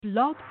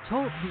Blog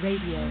Talk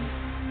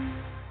Radio.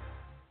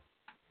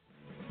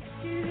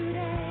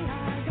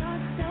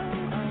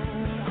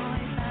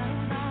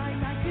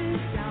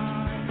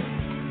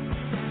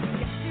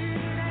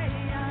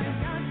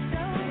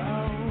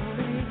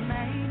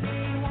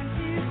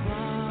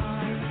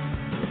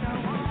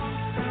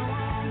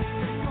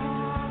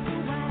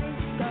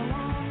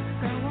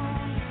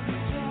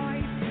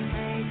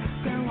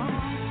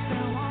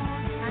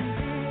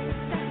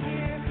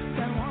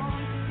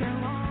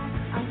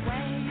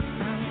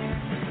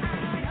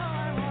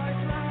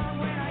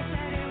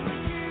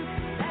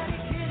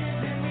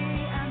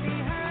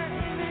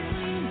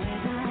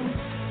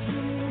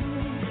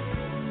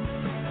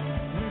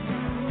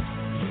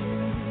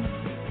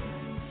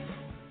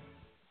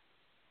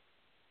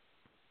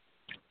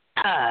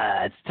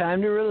 It's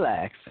time to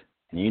relax.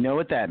 You know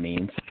what that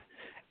means.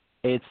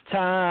 It's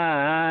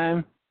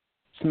time.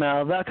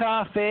 Smell the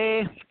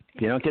coffee.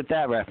 If you don't get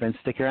that reference,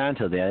 stick around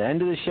till the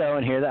end of the show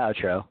and hear the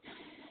outro.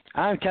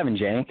 I'm Kevin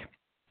Jank.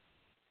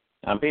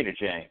 I'm Peter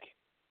Jank.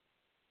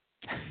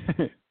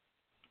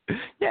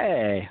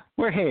 Yay,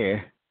 we're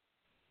here.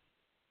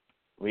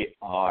 We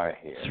are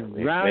here.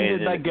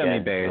 Surrounded by gummy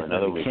bears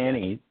that we can't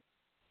eat.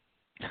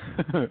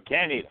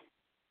 Can't eat them.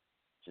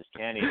 Just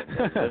can't eat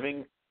them. They're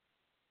living,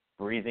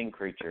 breathing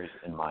creatures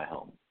in my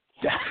home.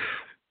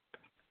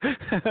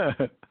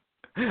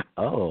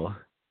 Oh.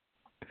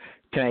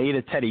 Can I eat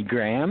a Teddy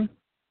Graham?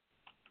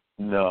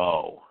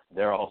 No.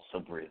 They're also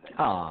breathing.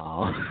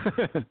 Oh.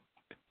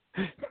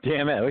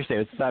 Damn it. I wish they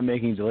would stop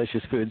making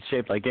delicious foods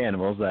shaped like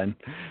animals then.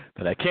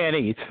 But I can't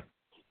eat.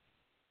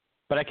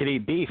 But I could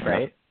eat beef,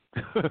 right?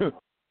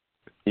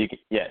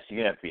 Yes, you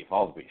can have beef.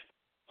 All the beef.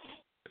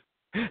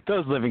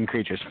 Those living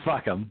creatures.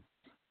 Fuck them.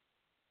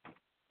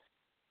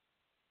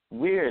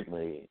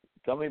 Weirdly,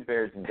 gummy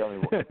bears and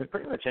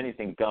pretty much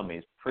anything gummy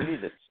is pretty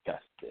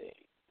disgusting.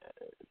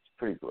 It's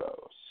pretty gross.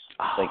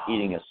 It's like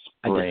eating a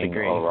spring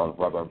or a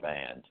rubber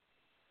band.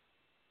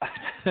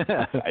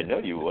 I know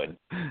you would.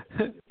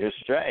 You're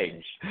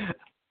strange.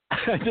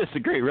 I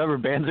disagree. Rubber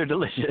bands are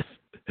delicious.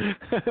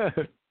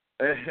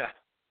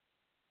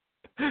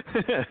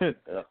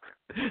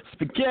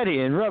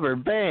 Spaghetti and rubber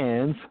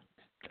bands.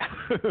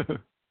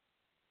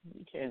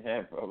 You can't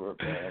have rubber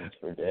bands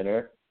for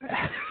dinner.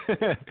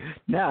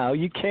 Now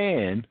you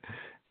can.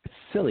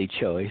 Silly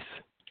choice.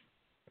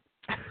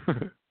 All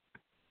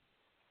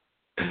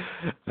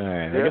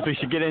right. I guess we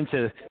should get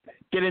into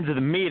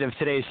the meat of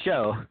today's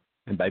show.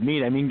 And by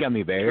meat, I mean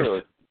gummy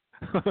bears.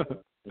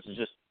 This is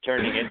just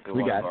turning into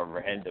one of our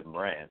random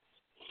rants.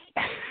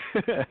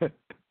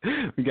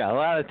 We got a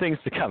lot of things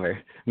to cover.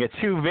 We got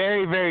two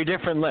very, very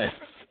different lists.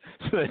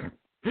 So it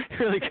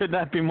really could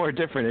not be more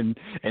different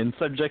in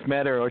subject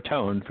matter or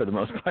tone for the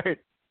most part.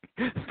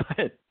 But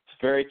it's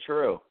very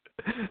true.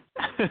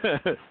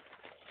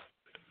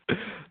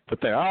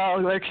 But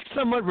they're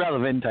somewhat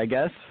relevant, I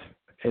guess,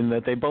 in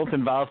that they both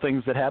involve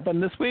things that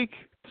happened this week,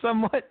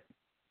 somewhat.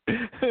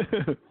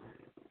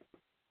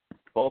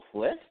 Both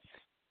lists?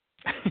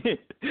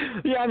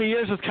 Yeah, I mean,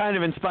 yours was kind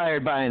of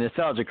inspired by a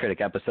Nostalgia Critic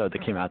episode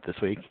that came out this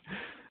week.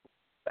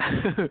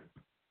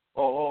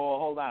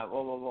 Hold on.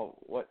 Whoa.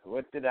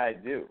 What did I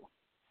do?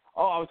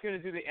 Oh, I was going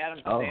to do the Adam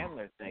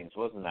Sandler things,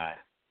 wasn't I?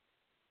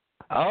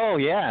 Oh,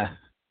 yeah.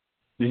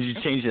 Did you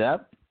change it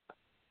up?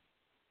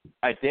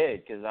 I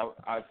did, because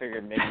I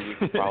figured maybe we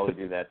could probably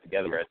do that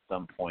together at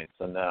some point.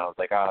 So then I was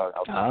like, I'll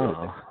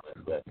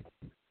just do it.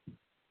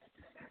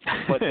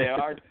 But they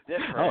are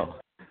different.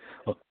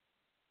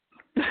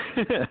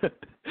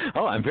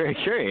 Oh, I'm very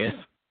curious.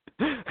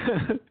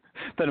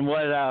 Then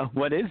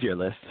what is your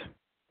list?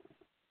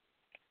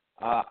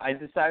 I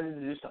decided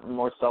to do something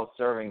more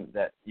self-serving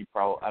that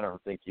I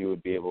don't think you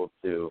would be able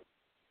to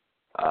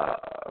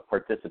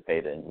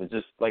participate in. It was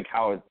just like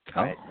how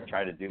I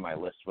try to do my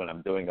list when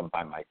I'm doing them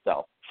by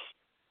myself.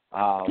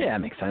 Yeah,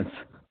 that makes sense.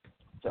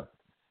 So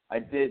I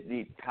did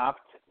the top.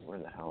 Where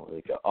the hell did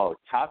it go? Oh,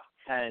 top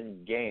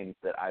 10 games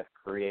that I've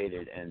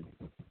created and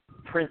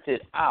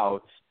printed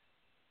out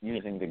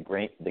using the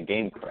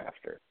Game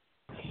Crafter.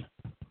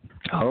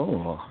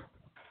 Oh.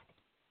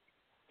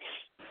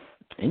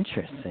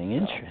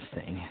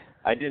 Interesting.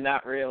 I did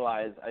not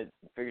realize. I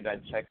figured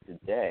I'd check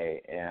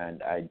today,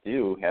 and I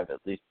do have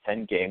at least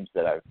 10 games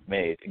that I've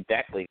made.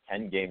 Exactly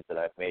 10 games that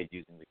I've made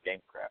using the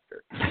Game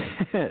Crafter.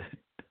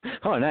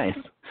 Oh, nice.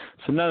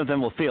 So none of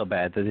them will feel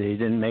bad that he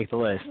didn't make the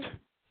list.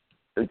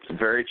 It's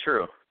very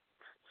true.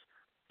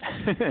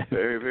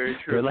 Very, very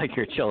true. You're like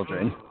your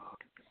children.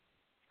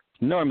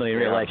 Normally in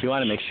real life, you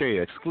want to make sure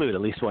you exclude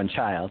at least one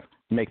child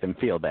and make them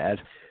feel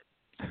bad.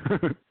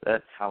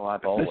 That's how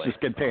I've always. That's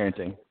just good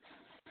parenting.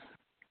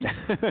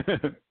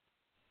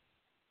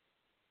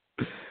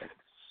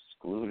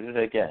 Excluded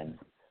again.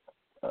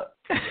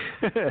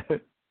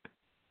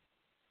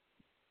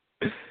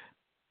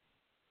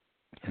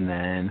 And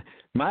then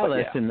my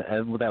list,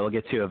 that we'll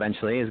get to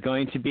eventually, is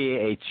going to be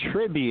a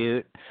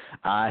tribute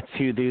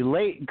to the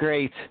late,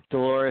 great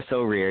Dolores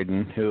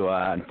O'Riordan, who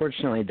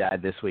unfortunately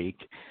died this week.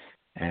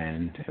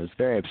 And it was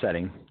very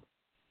upsetting.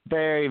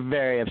 Very,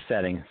 very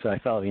upsetting. So I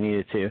felt we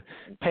needed to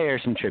pay her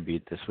some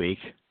tribute this week.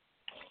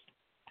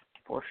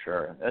 For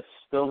sure. That's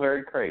still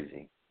very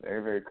crazy.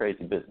 Very, very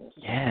crazy business.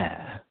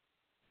 Yeah.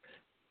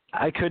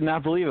 I could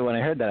not believe it when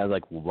I heard that. I was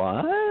like,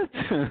 what?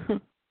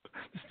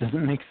 This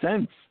doesn't make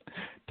sense.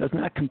 Does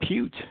not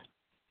compute.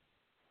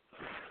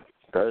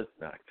 Does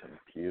not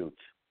compute.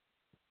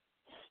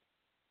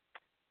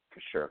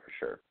 For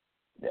sure.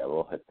 Yeah,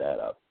 we'll hit that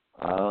up.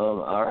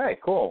 All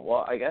right, cool.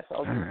 Well, I guess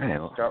I'll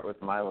just start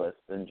with my list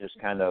and just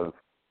kind of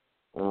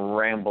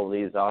ramble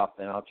these off,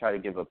 and I'll try to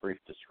give a brief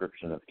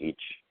description of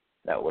each.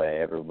 That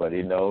way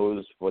everybody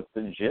knows what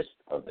the gist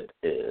of it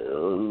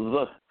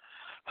is.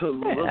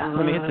 Yeah.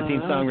 Let me hit the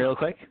theme song real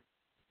quick.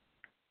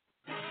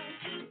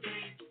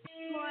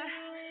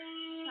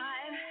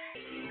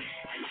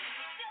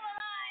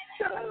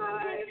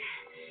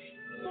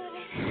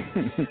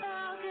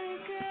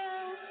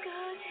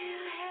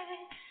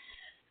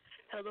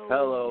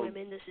 Hello,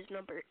 women, this is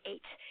number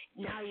 8.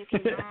 Now you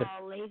can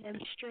all lay them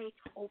straight,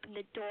 open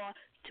the door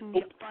to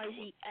your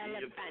fuzzy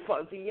elephant.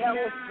 Fuzzy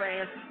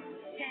elephant.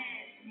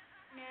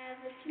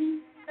 Never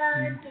sleep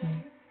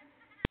again.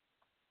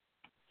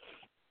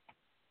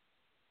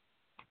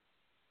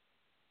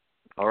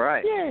 All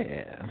right.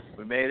 Yeah.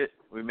 We made it.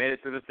 We made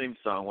it through the theme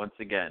song once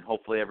again.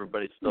 Hopefully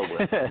everybody's still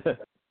listening.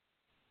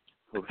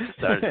 Who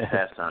decided to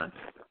pass on.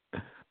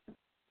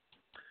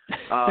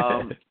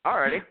 All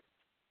righty.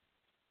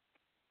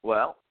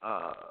 Well,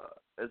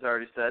 as I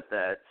already said,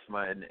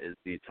 mine is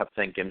the top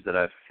 10 games that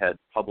I've had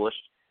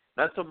published.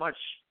 Not so much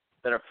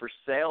that are for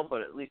sale,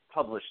 but at least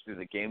published through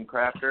the Game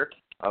Crafter.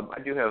 I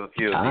do have a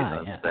few of these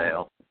on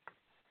sale.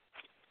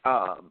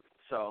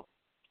 So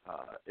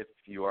if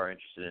you are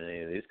interested in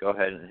any of these, go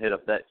ahead and hit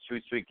up that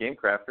sweet, sweet Game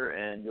Crafter,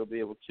 and you'll be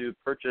able to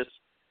purchase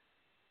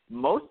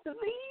most of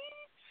these,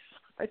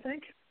 I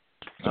think.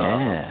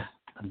 Yeah.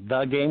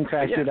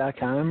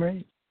 TheGameCrafter.com,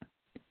 right?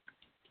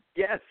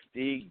 Yes,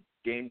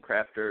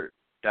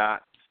 thegamecrafter.com.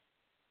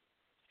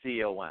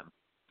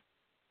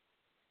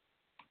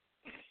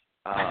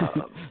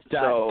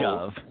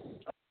 .gov.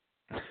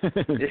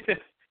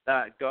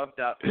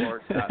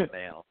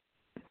 gov.org.mail.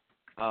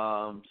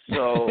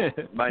 So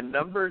my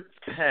number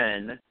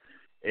 10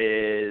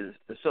 is,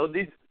 so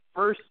these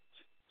first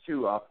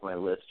two off my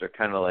list are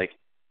kind of like,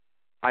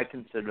 I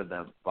consider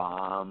them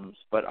bombs,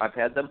 but I've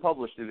had them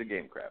published through the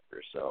Game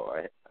Crafter, so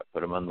I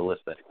put them on the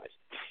list anyways.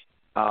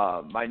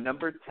 My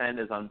number 10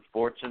 is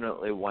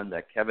unfortunately one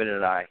that Kevin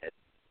and I had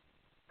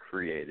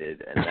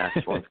created, and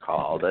that's one's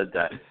called a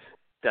Death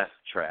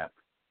Trap.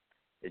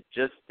 It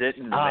just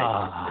didn't make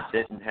it. It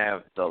didn't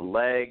have the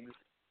legs.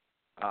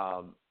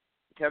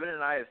 Kevin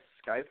and I have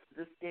Skyped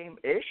this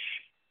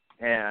game-ish,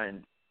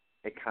 and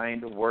it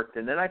kind of worked.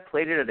 And then I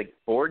played it at a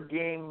board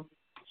game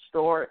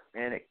store,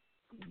 and it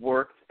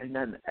worked. And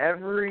then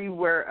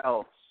everywhere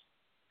else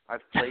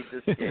I've played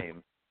this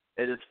game,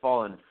 it has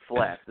fallen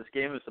flat. This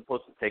game is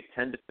supposed to take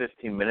 10 to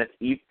 15 minutes,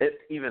 if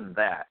even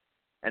that.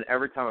 And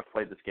every time I've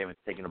played this game, it's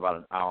taken about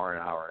an hour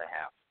and a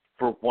half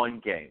for one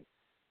game.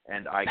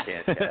 And I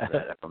can't get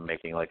that if I'm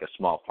making like a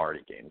small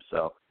party game.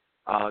 So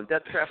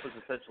Death Trap was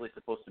essentially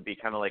supposed to be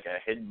kind of like a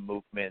hidden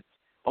movement,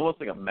 almost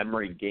like a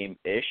memory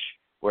game-ish,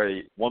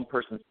 where one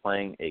person's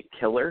playing a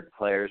killer,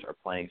 players are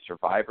playing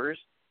survivors,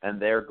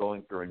 and they're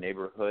going through a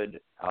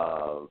neighborhood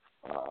of,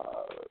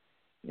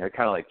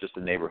 kind of like just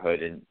a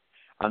neighborhood. And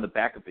on the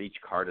back of each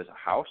card is a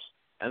house,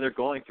 and they're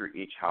going through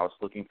each house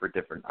looking for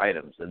different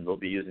items, and they'll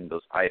be using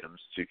those items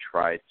to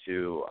try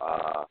to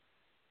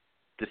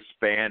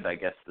disband, I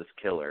guess, this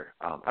killer.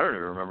 I don't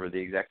even remember the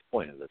exact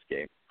point of this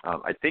game.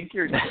 I think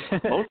you're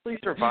mostly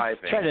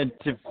surviving. Try to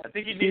I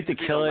think you beat need the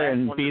killer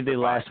and be the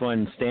last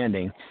one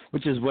standing,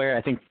 which is where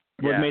I think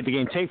what made the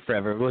game take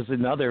forever. Was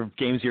in other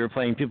games you were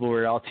playing, people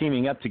were all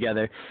teaming up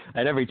together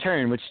at every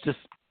turn, which just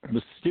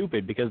was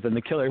stupid because then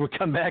the killer would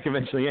come back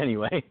eventually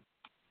anyway.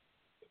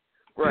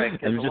 Right.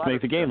 And it would just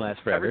make the game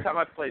last forever. Every time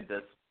I've played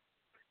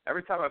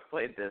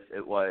this,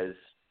 it was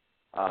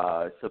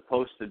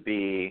supposed to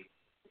be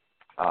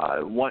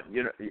one.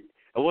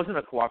 It wasn't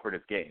a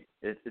cooperative game.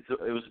 It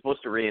was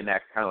supposed to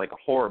reenact kind of like a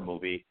horror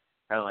movie,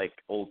 kind of like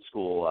old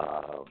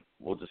school.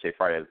 We'll just say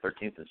Friday the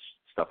 13th and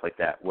stuff like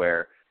that,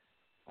 where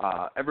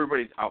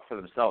everybody's out for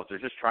themselves. They're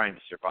just trying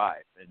to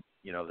survive, and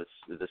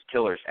this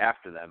killer's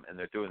after them, and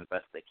they're doing the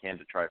best they can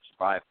to try to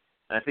survive.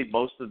 And I think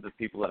most of the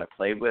people that I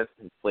played with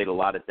have played a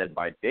lot of Dead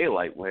by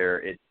Daylight, where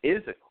it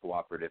is a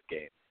cooperative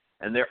game,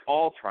 and they're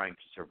all trying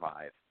to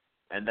survive.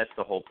 And that's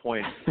the whole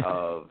point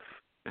of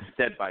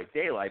Dead by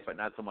Daylight, but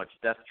not so much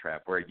Death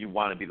Trap, where you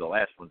want to be the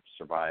last one to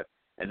survive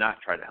and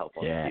not try to help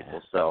other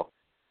people. So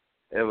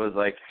it was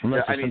like,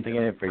 something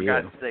in it for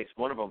God's sakes,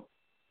 one of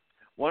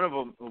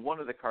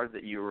the cards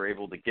that you were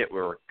able to get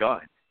were a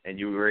gun, and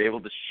you were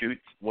able to shoot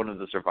one of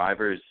the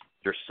survivors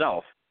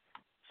yourself.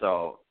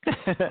 So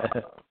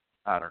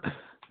I don't know.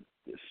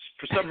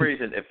 For some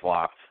reason, it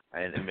flopped,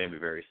 and it made me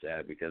very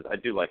sad because I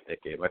do like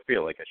that game. I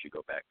feel like I should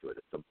go back to it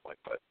at some point,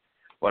 but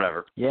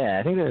whatever. Yeah,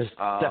 I think there's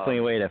definitely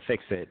a way to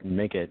fix it and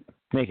make it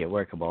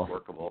workable.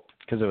 Workable.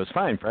 Because it was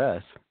fine for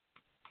us.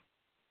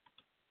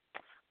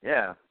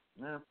 Yeah.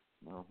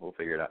 Well, we'll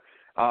figure it out.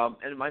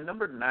 And my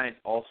number 9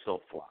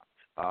 also flopped.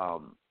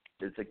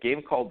 It's a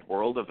game called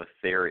World of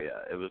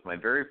Etheria. It was my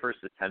very first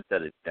attempt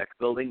at a deck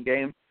building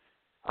game.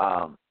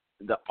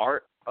 The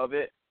art of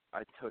it,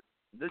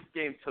 this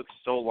game took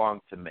so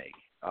long to make.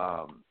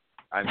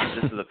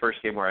 This is the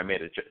first game where I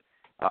made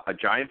a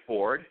giant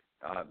board,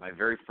 my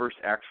very first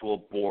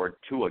actual board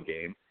to a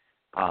game,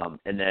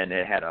 and then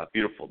it had a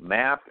beautiful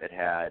map. It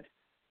had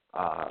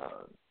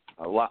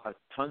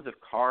tons of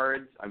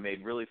cards. I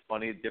made really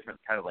funny, different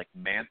kind of like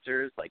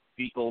mancers, like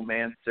Fecal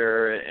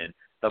Mancer and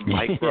the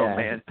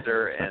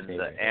Micromancer and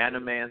the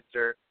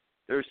Animancer.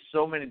 There's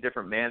so many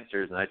different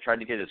Mancers, and I tried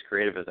to get as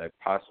creative as I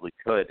possibly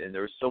could, and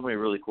there were so many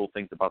really cool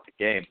things about the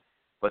game,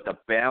 but the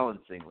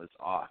balancing was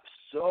off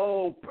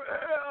so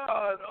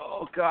bad.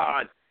 Oh,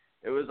 God.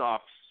 It was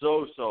off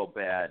so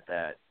bad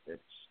that it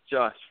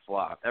just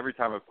flopped. Every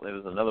time I played,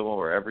 it was another one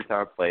where every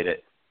time I played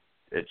it,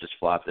 it just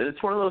flopped. And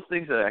it's one of those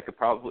things that I could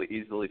probably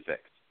easily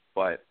fix,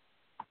 but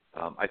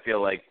I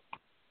feel like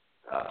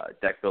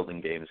deck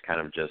building games kind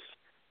of just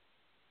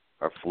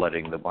are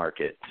flooding the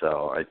market,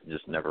 so I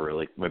just never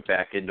really went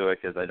back into it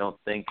because I don't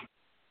think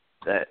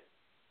that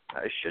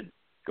I should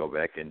go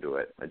back into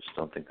it. I just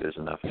don't think there's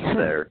enough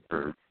there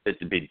for it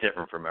to be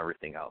different from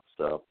everything else.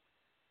 So,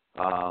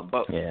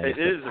 but it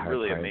is a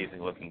really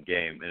amazing looking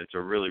game, and it's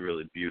a really,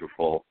 really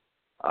beautiful.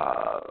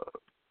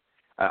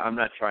 I'm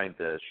not trying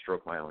to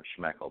stroke my own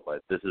schmeckle,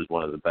 but this is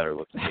one of the better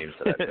looking games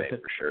that I've made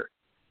for sure.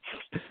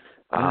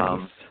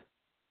 Nice.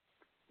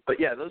 But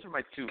yeah, those are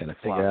my 2. Gonna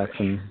figure out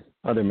some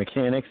other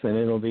mechanics, and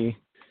it'll be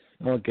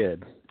all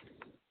good.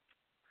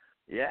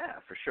 Yeah,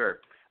 for sure.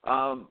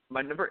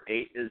 My number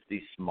 8 is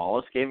the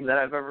smallest game that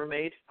I've ever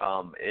made.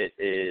 It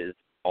is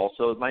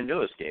also my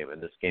newest game,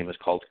 and this game is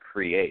called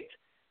Create.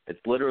 It's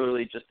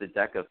literally just a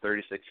deck of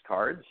 36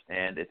 cards,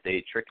 and it's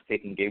a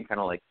trick-taking game, kind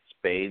of like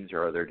Spades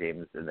or other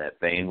games in that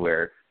vein,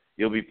 where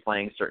you'll be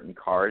playing certain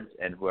cards,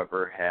 and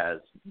whoever has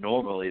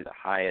normally the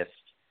highest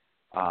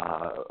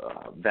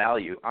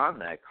value on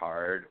that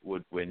card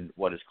would win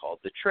what is called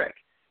the trick.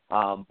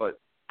 But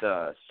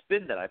the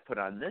spin that I put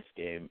on this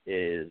game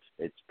is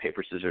it's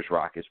paper, scissors,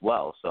 rock as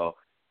well. So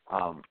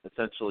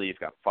essentially you've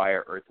got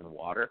fire, earth, and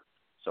water.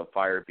 So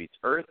fire beats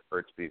earth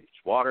beats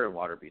water, and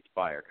water beats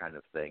fire kind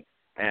of thing.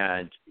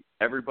 And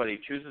everybody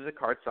chooses a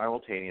card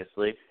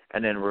simultaneously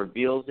and then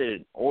reveals it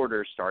in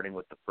order, starting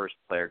with the first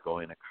player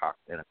going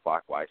in a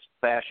clockwise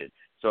fashion.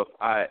 So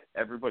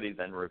everybody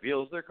then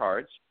reveals their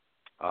cards,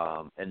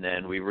 and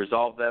then we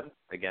resolve them,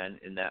 again,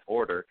 in that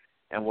order.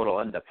 And what will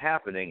end up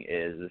happening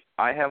is if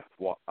I have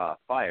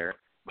fire,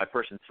 my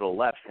person to the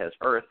left has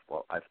earth,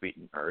 well, I've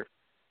beaten earth,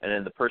 and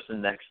then the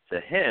person next to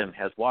him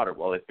has water,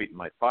 well, they've beaten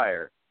my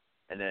fire.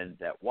 And then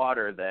that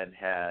water then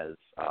has,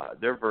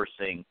 they're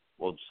versing,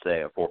 we'll just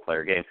say a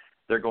 4-player game,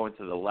 they're going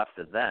to the left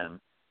of them.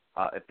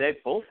 If they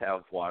both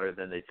have water,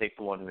 then they take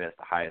the one who has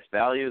the highest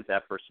value,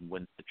 that person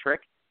wins the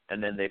trick,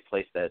 and then they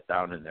place that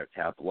down in their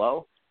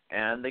tableau,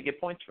 and they get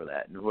points for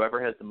that. And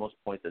whoever has the most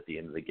points at the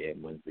end of the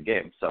game wins the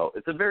game. So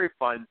it's a very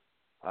fun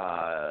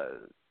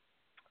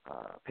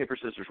paper,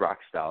 scissors, rock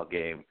style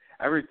game.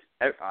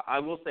 I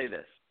will say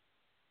this.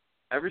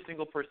 Every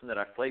single person that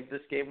I've played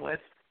this game with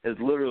has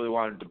literally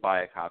wanted to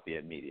buy a copy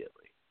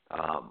immediately.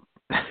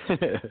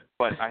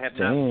 But I have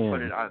not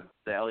put it on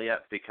sale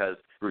yet because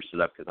spruce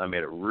it up because I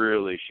made a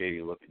really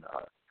shady looking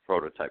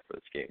prototype for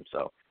this game.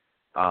 So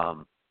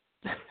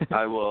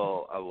I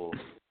will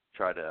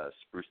try to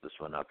spruce this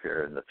one up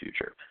here in the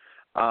future.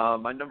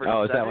 My number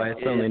 7 is that why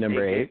it's only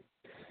number 8?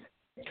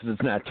 Because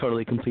it's not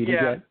totally completed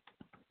yet?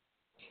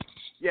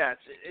 Yeah,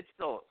 it's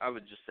still, I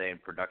would just say, in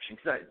production.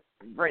 Because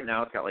right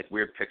now it's got like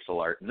weird pixel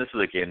art. And this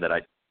is a game that I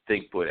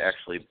think would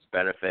actually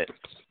benefit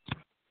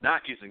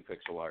not using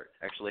pixel art,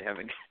 actually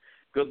having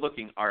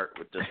good-looking art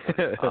with this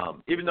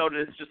one. Even though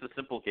it's just a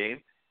simple game,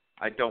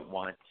 I don't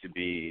want it to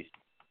be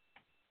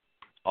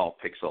all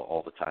pixel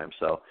all the time.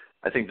 So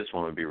I think this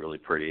one would be really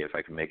pretty if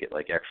I can make it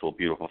like actual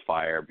beautiful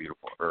fire,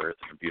 beautiful earth,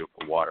 and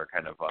beautiful water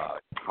kind of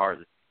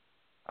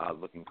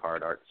looking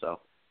card art. So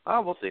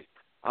we'll see.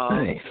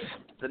 Nice.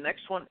 The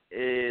next one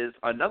is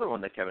another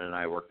one that Kevin and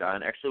I worked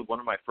on. Actually, one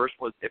of my first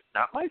was, if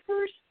not my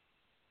first,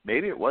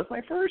 maybe it was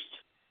my first.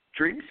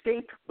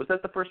 Dreamscape? Was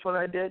that the first one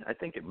I did? I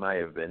think it might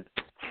have been.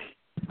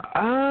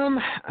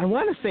 I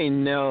want to say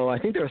no. I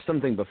think there was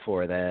something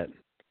before that.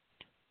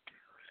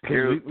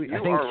 You I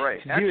think are right.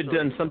 You had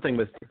done something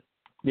with,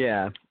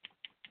 yeah.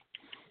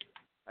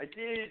 I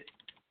did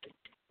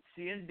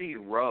C&D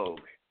Rogue.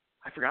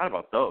 I forgot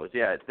about those.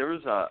 Yeah, there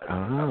was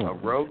a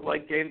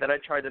rogue-like game that I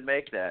tried to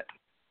make that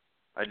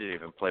I didn't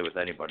even play with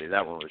anybody.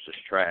 That one was just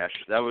trash.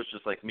 That was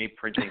just like me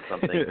printing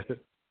something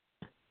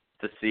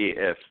to see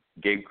if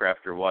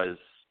GameCrafter was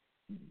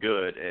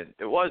good, and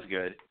it was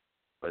good.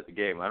 But the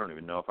game, I don't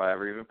even know if I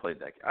ever even played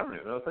that. I don't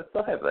even know if I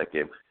still have that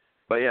game.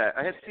 But yeah,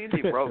 I had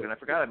C&D Rogue, and I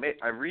forgot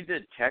I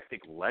redid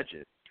Tactic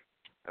Legends.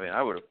 I mean,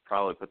 I would have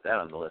probably put that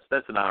on the list.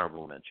 That's an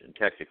honorable mention,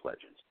 Tactic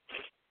Legends.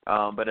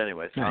 But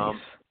anyways, nice.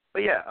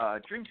 But yeah,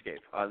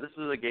 Dreamscape. This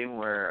is a game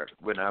where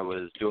when I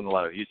was doing a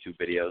lot of YouTube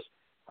videos,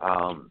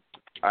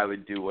 I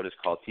would do what is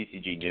called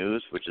TCG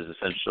News, which is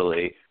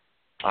essentially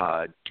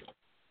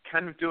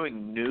kind of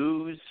doing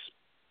news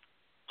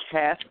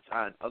casts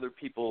on other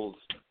people's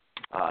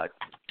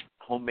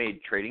homemade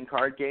trading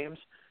card games.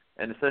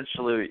 And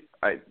essentially,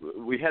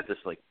 we had this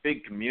like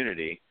big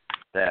community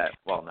that,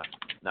 well,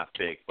 not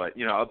big, but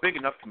a big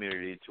enough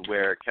community to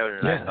where Kevin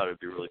and I thought it would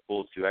be really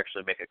cool to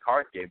actually make a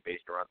card game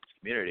based around this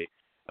community.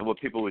 And what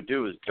people would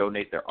do is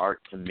donate their art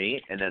to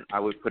me, and then I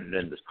would put it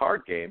in this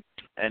card game.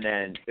 And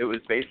then it was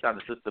based on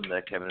the system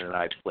that Kevin and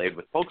I played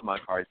with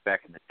Pokemon cards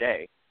back in the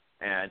day.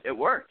 And it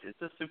worked.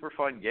 It's a super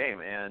fun game,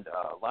 and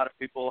a lot of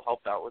people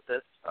helped out with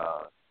this.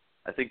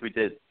 I think we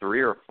did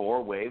 3 or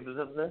 4 waves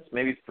of this,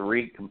 maybe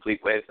 3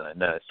 complete waves,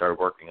 and then I started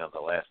working on the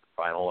last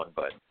final one,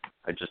 but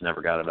I just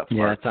never got enough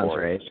that sounds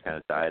for it. right. It just kind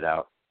of died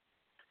out.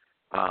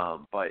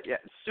 But, yeah,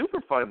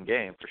 super fun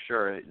game for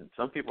sure.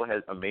 Some people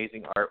had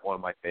amazing art. One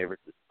of my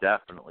favorites is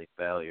definitely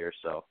Failure.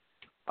 So,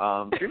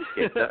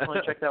 Dreamscape,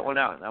 definitely check that one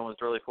out. That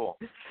one's really cool.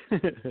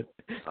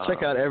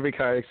 Check out every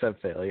card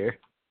except Failure.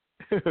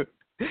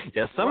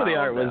 Yeah, some of the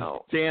art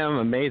was damn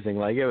amazing.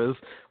 Like, it was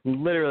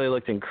literally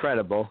looked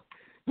incredible.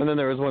 And then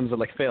there was ones that,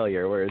 like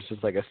Failure, where it's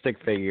just like a stick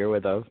figure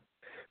with a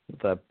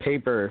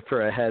paper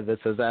for a head that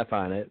says F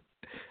on it.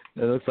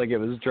 It looks like it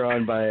was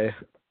drawn by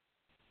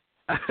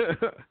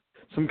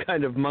some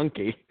kind of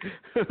monkey.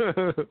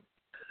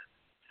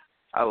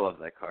 I love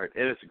that card.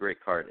 It is a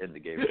great card in the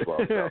game as well.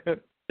 So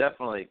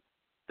definitely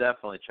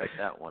check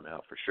that one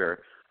out for sure.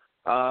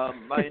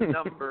 My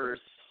number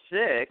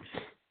 6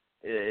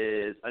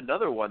 is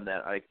another one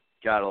that I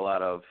got a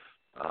lot of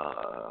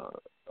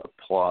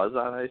applause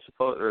on, I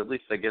suppose, or at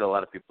least I get a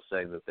lot of people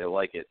saying that they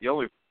like it. The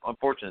only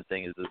unfortunate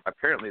thing is that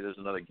apparently there's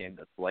another game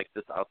that's like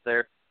this out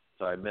there,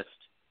 so I missed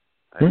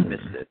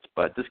it.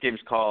 But this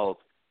game's called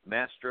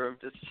Master of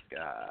Disguise.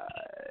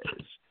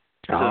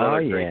 It's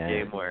another great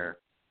game where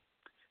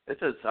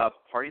it's a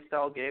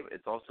party-style game.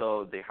 It's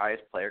also the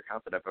highest player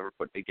count that I've ever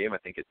put in a game. I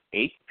think it's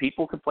 8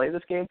 people can play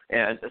this game.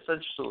 And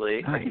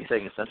essentially, I keep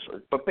saying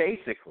essentially, but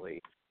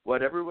basically,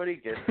 what everybody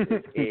gets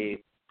is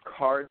a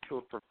card to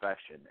a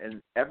profession.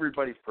 And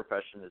everybody's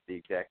profession is the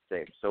exact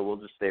same. So we'll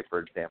just say, for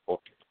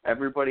example,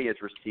 everybody has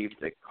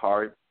received a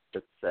card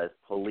that says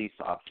police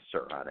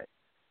officer on it.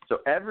 So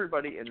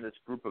everybody in this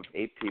group of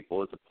 8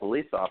 people is a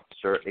police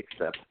officer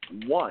except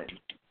one,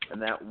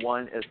 and that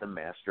one is the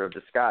Master of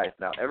Disguise.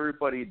 Now,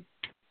 everybody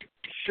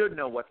should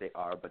know what they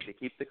are, but they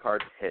keep the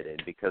cards hidden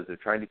because they're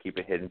trying to keep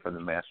it hidden from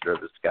the Master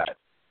of Disguise.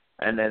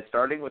 And then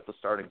starting with the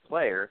starting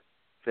player,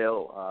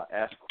 they'll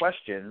ask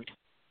questions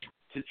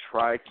to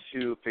try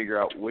to figure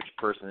out which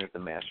person is the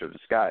Master of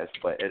Disguise.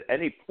 But at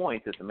any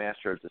point that the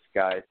Master of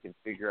Disguise can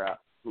figure out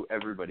who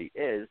everybody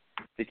is,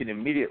 they can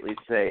immediately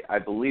say, I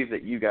believe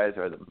that you guys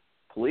are the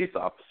police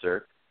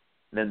officer,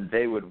 then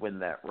they would win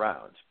that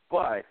round.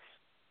 But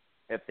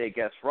if they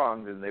guess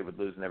wrong, then they would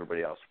lose and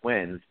everybody else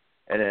wins.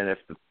 And then if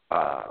the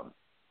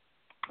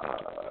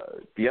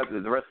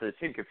rest of the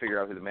team can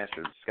figure out who the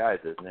Master of Disguise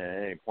is, and then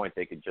at any point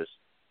they could just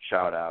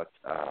shout out,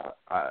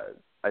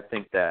 I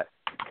think that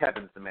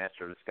Kevin's the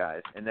Master of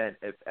Disguise. And then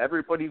if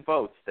everybody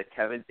votes that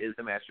Kevin is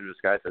the Master of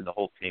Disguise, then the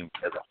whole team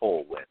as a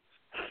whole wins.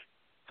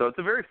 So it's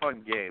a very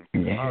fun game.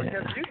 Yeah.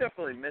 Kevin, you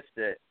definitely missed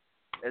it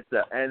at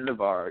the end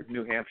of our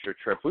New Hampshire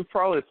trip. We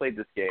probably played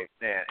this game,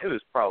 man, it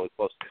was probably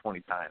close to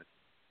 20 times.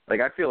 Like,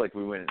 I feel like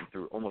we went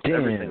through almost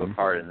every single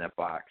card in that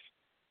box.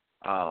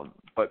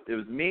 But it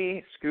was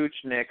me, Scooch,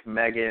 Nick,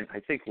 Megan,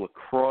 I think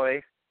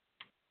LaCroix,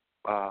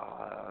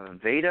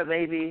 Veda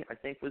maybe, I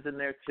think was in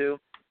there too.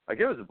 Like,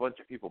 there was a bunch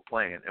of people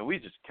playing, and we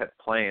just kept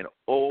playing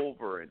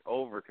over and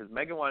over because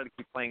Megan wanted to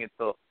keep playing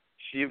until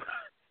she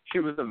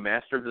was the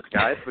Master of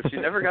Disguise, but she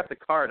never got the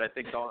card, I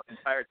think, the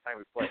entire time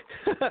we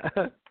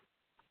played.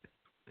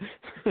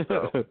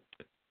 So,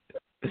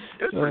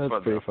 it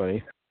was pretty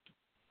funny.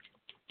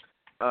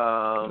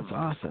 That's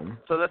awesome.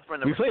 So that's my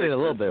number. We played it a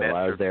little bit while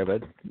I was there,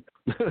 but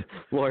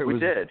Lori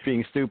was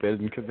being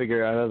stupid and couldn't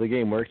figure out how the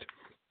game worked.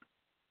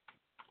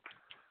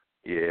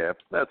 Yeah,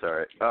 that's all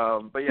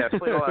right. But yeah, I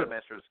played a lot of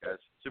Master of Disguise.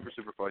 Super,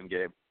 super fun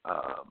game.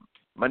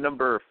 My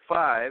number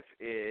 5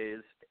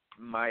 is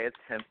my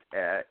attempt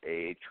at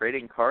a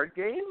trading card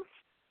game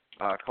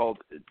called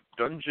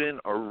Dungeon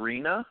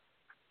Arena.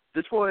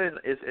 This one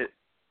is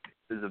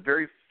a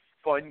very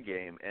fun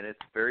game, and it's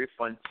very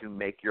fun to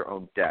make your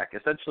own deck.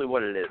 Essentially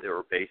what it is,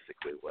 or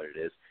basically what it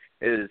is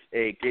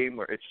a game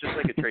where it's just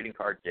like a trading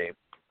card game.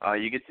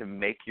 You get to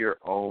make your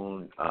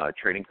own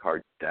trading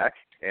card deck,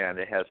 and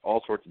it has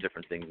all sorts of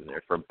different things in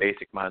there, from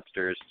basic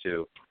monsters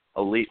to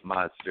elite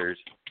monsters,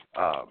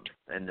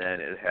 and then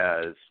it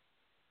has,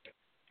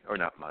 or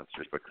not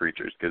monsters, but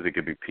creatures, because it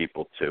could be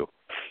people too.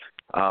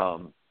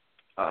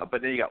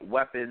 But then you got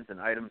weapons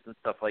and items and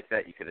stuff like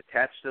that you could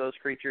attach to those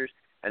creatures,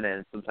 and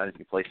then sometimes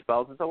you play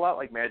spells. It's a lot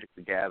like Magic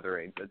the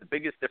Gathering, but the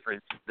biggest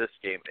difference in this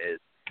game is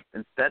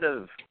instead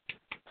of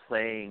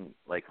playing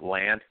like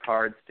land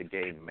cards to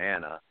gain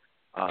mana,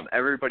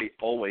 everybody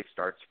always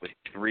starts with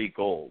 3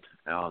 gold,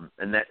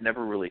 and that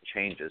never really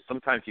changes.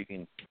 Sometimes you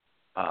can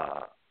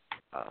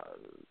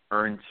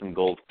earn some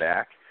gold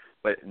back,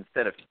 but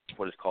instead of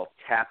what is called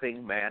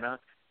tapping mana,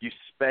 you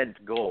spend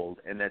gold,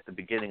 and at the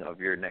beginning of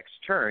your next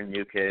turn,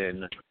 you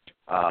can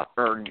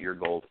earn your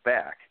gold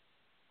back.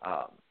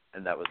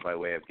 And that was my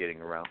way of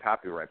getting around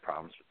copyright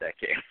problems with that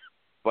game.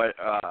 But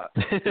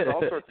there's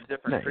all sorts of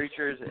different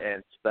creatures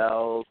and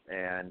spells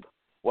and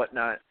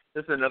whatnot.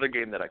 This is another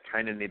game that I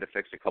kind of need to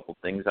fix a couple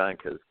things on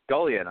because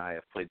Gully and I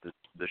have played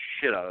the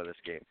shit out of this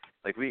game.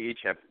 Like, we each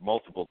have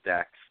multiple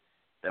decks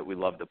that we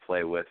love to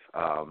play with,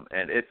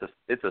 and it's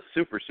a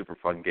super, super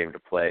fun game to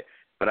play.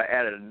 But I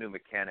added a new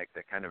mechanic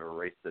that kind of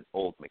erased the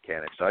old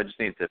mechanic, so I just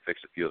need to fix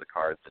a few of the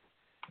cards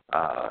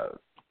and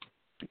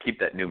keep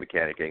that new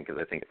mechanic in because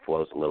I think it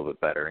flows a little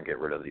bit better and get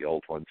rid of the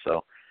old one.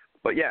 So,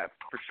 but yeah,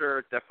 for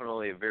sure,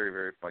 definitely a very,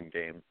 very fun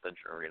game.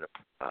 Dungeon Arena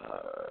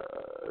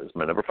is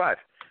my number 5.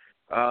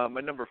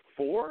 My number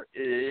 4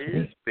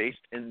 is based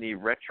in the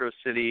Retro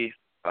City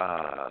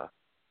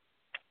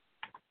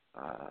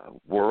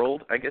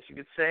world, I guess you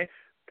could say,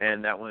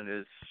 and that one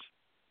is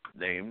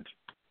named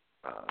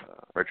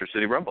Retro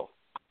City Rumble.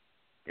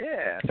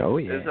 Yeah. Oh,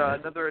 yeah.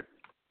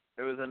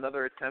 It was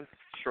another attempt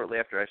shortly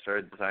after I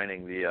started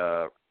designing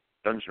the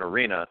Dungeon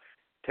Arena.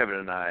 Kevin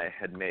and I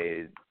had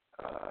made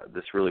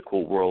this really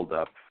cool world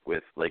up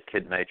with like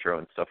Kid Nitro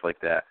and stuff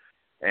like that,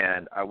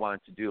 and I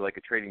wanted to do like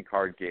a trading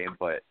card game,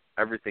 but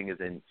everything is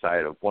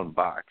inside of one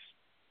box.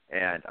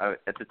 And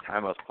at the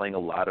time, I was playing a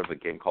lot of a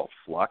game called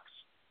Flux,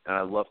 and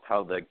I loved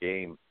how the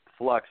game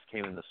Flux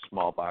came in the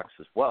small box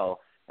as well,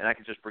 and I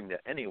could just bring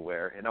that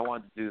anywhere. And I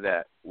wanted to do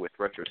that with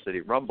Retro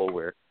City Rumble,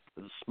 where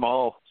there's a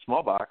small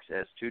box that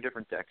has 2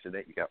 different decks in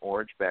it. You got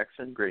orange backs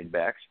and green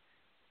backs.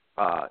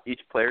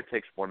 Each player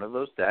takes one of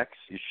those decks,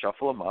 you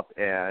shuffle them up,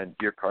 and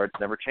your cards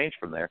never change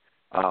from there.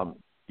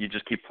 You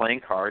just keep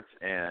playing cards,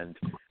 and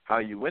how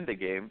you win the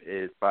game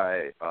is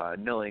by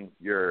nilling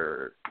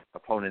your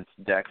opponent's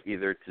deck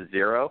either to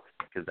 0,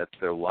 because that's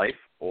their life,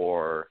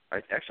 or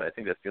I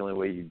think that's the only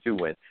way you do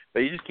win.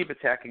 But you just keep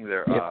attacking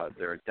their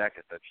deck,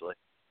 essentially.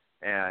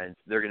 And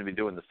they're going to be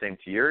doing the same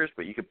to yours,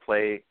 but you can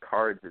play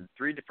cards in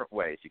 3 different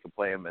ways. You can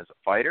play them as a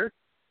fighter,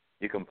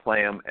 you can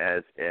play them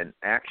as an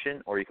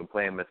action, or you can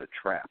play them as a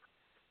trap.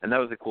 And that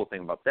was the cool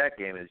thing about that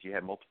game is you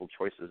had multiple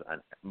choices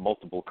on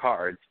multiple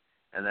cards,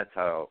 and that's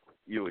how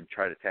you would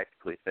try to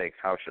tactically think,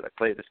 how should I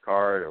play this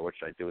card, or what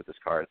should I do with this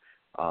card?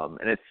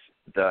 And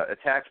the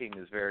attacking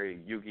is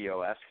very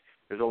Yu-Gi-Oh-esque.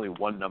 There's only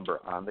one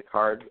number on the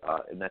card,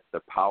 and that's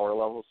the power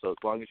level. So as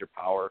long as your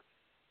power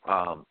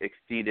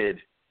exceeded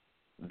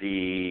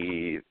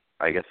the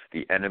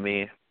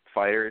enemy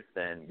fighter,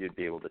 then you'd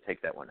be able to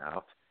take that one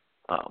out,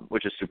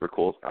 which is super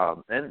cool.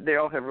 And they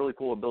all have really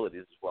cool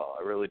abilities as well.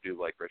 I really do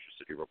like Retro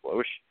City Rumble. I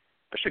wish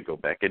I should go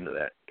back into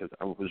that because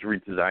I was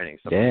redesigning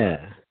some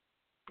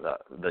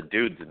of the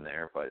dudes in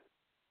there, but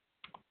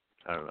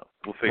I don't know.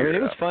 We'll figure it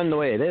out. It was fun the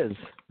way it is.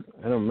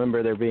 I don't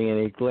remember there being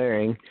any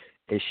glaring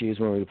issues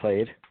when we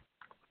played.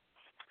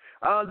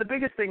 The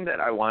biggest thing that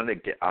I wanted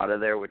to get out of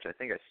there, which I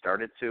think I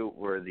started to,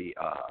 were the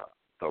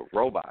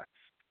robots.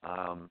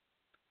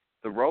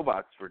 The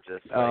robots were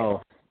just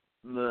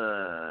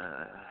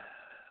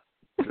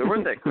they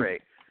weren't that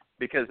great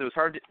because it was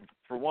hard to,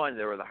 for one,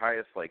 they were the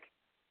highest, like,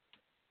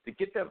 to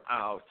get them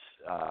out,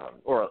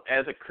 or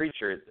as a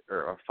creature,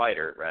 or a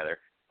fighter, rather,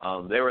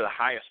 they were the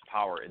highest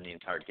power in the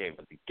entire game.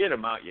 But to get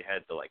them out, you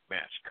had to, like,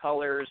 match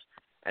colors,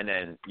 and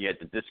then you had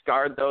to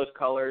discard those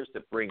colors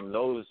to bring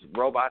those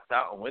robots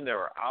out. And when they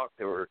were out,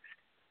 they were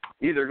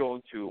either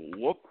going to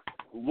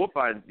whoop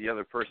on the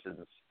other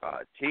person's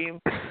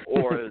team,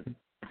 or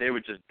they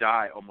would just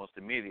die almost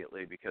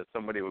immediately because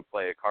somebody would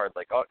play a card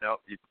like, oh, no,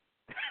 you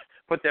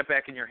put that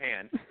back in your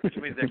hand, which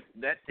means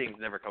that thing's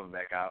never coming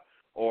back out.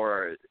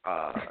 Or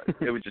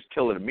it would just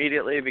kill it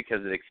immediately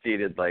because it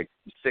exceeded, like,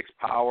 6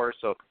 power.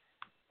 So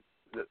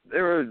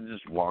they were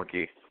just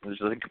wonky. It was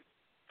like,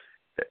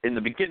 in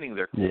the beginning,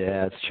 they're cool.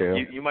 Yeah, that's true.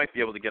 You might be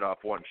able to get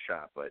off one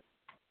shot, but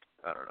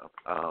I don't know.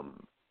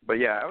 But,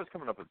 yeah, I was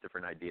coming up with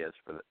different ideas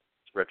for the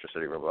Retro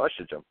City Rumble. I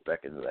should jump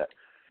back into that.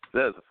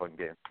 That was a fun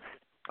game.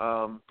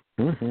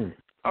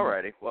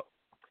 Alrighty. Well,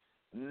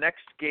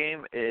 next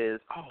game is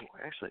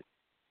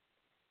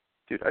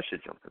dude, I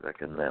should jump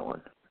back into that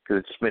one because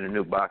it just made a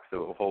new box that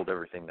will hold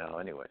everything now.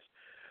 Anyways,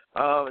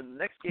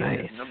 next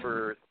game is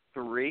number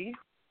 3.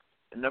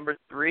 And number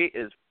 3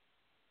 is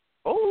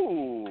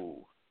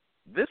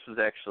this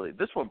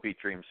one beat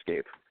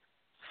Dreamscape.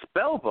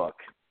 Spellbook.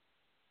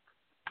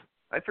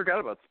 I forgot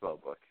about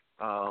Spellbook.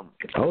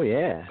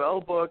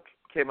 Spellbook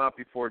came out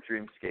before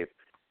Dreamscape.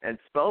 And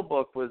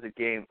Spellbook was a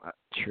game.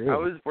 True. I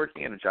was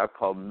working in a job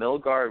called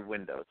Millguard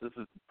Windows. This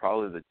is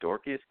probably the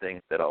dorkiest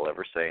thing that I'll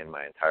ever say in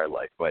my entire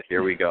life, but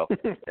here we go.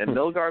 In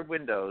Millguard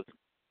Windows,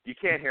 you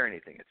can't hear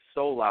anything. It's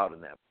so loud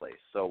in that place.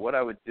 So what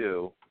I would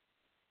do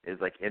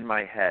is, like, in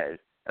my head,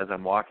 as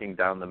I'm walking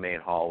down the main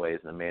hallways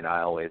and the main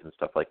aisleways and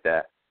stuff like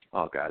that,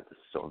 oh, God, this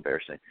is so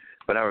embarrassing.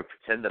 But I would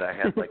pretend that I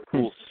had, like,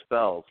 cool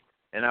spells,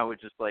 and I would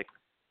just, like,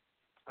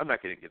 I'm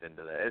not going to get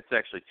into that. It's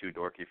actually too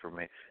dorky for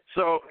me.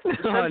 So,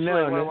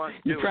 no.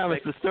 You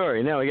promised the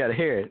story. Now we got to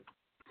hear it.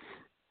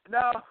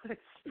 No,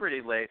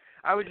 pretty late.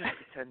 I would just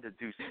pretend to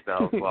do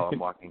spells while I'm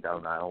walking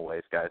down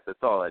aisleways, guys. That's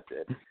all I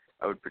did.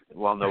 I would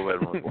while no one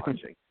was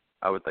watching.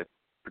 I would like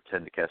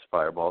pretend to cast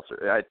fireballs.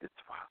 It's wow,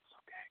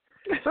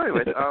 it's okay. So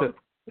anyways,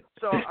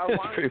 so I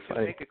wanted to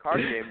make a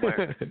card game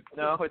where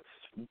no,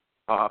 it's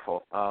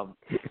awful. I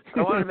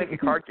wanted to make a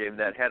card game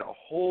that had a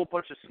whole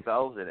bunch of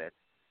spells in it,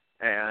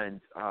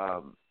 and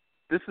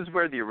this is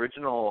where the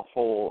original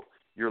whole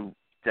your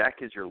deck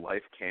is your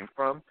life came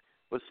from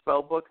was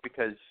Spellbook,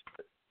 because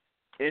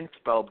in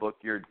Spellbook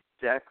your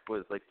deck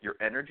was like your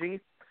energy,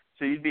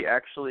 so you'd be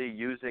actually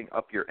using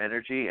up your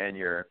energy and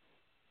your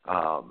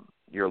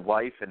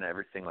life and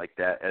everything like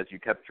that as you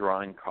kept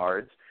drawing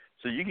cards.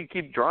 So you can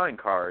keep drawing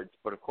cards,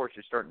 but of course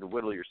you're starting to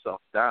whittle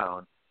yourself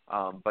down.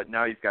 But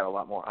now you've got a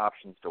lot more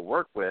options to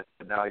work with.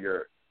 And now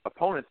your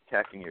opponent's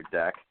attacking your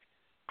deck,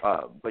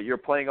 but you're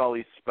playing all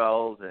these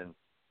spells and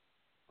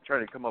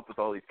trying to come up with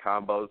all these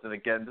combos. And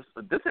again,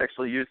 this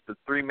actually used the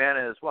 3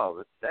 mana as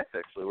well. That's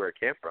actually where it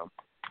came from.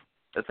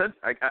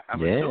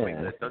 I'm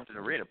assuming that Dungeon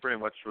Arena pretty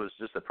much was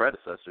just a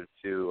predecessor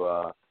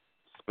to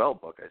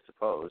Spellbook, I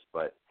suppose.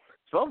 But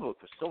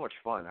Spellbook was so much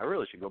fun. I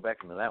really should go back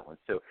into that one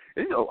too.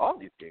 You know, all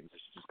these games I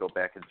should just go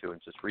back into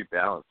and just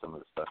rebalance some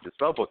of the stuff. The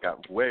Spellbook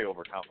got way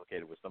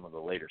overcomplicated with some of the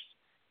later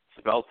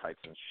spell types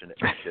and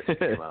shit that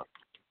came out.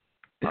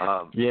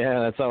 Yeah,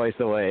 that's always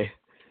the way.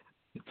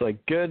 It's like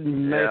good,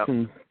 nice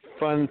and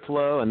fun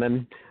flow, and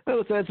then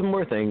let's add some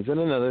more things, and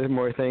another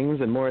more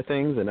things, and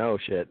oh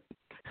shit,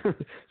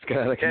 it's got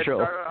out of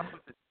control.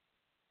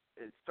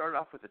 It started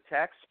off with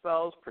attack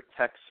spells,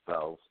 protect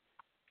spells,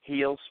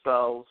 heal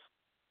spells,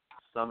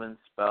 summon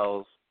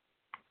spells,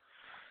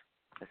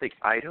 I think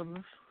items,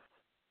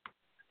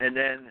 and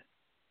then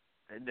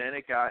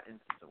it got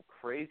into some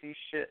crazy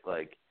shit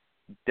like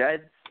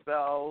dead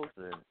spells,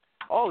 and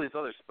all these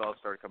other spells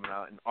started coming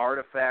out, and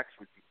artifacts,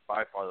 which is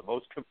by far the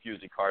most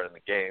confusing card in the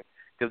game,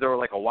 because they were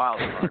like a wild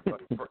card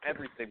but for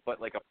everything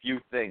but like a few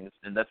things,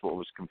 and that's what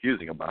was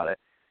confusing about it.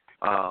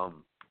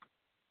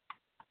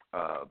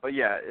 But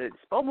yeah,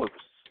 Spellbook is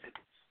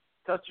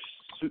such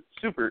a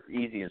super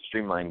easy and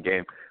streamlined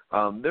game.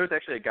 There was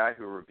actually a guy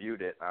who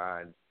reviewed it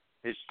on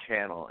his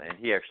channel, and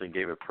he actually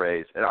gave it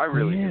praise. And I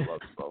really do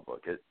love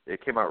Spellbook.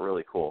 It came out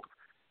really cool.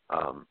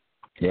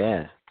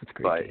 Yeah, that's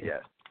great. But yeah.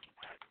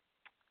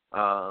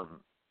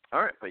 All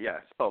right, but yeah,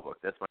 Spellbook.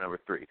 That's my number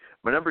 3.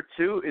 My number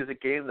 2 is a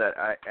game that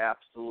I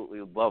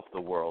absolutely love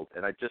the world,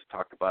 and I just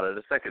talked about it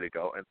a second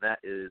ago, and that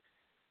is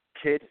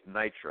Kid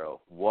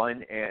Nitro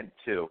 1 and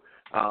 2.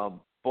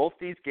 Both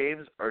these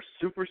games are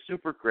super,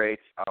 super great.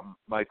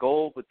 My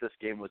goal with this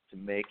game was to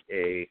make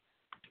a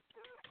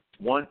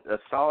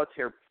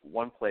solitaire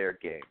one-player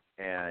game,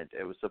 and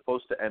it was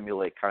supposed to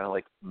emulate kind of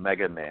like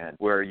Mega Man,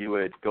 where you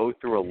would go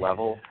through a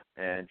level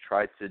and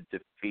try to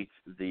defeat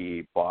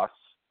the boss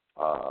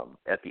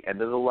at the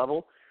end of the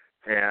level.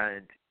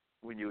 And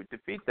when you would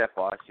defeat that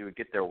boss, you would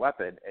get their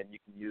weapon, and you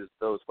can use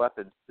those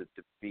weapons to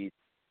defeat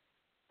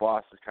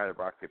bosses kind of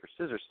rock, paper,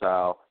 scissors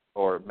style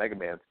or Mega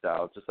Man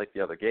style, just like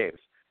the other games.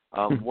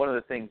 One of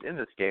the things in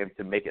this game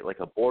to make it like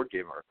a board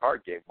game or a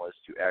card game was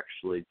to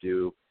actually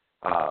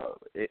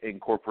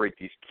incorporate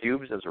these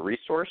cubes as a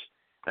resource,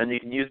 and you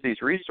can use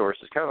these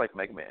resources kind of like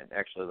Mega Man,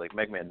 actually like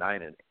Mega Man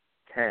 9 and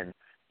 10.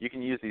 You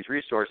can use these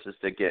resources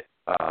to get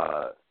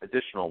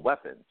additional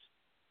weapons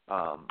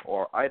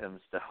or items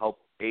to help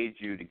aid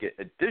you to get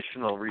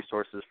additional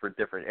resources for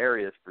different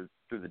areas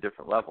through the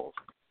different levels.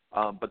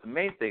 But the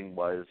main thing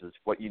is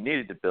what you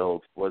needed to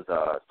build was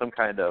some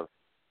kind of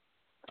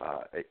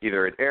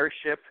either an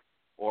airship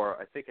or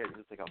I think it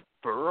was like a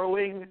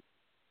burrowing.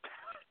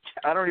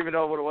 I don't even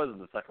know what it was in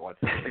the second one.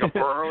 Like a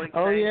burrowing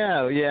Oh,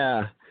 tank.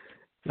 yeah.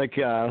 Like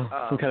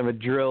some kind of a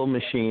drill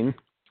machine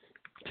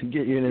to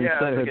get you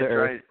inside of the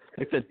earth.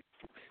 Like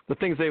the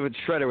things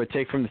Shredder would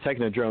take from the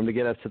Technodrome to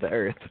get us to the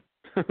earth.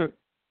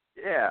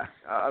 Yeah,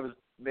 I was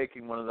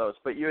making one of those.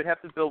 But you would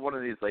have to build one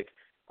of these, like,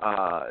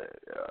 I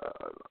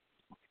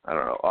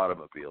don't know,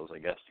 automobiles, I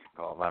guess you can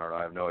call them. I don't know.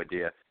 I have no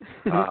idea.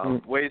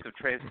 Ways of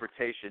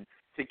transportation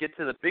to get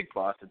to the big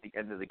boss at the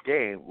end of the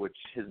game, which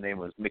his name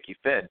was Mickey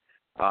Finn.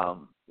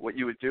 What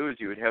you would do is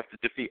you would have to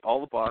defeat all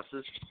the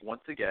bosses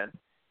once again,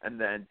 and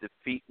then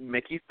defeat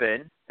Mickey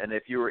Finn. And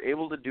if you were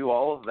able to do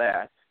all of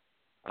that,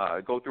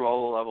 go through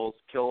all the levels,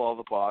 kill all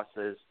the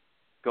bosses,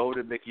 go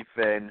to Mickey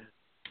Finn,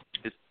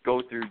 just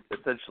go through,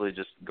 essentially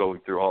just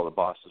going through all the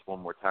bosses one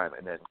more time,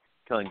 and then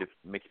killing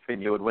Mickey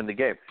Finn, you would win the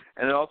game.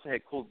 And it also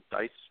had cool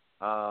dice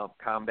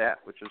combat,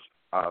 which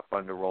was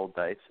fun to roll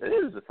dice. It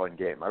is a fun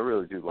game. I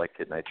really do like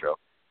Kid Nitro.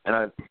 And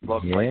I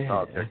love playing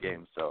solitaire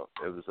games, so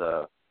it was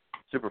a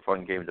super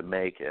fun game to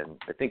make. And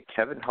I think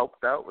Kevin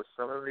helped out with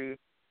some of the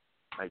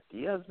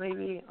ideas,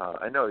 maybe.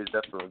 I know he's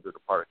definitely a good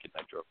part of Kid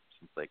Nitro.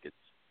 Seems like it's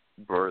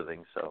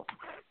birthing, so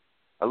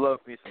I love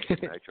me some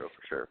Kid Nitro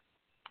for sure.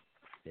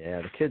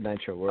 Yeah, the Kid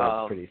Nitro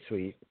world is pretty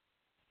sweet.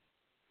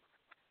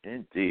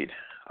 Indeed.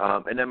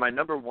 And then my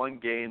number 1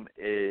 game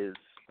is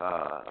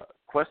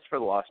Quest for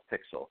the Lost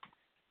Pixel.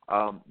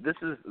 This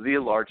is the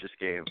largest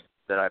game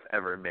that I've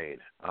ever made.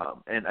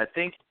 And I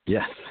think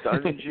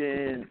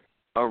Dungeon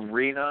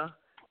Arena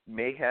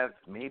may have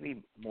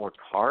maybe more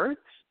cards.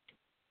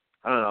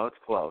 I don't know. It's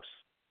close.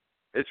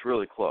 It's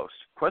really close.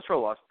 Quest for a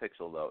Lost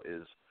Pixel, though,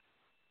 is...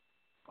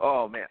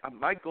 Oh, man.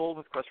 My goal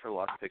with Quest for a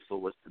Lost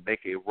Pixel was to make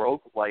a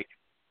roguelike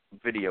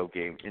video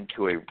game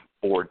into a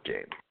board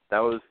game. That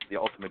was the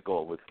ultimate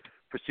goal, with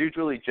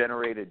procedurally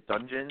generated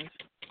dungeons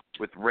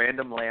with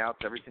random layouts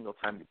every single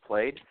time you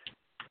played,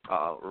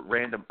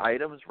 random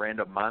items,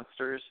 random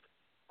monsters.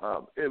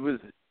 It was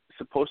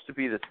supposed to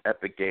be this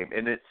epic game,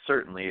 and it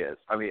certainly is.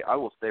 I mean, I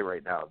will say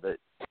right now that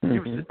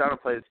if you sit down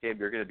and play this game,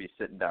 you're going to be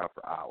sitting down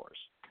for hours.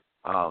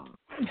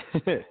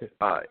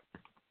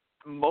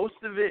 Most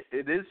of it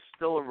is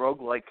still a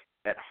roguelike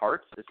at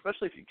heart,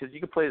 especially because you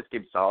can play this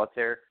game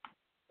solitaire,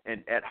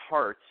 and at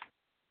heart,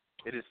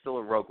 it is still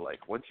a roguelike.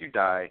 Once you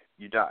die,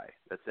 you die.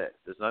 That's it.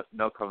 There's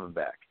no coming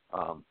back.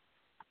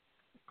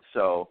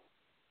 So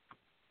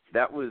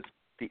that was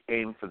the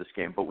aim for this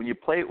game. But when you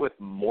play it with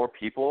more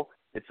people,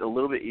 it's a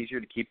little bit easier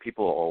to keep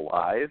people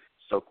alive.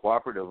 So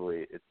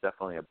cooperatively, it's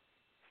definitely a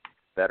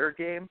better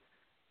game.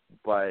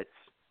 But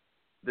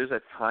there's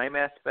a time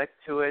aspect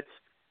to it,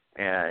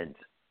 and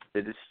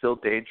it is still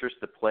dangerous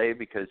to play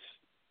because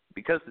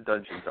the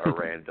dungeons are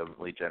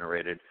randomly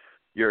generated.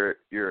 You're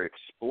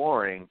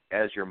exploring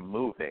as you're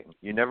moving.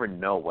 You never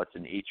know what's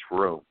in each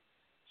room.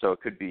 So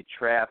it could be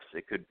traps,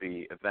 it could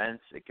be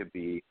events, it could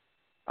be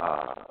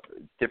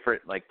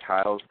different like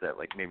tiles that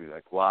like maybe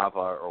like lava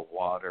or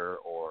water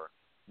or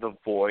the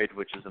void,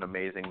 which is an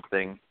amazing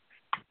thing.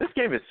 This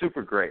game is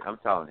super great. I'm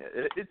telling you,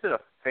 it's a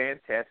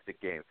fantastic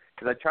game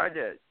because I tried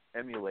to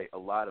emulate a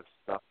lot of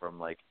stuff from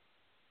like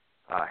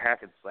hack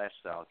and slash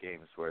style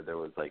games where there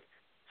was like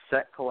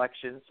set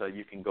collections, so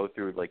you can go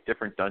through like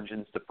different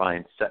dungeons to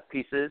find set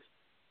pieces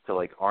to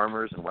like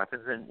armors and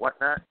weapons and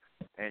whatnot,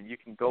 and you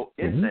can go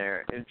in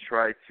there and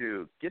try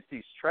to get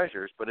these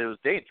treasures, but it was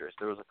dangerous.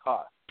 There was a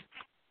cost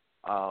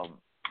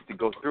to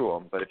go through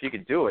them, but if you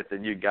can do it,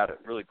 then you got a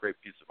really great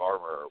piece of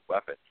armor or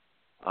weapon.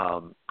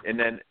 And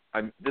then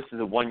this is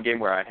the one game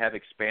where I have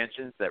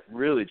expansions that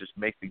really just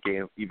make the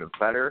game even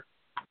better.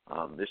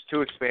 There's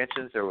 2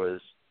 expansions. There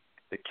was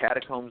the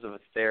Catacombs of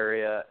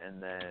Etheria,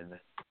 and then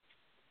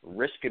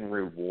Risk and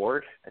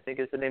Reward, I think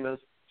is the name of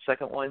the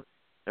second one.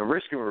 And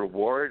Risk and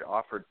Reward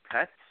offered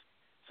pets,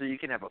 so you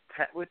can have a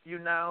pet with you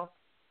now.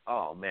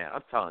 Oh man,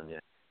 I'm telling you,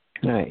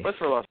 nice. Quest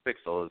for Lost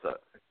Pixel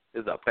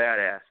is a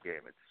badass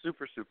game. It's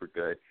super, super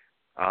good.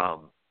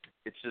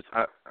 It's just,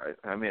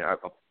 I mean,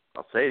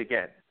 I'll say it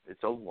again.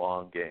 It's a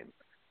long game.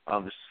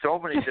 There's so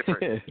many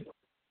different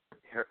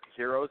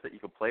heroes that you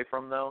can play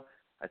from, though.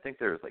 I think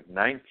there's like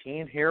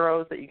 19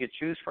 heroes that you could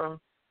choose from.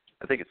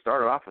 I think it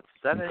started off with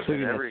 7.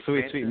 Including and every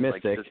sweet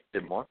Mystic. like, just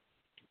did more.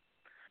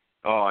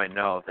 Oh, I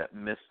know, that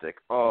Mystic.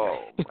 Oh,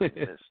 my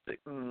Mystic.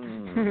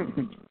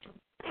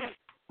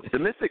 The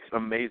Mystic's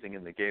amazing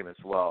in the game as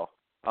well.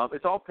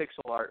 It's all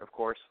pixel art, of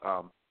course.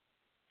 I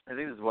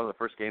think this is one of the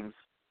first games,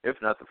 if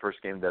not the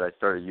first game, that I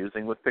started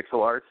using with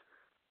pixel art.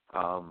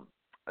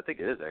 I think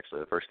it is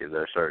actually the first game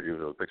that I started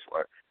using with pixel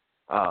art.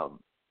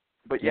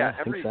 But yeah,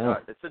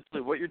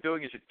 essentially what you're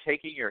doing is you're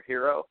taking your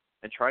hero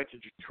and trying to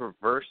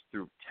traverse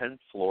through 10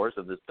 floors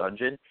of this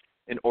dungeon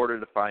in order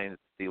to find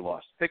the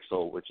lost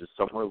pixel, which is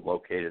somewhere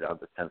located on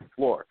the 10th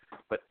floor.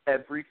 But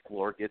every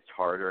floor gets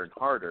harder and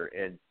harder,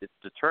 and it's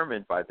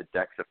determined by the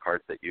decks of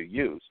cards that you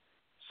use.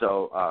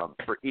 So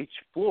for each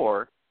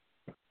floor,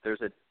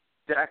 there's a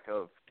deck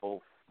of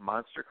both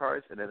monster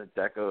cards and then a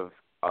deck of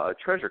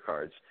treasure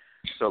cards.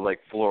 So like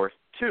floor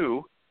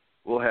 2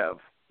 will have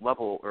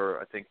level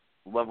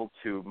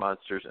 2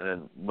 monsters and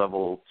then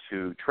level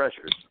 2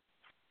 treasures.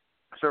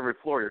 So every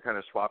floor you're kind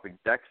of swapping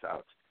decks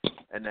out.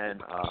 And then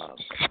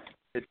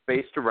it's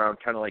based around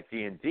kind of like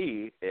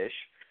D&D-ish,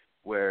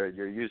 where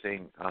you're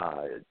using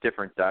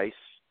different dice,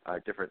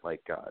 different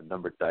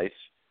numbered dice,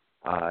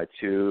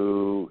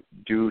 to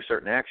do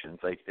certain actions.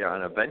 Like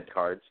on event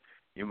cards,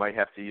 you might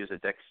have to use a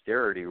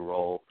dexterity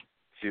roll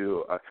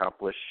to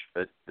accomplish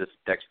this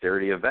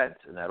dexterity event,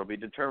 and that'll be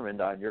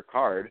determined on your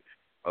card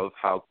of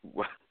how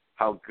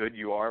good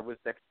you are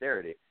with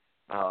dexterity.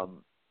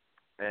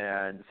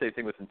 And the same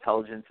thing with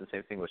intelligence and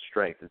same thing with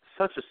strength. It's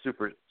such a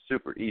super,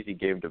 super easy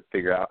game to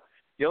figure out.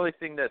 The only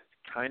thing that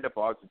kind of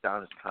bogs it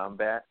down is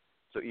combat.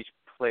 So each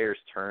player's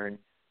turn,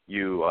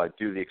 you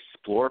do the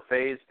explore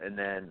phase, and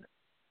then,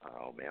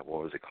 oh man,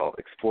 what was it called?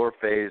 Explore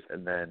phase,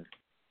 and then,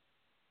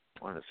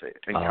 I want to say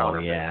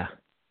encounter phase.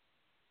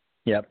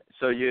 Yep.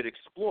 So you'd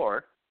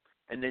explore,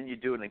 and then you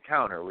do an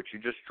encounter, which you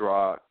just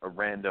draw a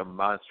random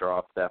monster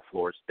off that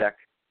floor's deck,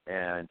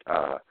 and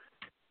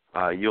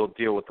you'll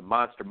deal with the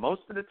monster.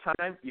 Most of the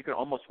time, you can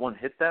almost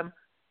one-hit them.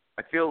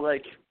 I feel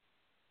like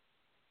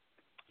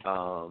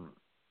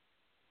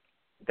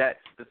that's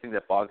the thing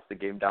that bogs the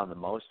game down the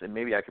most, and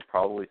maybe I could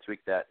probably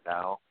tweak that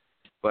now.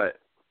 But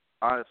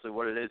honestly,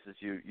 what it is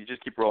you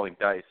just keep rolling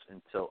dice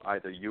until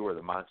either you or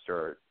the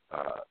monster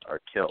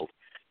are killed.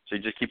 So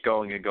you just keep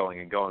going and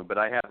going and going. But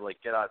I have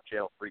like get out of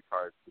jail free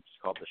cards, which is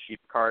called the sheep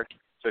card.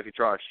 So if you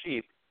draw a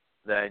sheep,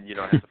 then you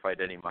don't have to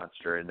fight any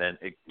monster, and then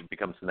it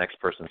becomes the next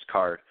person's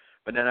card.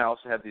 But then I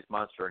also have these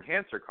monster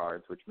enhancer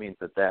cards, which means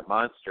that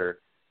monster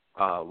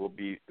will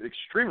be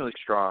extremely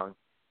strong,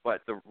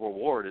 but the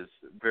reward is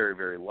very,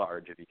 very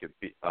large if you could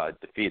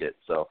defeat it.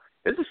 So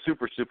it's a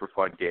super, super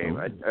fun game.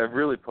 I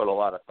really put a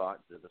lot of thought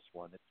into this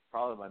one. It's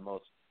probably my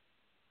most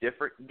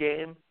different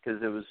game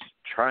because it was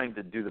trying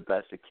to do the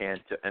best it can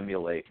to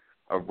emulate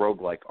a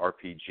roguelike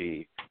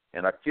RPG.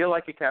 And I feel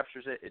like it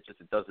captures it. It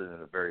does it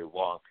in a very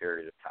long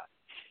period of time.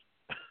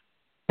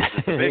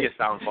 It's the biggest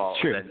downfall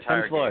of the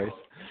entire game.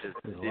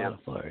 There's a lot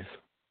of floors.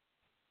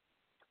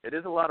 It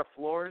is a lot of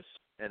floors,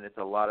 and it's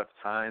a lot of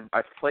time.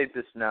 I've played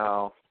this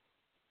now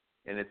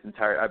in its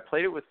entire. I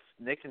played it with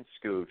Nick and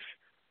Scooch,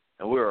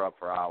 and we were up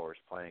for hours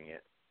playing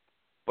it.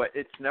 But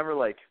it's never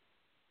like.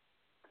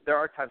 There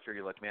are times where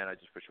you're like, man, I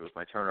just wish it was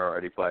my turn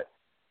already. But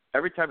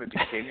every time it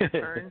became your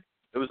turn,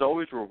 it was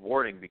always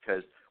rewarding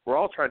because we're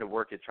all trying to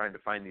work at trying to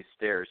find these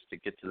stairs to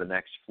get to the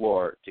next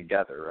floor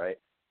together, right?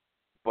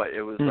 But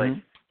it was like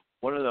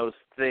one of those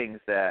things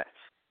that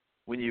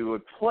when you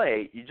would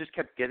play, you just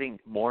kept getting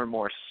more and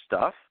more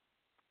stuff.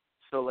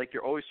 So like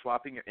you're always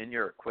swapping in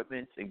your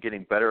equipment and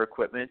getting better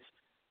equipment.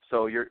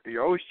 So you're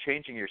always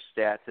changing your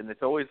stats, and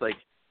it's always like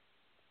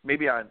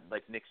maybe on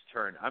like Nick's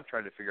turn, I'm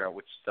trying to figure out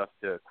which stuff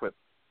to equip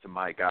to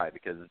my guy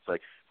because it's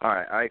like, all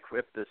right, I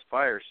equipped this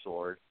fire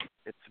sword.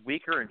 It's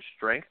weaker in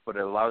strength, but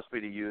it allows me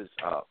to use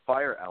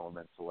fire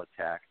elemental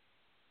attack.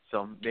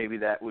 So maybe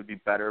that would be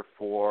better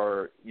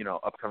for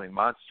upcoming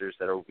monsters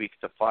that are weak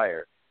to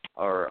fire.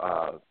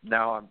 Or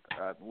now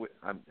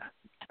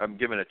I'm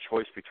given a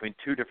choice between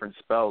two different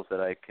spells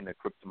that I can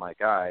equip to my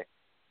guy,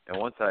 and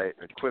once I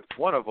equip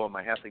one of them,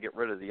 I have to get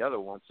rid of the other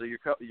one. So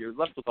you're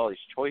left with all these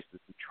choices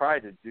to try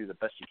to do the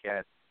best you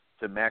can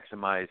to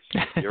maximize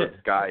your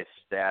guy's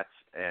stats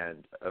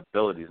and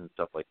abilities and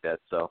stuff like that.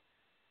 So,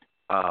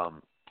 oh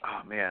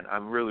man,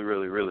 I'm really,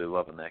 really, really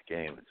loving that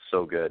game. It's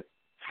so good.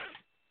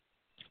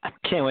 I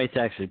can't wait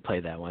to actually play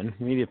that one.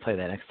 We need to play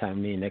that next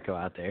time me and Nick go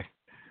out there.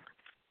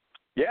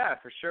 Yeah,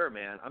 for sure,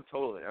 man.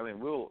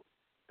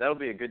 That'll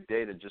be a good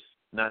day to just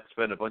not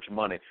spend a bunch of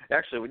money.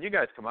 Actually, when you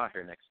guys come out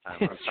here next time,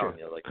 I'm telling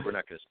you, like, we're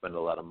not going to spend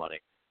a lot of money.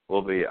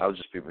 I'll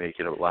just be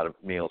making a lot of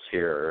meals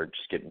here or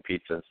just getting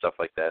pizza and stuff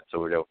like that so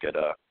we don't get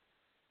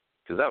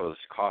because that was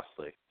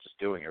costly, just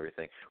doing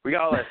everything. We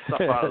got all that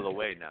stuff out of the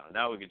way now.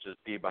 Now we can just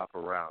bebop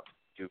around,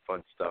 do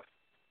fun stuff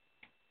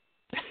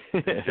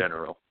in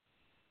general.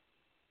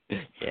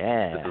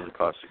 Yeah. This doesn't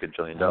cost a $1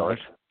 gajillion.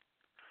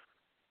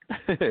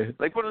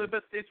 Like one of the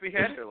best days we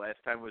had here last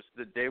time was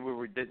the day where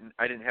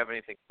I didn't have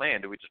anything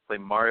planned, and we just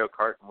played Mario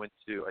Kart and went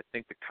to I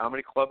think the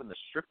comedy club and the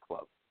strip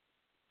club.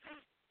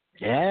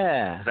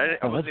 Yeah.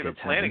 I wasn't even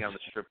planning on the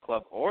strip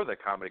club or the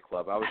comedy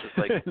club. I was just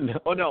like,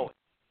 Oh no,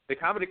 the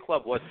comedy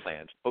club was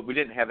planned, but we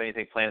didn't have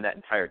anything planned that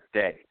entire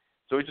day.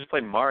 So we just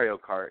played Mario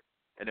Kart,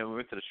 and then we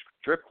went to the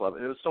strip club,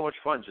 and it was so much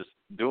fun just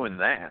doing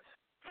that.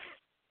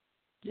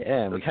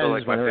 Yeah, we kind of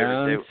just went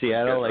around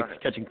Seattle,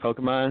 like catching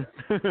Pokemon.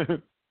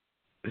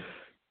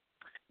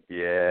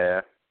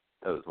 Yeah,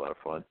 that was a lot of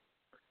fun.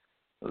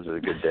 Those are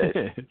the good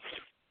days.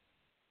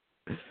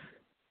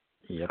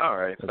 Yep. All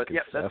right, but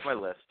yeah, that's my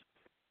list.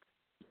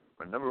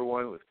 My number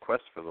one was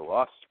Quest for the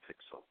Lost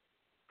Pixel.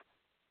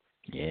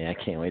 Yeah,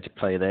 I can't wait to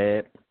play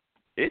that.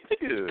 It's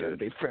It's gonna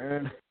be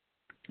fun.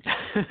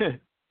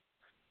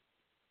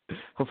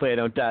 Hopefully I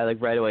don't die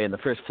like right away in the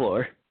first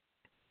floor.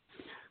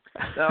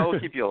 No, we'll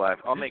keep you alive.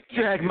 I'll make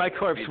drag my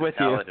corpse with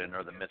you. The Paladin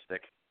or the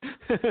Mystic.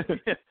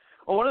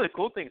 Well, one of the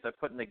cool things I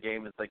put in the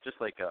game is like just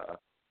like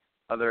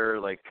other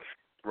like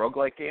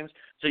roguelike games.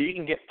 So you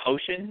can get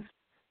potions,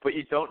 but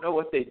you don't know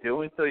what they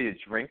do until you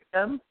drink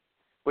them,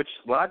 which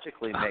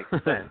logically makes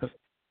sense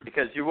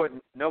because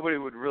nobody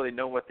would really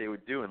know what they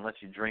would do unless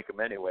you drink them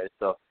anyway.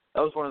 So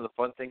that was one of the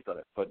fun things that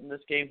I put in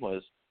this game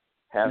was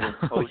having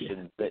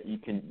potions that you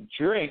can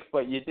drink,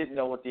 but you didn't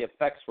know what the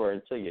effects were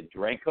until you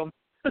drank them.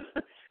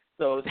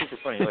 So it was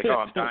super funny. You're like, oh,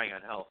 I'm dying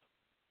on health.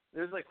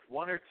 There's like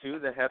one or two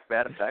that have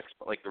bad effects,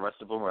 but like the rest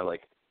of them are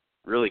like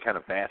really kind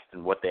of vast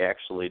in what they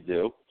actually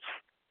do.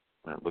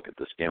 Look at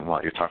this game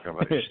while you're talking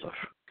about your stuff.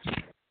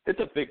 It's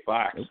a big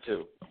box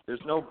too.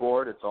 There's no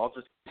board. It's all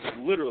just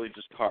literally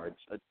just cards.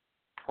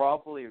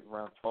 Probably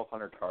around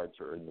 1,200 cards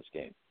are in this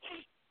game.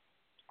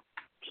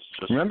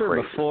 Just remember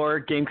crazy.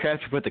 before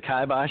GameCraft put the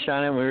kibosh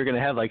on it, we were gonna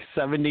have like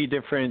 70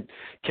 different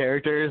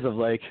characters of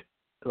like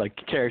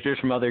characters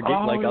from other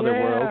other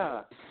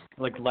worlds,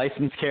 like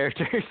licensed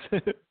characters.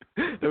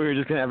 That we were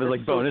just gonna have as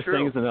like bonus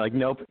things, and they're like,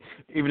 nope.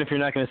 Even if you're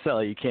not gonna sell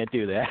it, you can't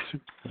do that.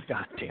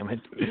 God damn it.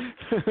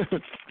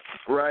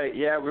 Right?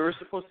 Yeah, we were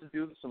supposed to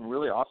do some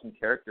really awesome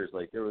characters.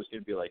 Like there was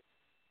gonna be like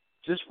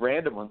just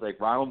random ones. Like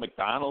Ronald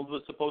McDonald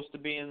was supposed to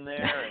be in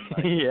there, and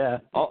like, yeah,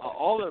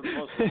 all the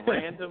most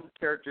random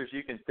characters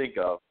you can think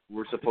of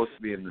were supposed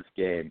to be in this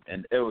game,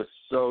 and it was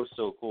so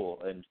cool.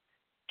 And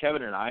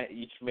Kevin and I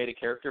each made a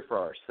character for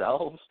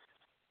ourselves,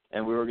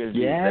 and we were gonna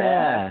do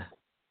that.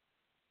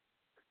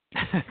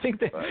 I think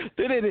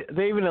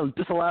they even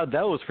disallowed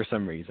those for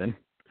some reason.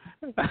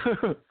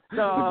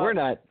 No, we're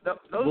not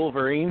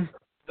Wolverine.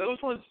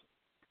 Those ones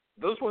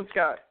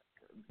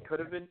could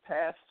have been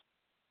passed,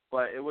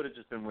 but it would have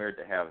just been weird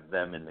to have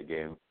them in the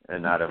game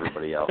and not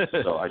everybody else.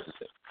 So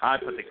I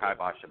put the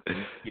kibosh of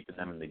keeping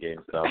them in the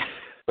game. So,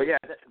 but yeah,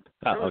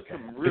 there was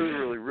some really,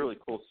 really, really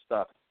cool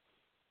stuff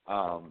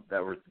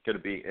that were going to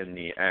be in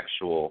the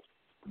actual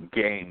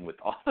game with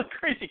all the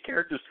crazy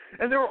characters,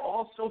 and they were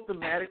all so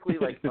thematically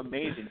like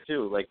amazing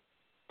too. Like,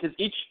 because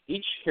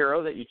each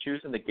hero that you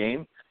choose in the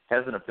game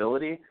has an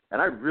ability,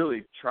 and I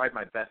really tried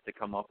my best to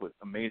come up with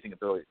amazing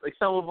abilities. Like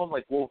some of them,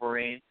 like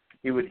Wolverine,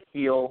 he would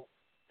heal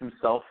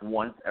himself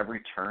once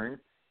every turn,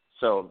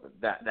 so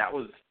that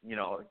was, you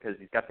know, because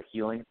he's got the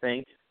healing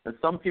thing. And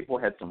some people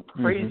had some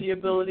crazy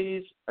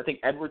abilities. I think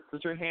Edward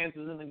Scissorhands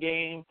is in the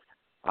game.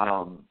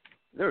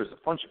 There was a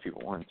bunch of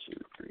people. 1, 2,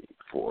 3,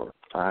 4,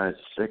 5,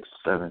 6,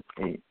 7,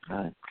 8, 9,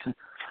 10, 12,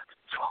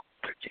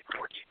 13,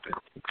 14,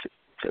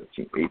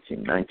 15, 17,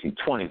 18, 19,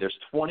 20. There's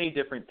 20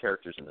 different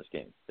characters in this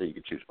game that you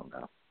can choose from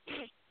now.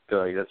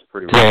 So that's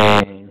pretty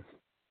Dang.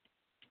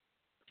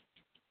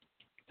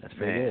 That's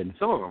pretty good.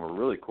 Some of them are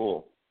really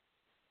cool.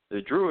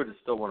 The Druid is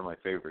still one of my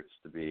favorites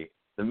to be.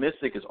 The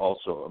Mystic is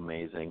also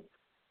amazing.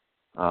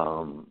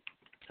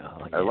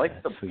 I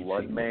like the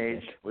Blood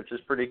Mage, which is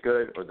pretty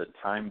good, or the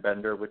Time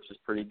Bender, which is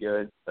pretty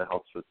good. That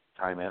helps with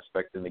the time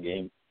aspect in the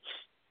game.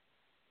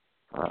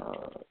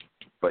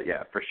 But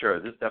yeah, for sure,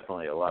 there's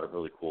definitely a lot of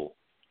really cool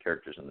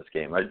characters in this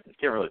game. I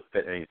can't really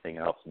fit anything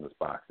else in this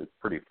box. It's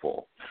pretty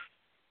full.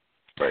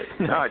 But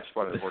now I just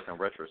wanted to work on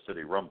Retro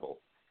City Rumble.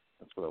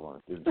 That's what I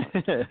want to do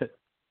now.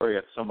 We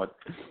got so much.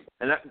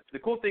 And the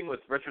cool thing with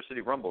Retro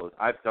City Rumble is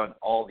I've done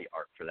all the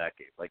art for that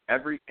game. Like,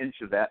 every inch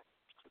of that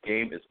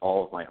game is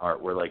all of my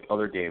art, where like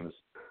other games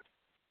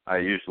I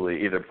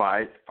usually either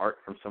buy art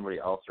from somebody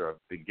else or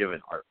I've been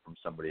given art from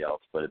somebody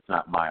else, but it's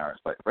not my art.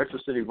 But Retro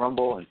City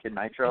Rumble and Kid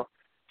Nitro,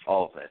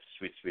 all of that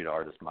sweet, sweet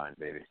art is mine,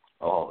 baby.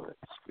 All of it.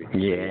 Sweet,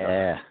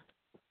 yeah.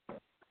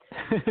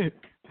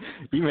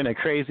 Even a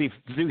crazy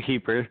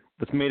zookeeper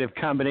that's made of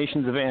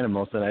combinations of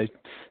animals that I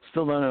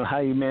still don't know how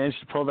you managed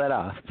to pull that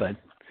off, but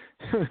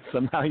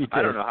somehow you did.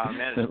 I don't know how I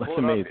managed to pull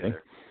it amazing.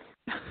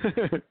 off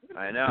either.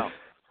 I know.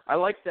 I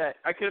like that.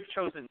 I could have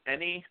chosen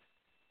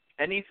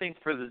anything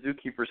for the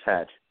zookeeper's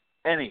head.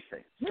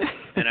 Anything.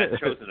 And I'd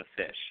chosen a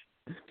fish.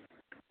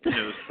 And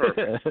it was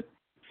perfect.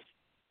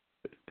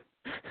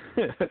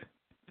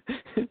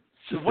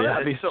 Just the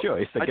obvious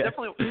choice, I guess.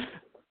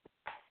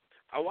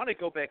 I want to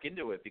go back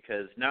into it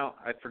because now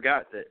I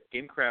forgot that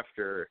Game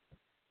Crafter,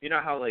 you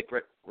know how like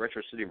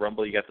Retro City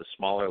Rumble, you got the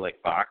smaller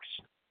like box,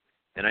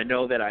 and I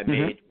know that I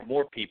made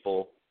more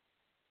people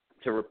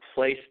to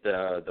replace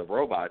the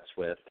robots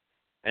with,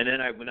 and then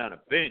I went on a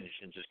binge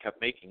and just kept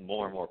making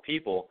more and more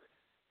people.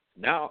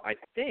 Now I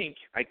think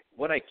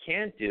what I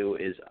can do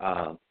is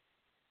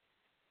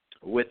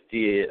with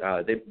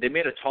the they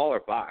made a taller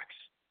box,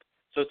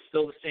 so it's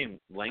still the same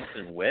length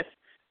and width,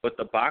 but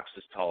the box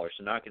is taller,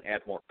 so now I can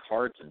add more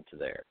cards into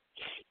there.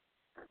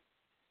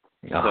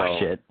 Oh, so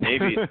shit.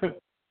 Maybe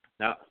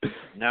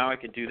now I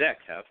can do that,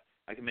 Kev.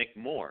 I can make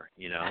more,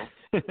 you know,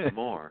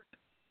 more.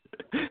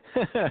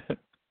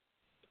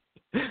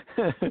 They're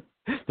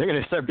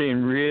going to start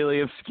being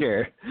really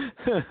obscure.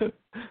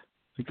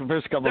 Like the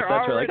first couple sets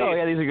are like, oh,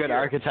 yeah, these are good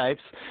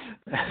archetypes.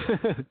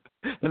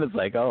 Then it's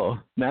like, oh,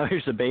 now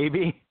here's a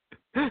baby.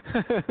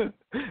 And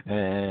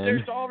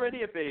there's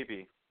already a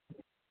baby.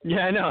 Yeah,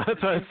 I know.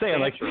 That's what I'm saying.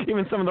 Like,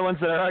 even some of the ones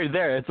that are already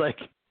there, it's like,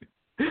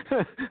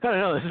 I don't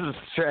know, this is a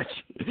stretch.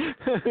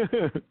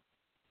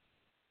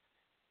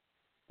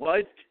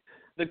 Well,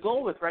 the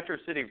goal with Retro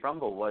City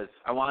Rumble was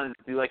I wanted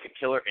to do like a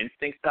Killer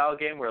Instinct style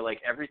game where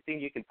like everything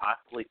you could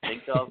possibly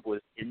think of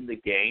was in the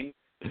game,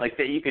 like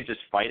that you could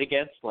just fight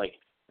against. Like,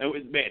 it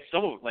was, man,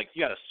 some of like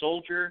you got a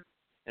soldier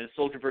and a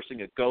soldier versus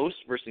a ghost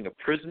versus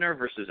a prisoner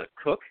versus a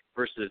cook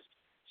versus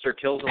Sir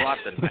Kills-a-Lot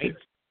the Knight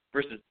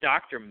versus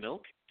Dr.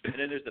 Milk. And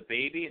then there's the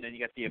baby, and then you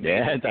got the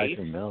amazing Ace,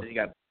 and then you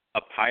got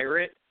a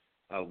pirate,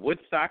 a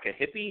Woodstock, a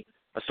hippie,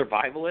 a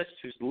survivalist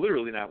who's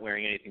literally not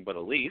wearing anything but a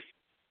leaf.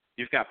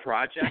 You've got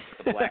Project,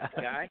 the black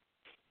guy.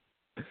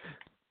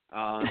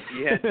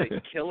 You had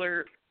the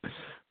killer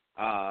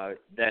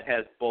that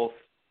has both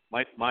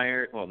Mike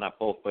Myers, well, not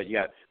both, but you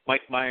got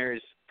Mike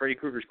Myers, Freddy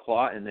Krueger's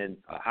claw, and then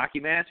a hockey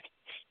mask.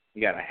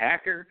 You got a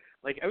hacker.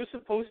 Like, I was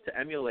supposed to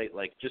emulate,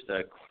 like, just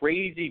a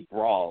crazy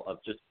brawl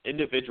of just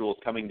individuals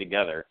coming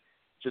together,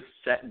 just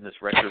set in this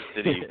Retro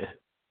City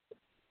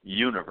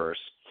universe.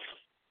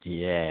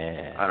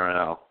 Yeah. I don't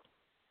know.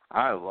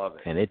 I love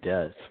it. And it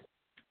does.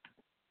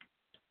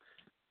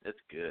 It's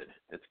good.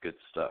 It's good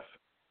stuff.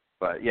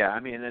 But, yeah,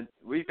 I mean, and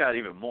we've got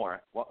even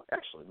more. Well,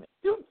 actually,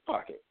 dude,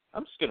 fuck it.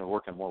 I'm just going to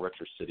work on more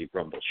Retro City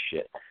Rumble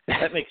shit.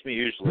 That makes me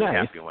usually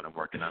happy when I'm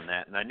working on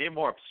that. And I need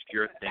more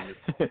obscure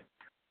things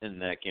in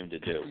that game to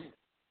do.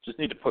 Just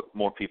need to put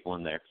more people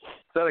in there.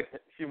 So I had a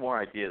few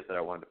more ideas that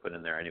I wanted to put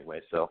in there anyway,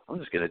 so I'm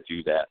just going to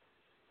do that.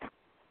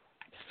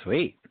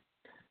 Sweet.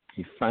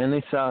 You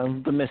finally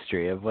solved the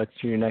mystery of what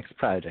your next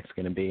project's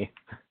going to be.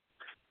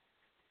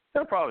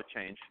 It'll probably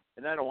change,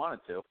 and I don't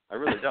want it to. I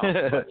really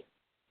don't. But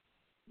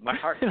my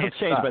heart can't It'll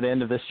change stop. by the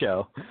end of this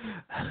show.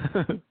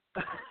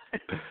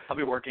 I'll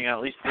be working on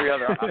at least 3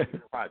 other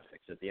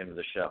projects at the end of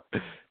the show.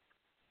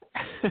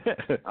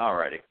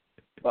 Alrighty.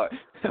 But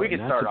we can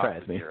start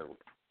off with here.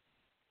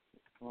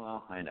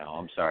 Well, I know.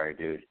 I'm sorry,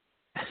 dude.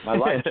 My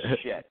life's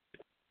shit.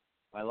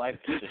 My life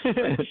is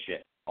just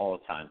shit all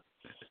the time.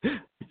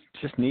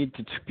 Just need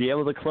to be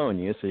able to clone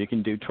you so you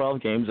can do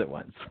 12 games at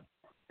once.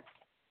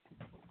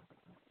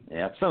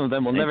 Yeah. Some of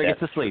them will never get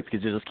to sleep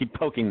because you just keep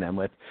poking them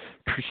with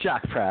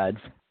shock prods.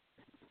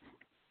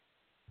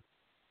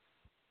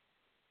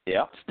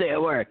 Yep. Stay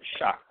at work.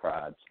 Shock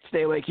prods.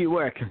 Stay awake, you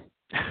work.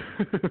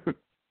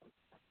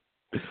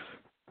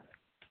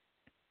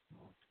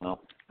 Well,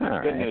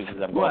 all good right. news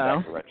is I'm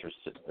going back to Retro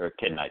or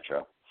Kid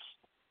Nitro.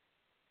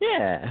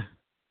 Yeah.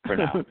 For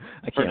now.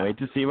 I can't wait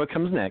to see what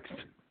comes next.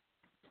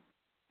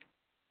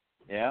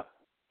 Yeah.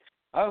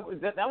 Oh,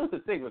 that was the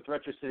thing with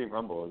Retro City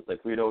Rumble. Is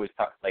like we'd always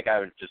talk. Like I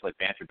would just like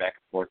banter back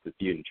and forth with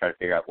you to try to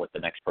figure out what the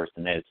next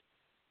person is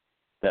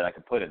that I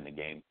could put in the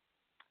game,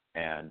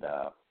 and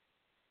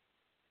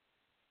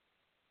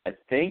I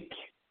think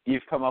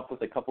you've come up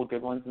with a couple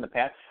good ones in the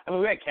past. I mean,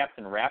 we had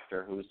Captain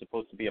Raptor, who was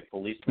supposed to be a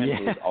policeman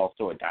who was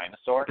also a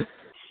dinosaur.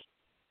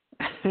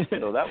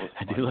 So that was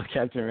fun. I do love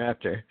Captain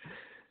Raptor.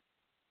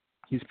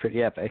 He's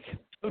pretty epic.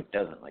 Who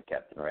doesn't like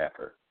Captain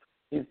Raptor?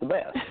 He's the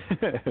best.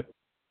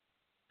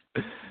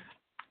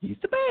 He's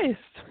the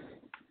best.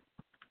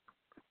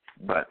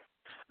 But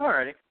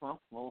alrighty,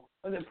 well,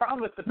 the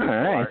problem with the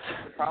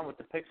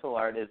pixel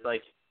art is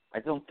like I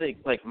don't think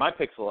like my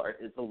pixel art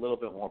is a little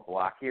bit more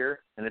blockier,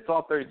 and it's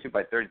all 32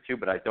 by 32,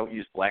 but I don't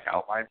use black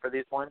outline for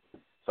these ones,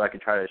 so I can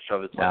try to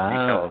shove as much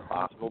detail as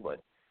possible.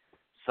 But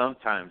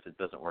sometimes it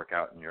doesn't work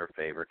out in your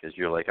favor because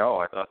you're like, oh,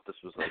 I thought this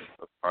was like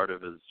a part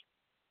of his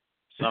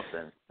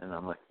something, and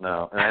I'm like,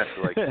 no, and I have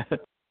to like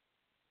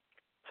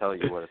tell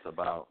you what it's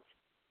about.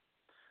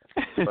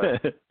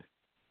 But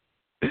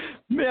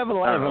we have a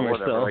lot of them are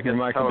still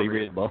remarkably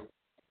readable.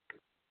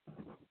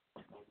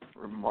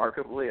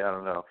 Remarkably, I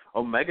don't know.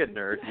 Omega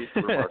Nerd, he's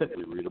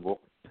remarkably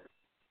readable.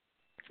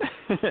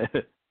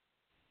 It's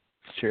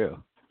true.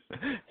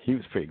 He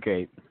was pretty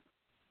great.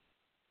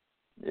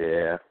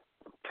 Yeah.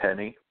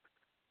 Penny.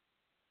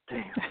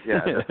 Damn.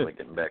 Yeah, I'm definitely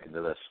getting back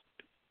into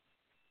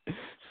this.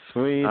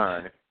 Sweet. All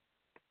right.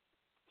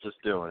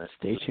 Just doing it.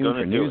 Stay tuned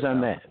for news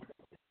on that.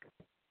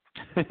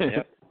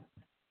 Yep.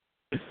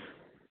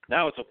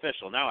 Now it's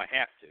official. Now I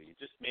have to. You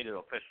just made it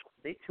official.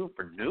 Stay tuned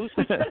for news.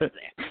 Who says that?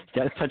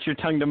 Got to touch your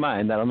tongue to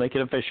mine. That'll make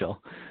it official.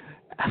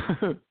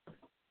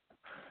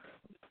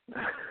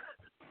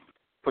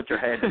 Put your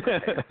hand in my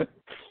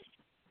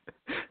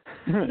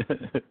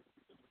hand.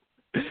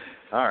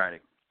 All righty.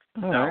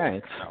 All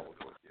right. Now we'll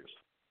go with yours.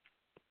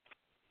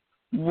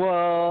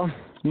 Well,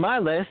 my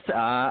list.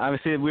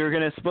 Obviously, we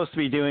were supposed to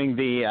be doing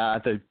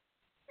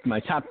my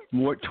top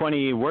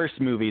 20 worst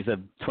movies of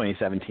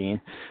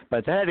 2017,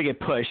 but that had to get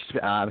pushed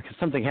because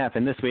something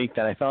happened this week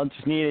that I felt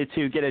just needed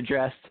to get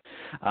addressed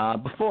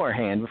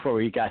beforehand before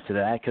we got to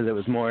that because it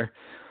was a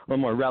little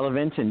more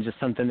relevant and just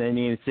something that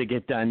needed to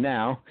get done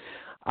now.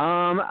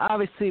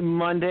 Obviously,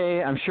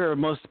 Monday, I'm sure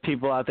most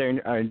people out there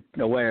are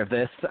aware of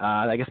this.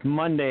 I guess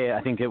Monday,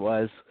 I think it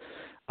was,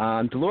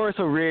 Dolores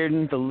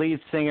O'Riordan, the lead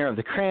singer of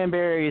the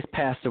Cranberries,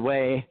 passed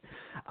away.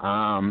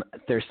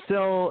 There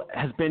still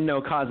has been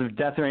no cause of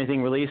death or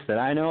anything released that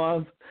I know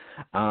of.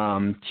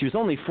 She was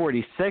only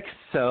 46,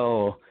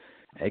 so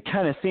it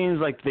kind of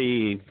seems like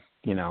the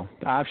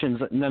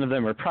options, none of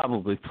them are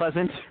probably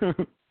pleasant.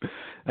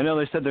 I know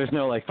they said there's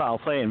no foul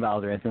play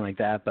involved or anything like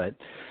that, but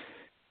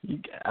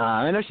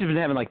I know she's been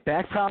having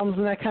back problems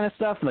and that kind of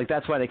stuff. And,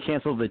 that's why they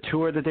canceled the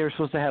tour that they were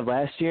supposed to have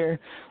last year.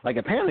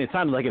 Apparently it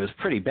sounded like it was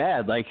pretty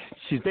bad.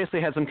 She's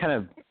basically had some kind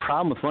of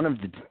problem with one of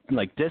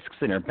the discs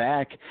in her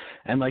back,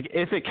 and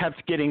if it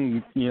kept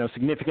getting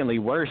significantly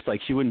worse,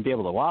 she wouldn't be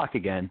able to walk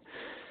again.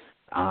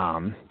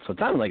 So it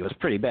sounded like it was a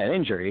pretty bad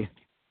injury.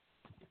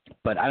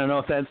 But I don't know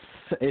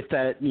if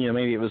that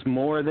maybe it was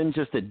more than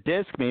just a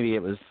disc. Maybe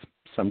it was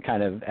some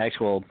kind of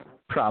actual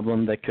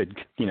problem that could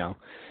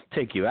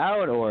take you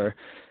out, or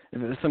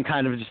if it was some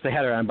kind of just they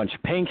had her on a bunch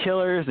of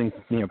painkillers and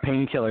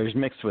painkillers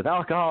mixed with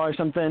alcohol or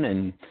something,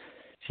 and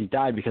she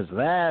died because of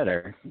that,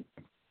 or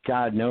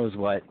God knows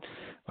what,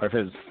 or if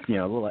it was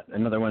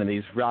another one of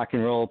these rock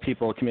and roll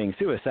people committing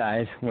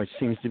suicide, which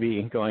seems to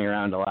be going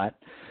around a lot.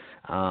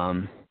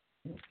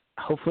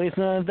 Hopefully it's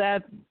none of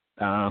that.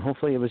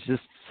 Hopefully it was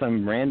just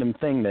some random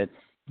thing that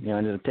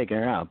ended up taking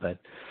her out, but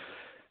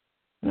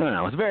I don't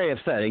know. It's very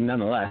upsetting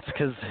nonetheless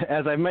because,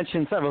 as I've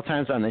mentioned several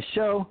times on this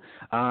show,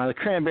 the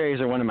Cranberries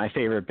are one of my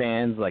favorite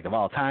bands, of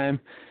all time.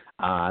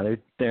 They're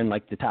in,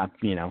 the top,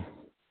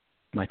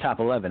 my top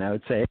 11, I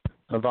would say,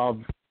 of all.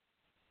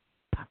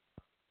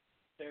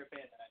 They're a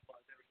band that I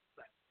love every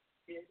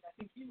second. I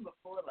think even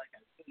before, I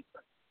really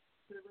started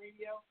to the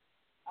radio,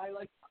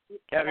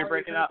 Kev, you're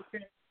breaking up.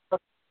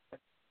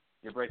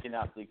 You're breaking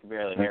up, so you can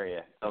barely hear you.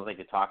 Sounds like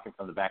you're talking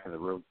from the back of the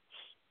room.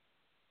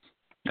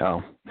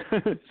 Oh.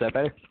 Is that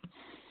better?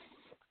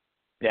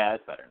 Yeah,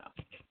 it's better now.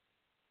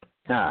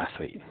 Ah,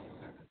 sweet.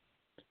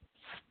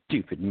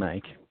 Stupid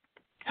Mike.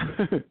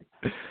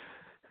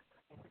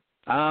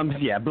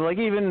 Yeah, but like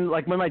even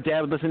like when my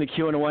dad would listen to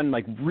Q101,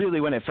 like really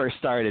when it first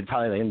started,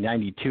 probably like in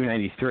 92,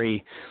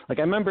 93, like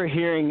I remember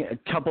hearing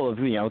a couple of,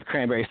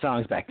 Cranberry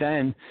songs back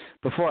then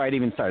before I'd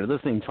even started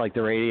listening to like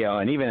the radio.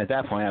 And even at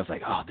that point, I was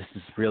like, oh, this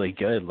is really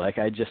good. Like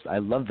I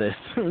love this.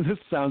 This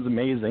sounds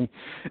amazing.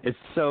 It's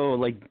so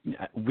like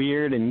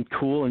weird and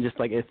cool and just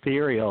like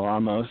ethereal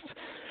almost.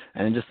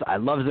 And I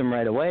loved them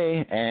right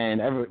away.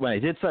 And when I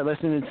did start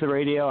listening to the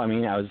radio, I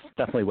mean, I was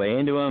definitely way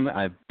into them.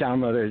 I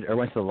downloaded or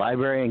went to the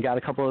library and got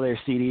a couple of their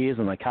CDs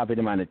and like copied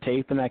them on a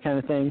tape and that kind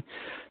of thing.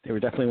 They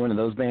were definitely one of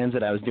those bands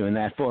that I was doing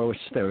that for, which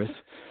that was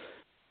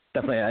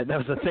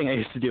the thing I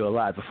used to do a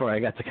lot before I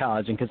got to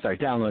college and could start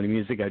downloading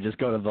music. I'd just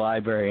go to the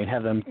library and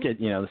have them get,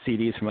 the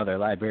CDs from other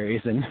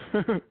libraries and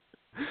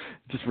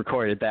just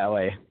record it that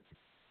way.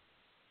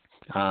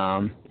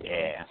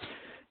 Yeah.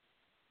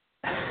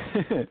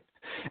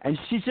 And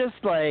she's just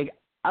like,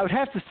 I would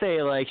have to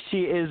say, like,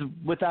 she is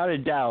without a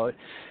doubt,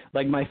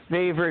 like, my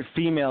favorite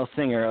female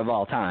singer of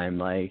all time.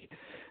 Like,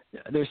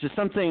 there's just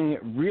something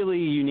really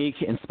unique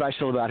and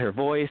special about her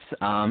voice.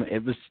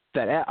 It was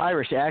that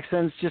Irish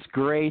accent's just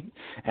great,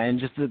 and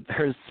just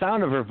her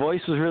sound of her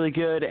voice was really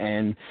good.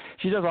 And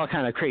she does all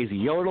kind of crazy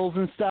yodels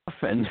and stuff,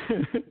 and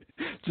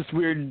just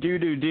weird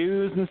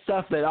do-do-dos and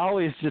stuff that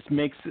always just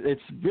makes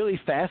it's really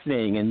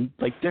fascinating and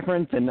like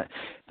different than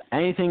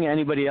anything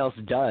anybody else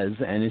does.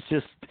 And it's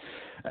just,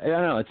 I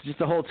don't know, it's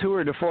just a whole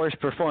tour de force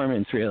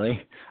performance,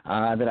 really,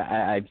 that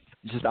I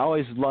just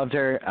always loved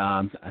her.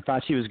 I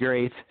thought she was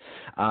great.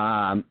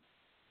 I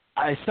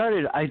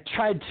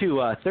tried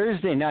to,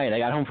 Thursday night, I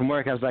got home from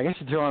work, I was like, I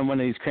should throw on one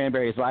of these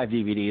Cranberries live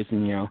DVDs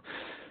and,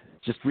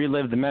 just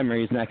relive the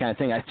memories and that kind of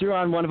thing. I threw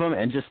on one of them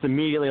and just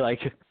immediately, like,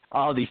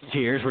 all these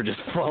tears were just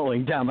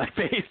flowing down my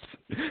face.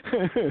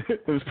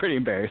 It was pretty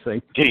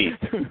embarrassing. Gee.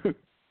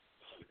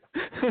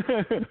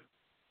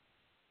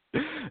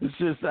 It's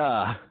just,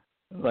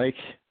 like,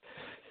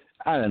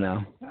 I don't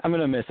know. I'm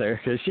gonna miss her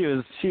because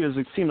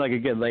it seemed like a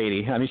good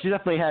lady. I mean, she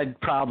definitely had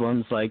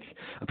problems. Like,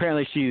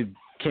 apparently she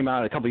came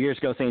out a couple of years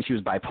ago saying she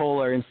was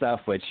bipolar and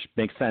stuff, which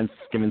makes sense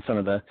given some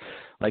of the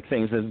like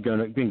things that's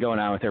been going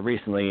on with her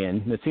recently.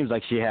 And it seems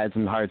like she had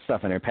some hard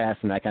stuff in her past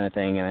and that kind of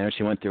thing. And I know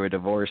she went through a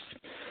divorce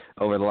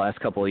over the last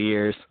couple of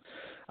years.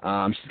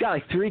 She's got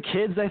like 3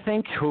 kids, I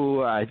think,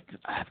 who have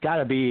got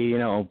to be,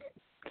 I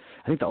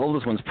think the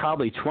oldest one's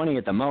probably 20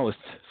 at the most.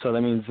 So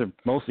that means they're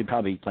mostly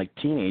probably like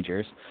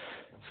teenagers.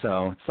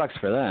 So it sucks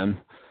for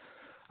them.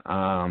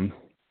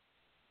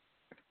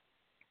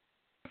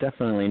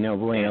 Definitely no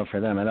bueno for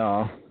them at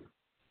all.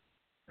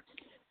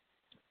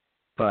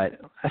 But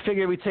I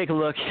figured we'd take a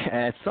look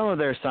at some of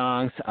their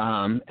songs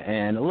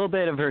and a little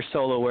bit of her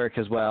solo work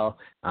as well.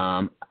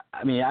 I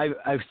mean,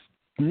 I've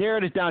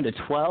narrowed it down to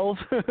 12,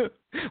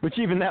 which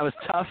even that was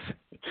tough.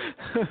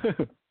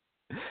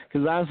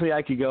 Because honestly,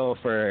 I could go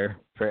for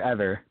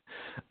forever.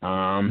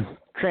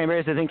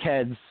 Cranberries, I think,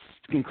 had,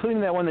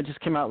 including that one that just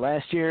came out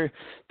last year,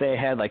 they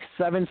had like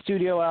 7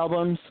 studio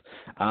albums.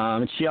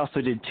 And she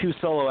also did 2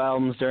 solo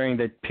albums during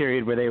the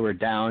period where they were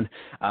down,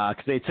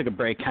 because they took a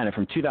break kind of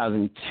from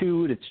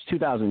 2002 to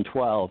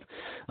 2012.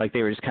 Like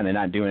they were just kind of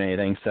not doing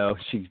anything. So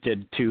she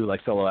did 2 like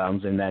solo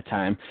albums in that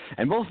time.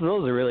 And both of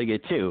those are really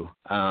good too.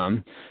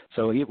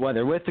 So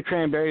whether with the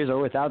Cranberries or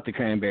without the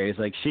Cranberries,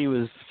 like she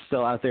was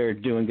still out there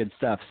doing good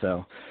stuff.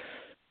 So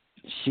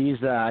she was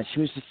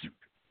just,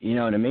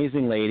 an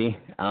amazing lady.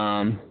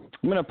 I'm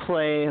going to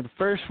play, the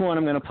first one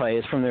I'm going to play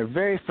is from their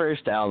very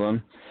first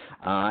album.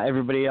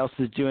 Everybody else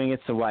is doing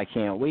it, so why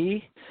can't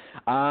we?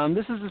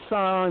 This is a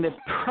song that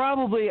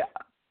probably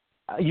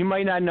you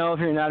might not know if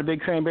you're not a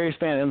big Cranberries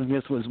fan. I don't think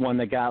this was one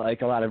that got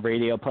like a lot of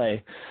radio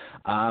play.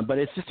 But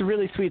it's just a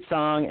really sweet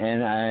song,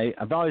 and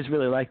I've always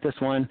really liked this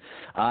one.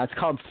 It's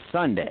called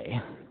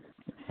Sunday,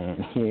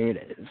 and here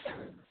it is.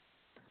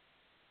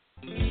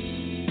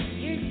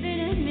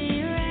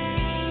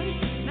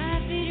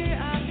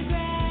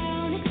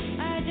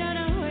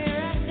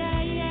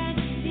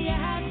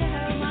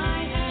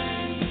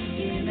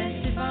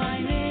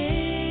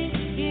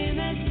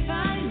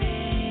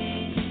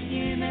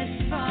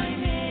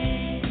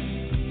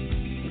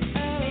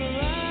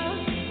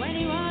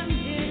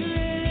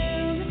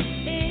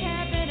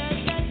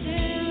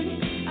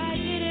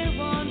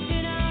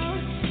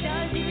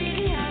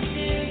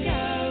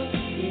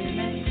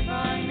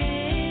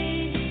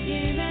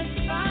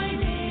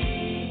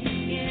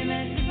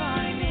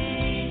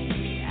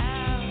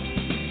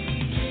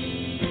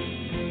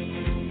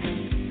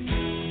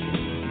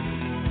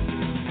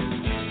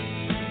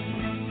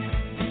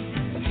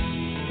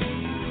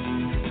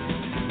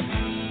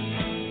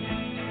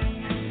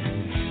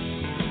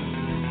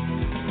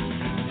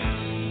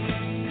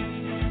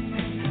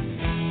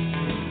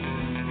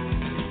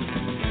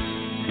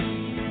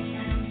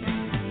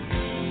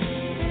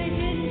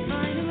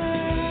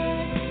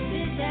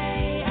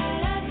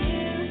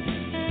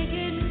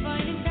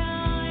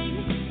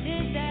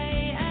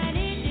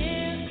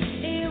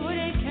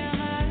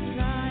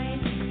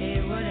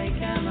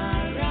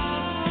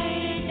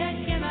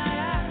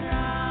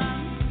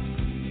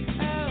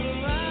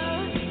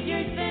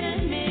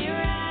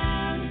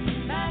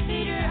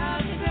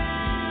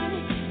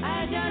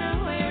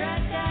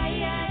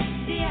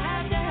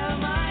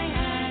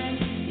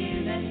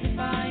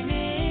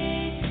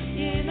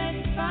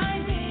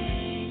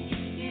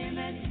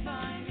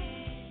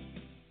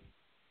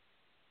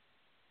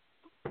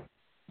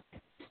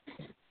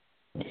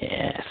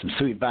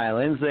 sweet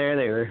violins there.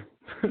 They were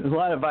a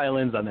lot of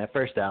violins on that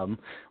first album,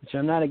 which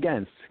I'm not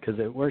against because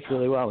it worked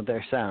really well with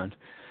their sound.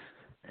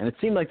 And it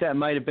seemed like that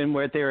might have been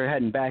where they were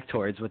heading back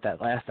towards with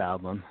that last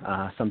album,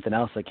 something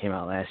else that came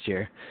out last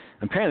year.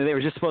 Apparently they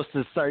were just supposed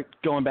to start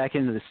going back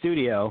into the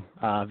studio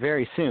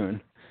very soon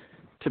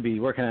to be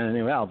working on a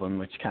new album,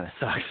 which kind of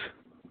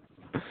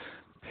sucks.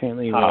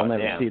 Apparently we'll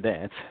never see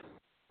that.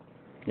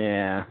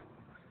 Yeah.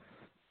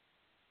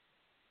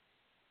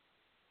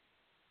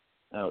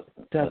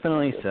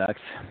 Definitely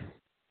sucks.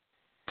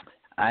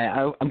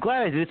 I'm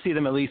glad I did see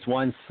them at least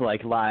once,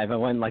 like live. I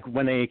went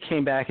when they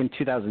came back in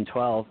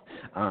 2012.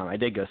 I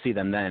did go see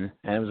them then,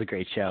 and it was a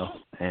great show.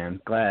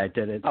 And glad I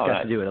did it.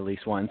 Got to do it at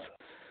least once.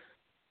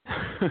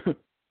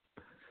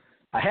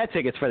 I had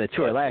tickets for the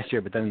tour last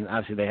year, but then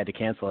obviously they had to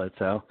cancel it.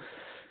 So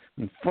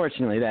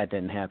unfortunately that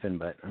didn't happen.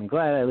 But I'm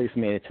glad I at least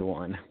made it to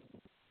one.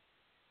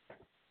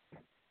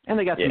 And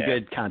they got some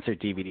good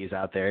concert DVDs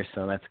out there,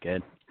 so that's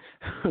good.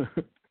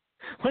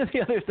 One of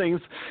the other things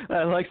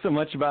I like so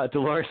much about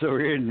Dolores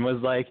O'Riordan was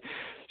like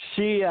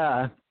she's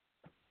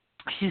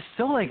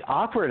so like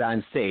awkward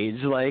on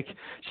stage. Like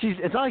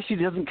it's not like she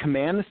doesn't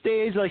command the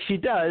stage, like she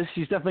does.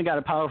 She's definitely got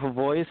a powerful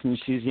voice and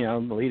she's,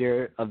 the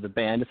leader of the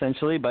band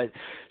essentially, but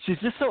she's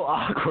just so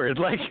awkward.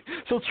 Like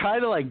she'll try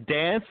to like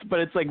dance, but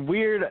it's like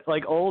weird,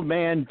 like old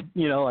man,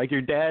 like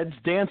your dad's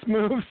dance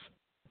moves.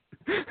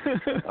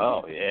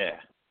 Oh yeah.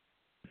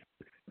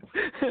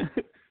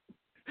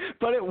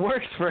 But it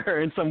works for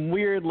her in some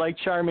weird, like,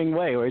 charming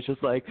way where it's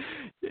just like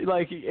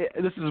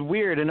this is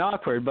weird and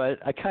awkward, but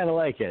I kind of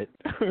like it.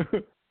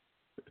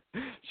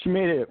 She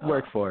made it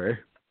work for her.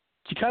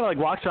 She kind of, like,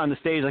 walks around the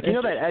stage. Like,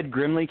 that Ed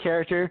Grimley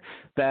character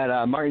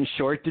that Martin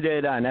Short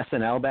did on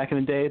SNL back in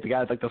the day? The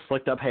guy with, like, the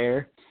slicked-up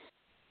hair?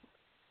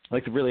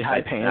 Like, the really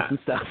high pants and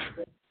stuff.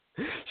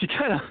 She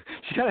kind of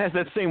has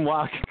that same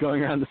walk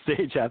going around the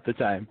stage half the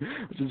time,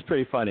 which is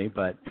pretty funny.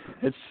 But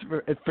it's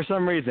for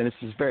some reason it's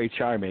just very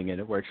charming and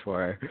it works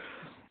for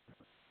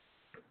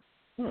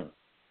her.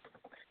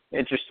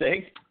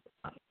 Interesting.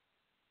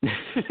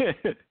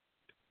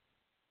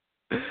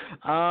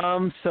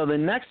 So the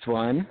next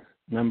one,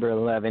 number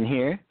 11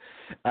 here,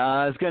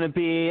 is going to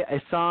be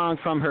a song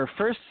from her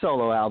first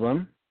solo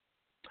album.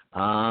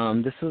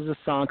 This was a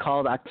song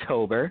called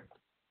October.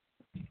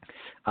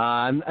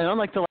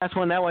 Unlike the last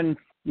one, that one,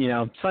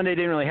 Sunday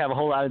didn't really have a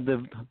whole lot of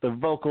the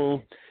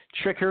vocal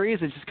trickeries.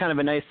 It's just kind of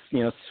a nice,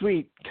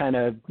 sweet, kind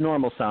of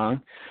normal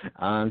song.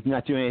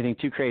 Not doing anything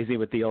too crazy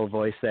with the old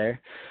voice there.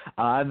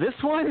 This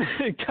one,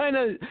 kind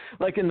of,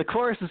 like in the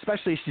chorus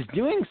especially, she's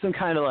doing some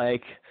kind of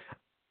like,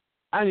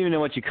 I don't even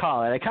know what you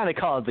call it. I kind of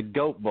call it the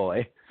goat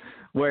boy,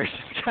 where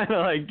she's kind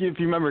of like, if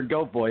you remember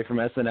Goat Boy from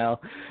SNL,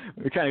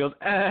 it kind of goes,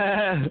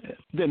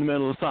 in the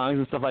middle of songs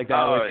and stuff like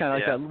that. Where it's kind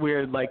of like that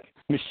weird, like,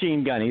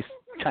 machine gunny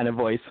kind of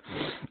voice.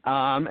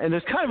 And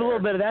there's kind of a little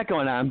bit of that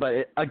going on, but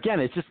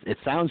it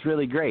sounds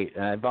really great.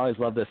 I've always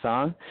loved this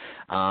song.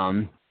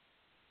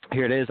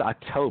 Here it is,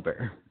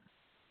 October.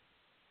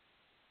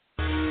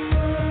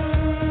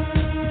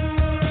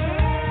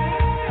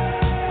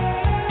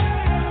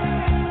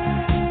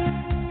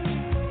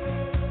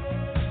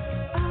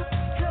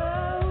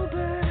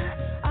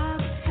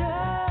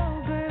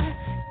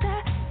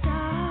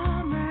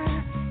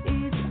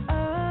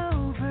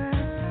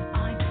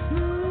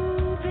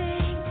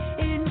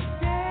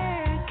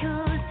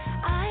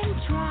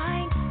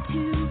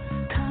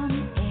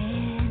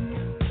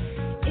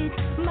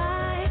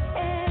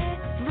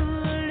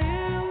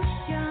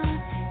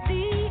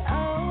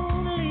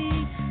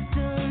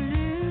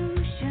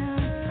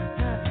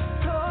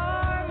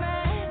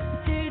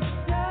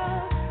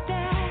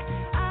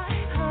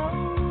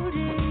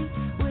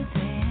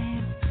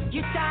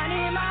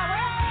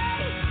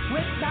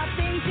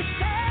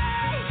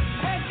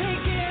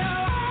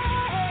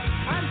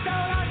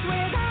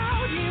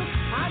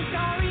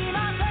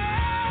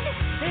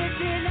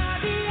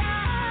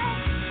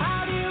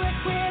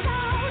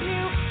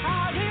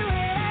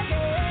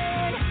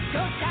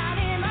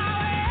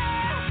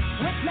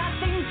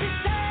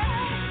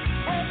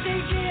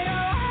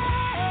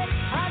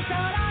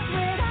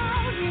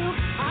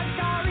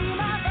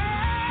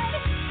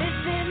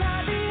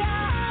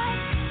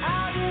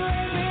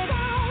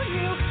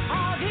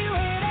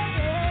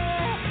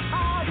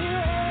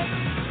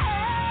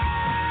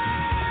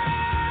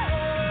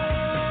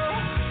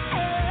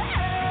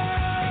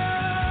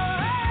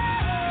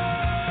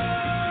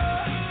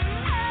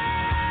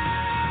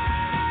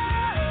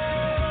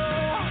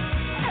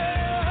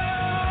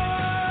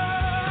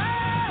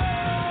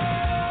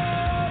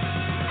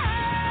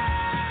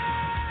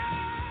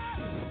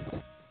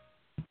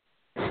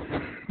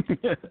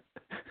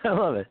 I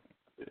love it.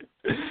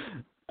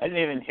 I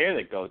didn't even hear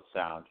the goat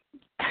sound.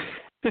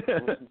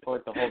 Listen for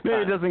it the whole time.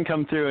 Maybe it doesn't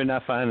come through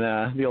enough on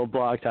the old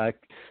Blog Talk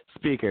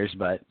speakers,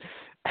 but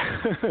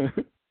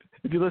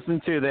if you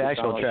listen to the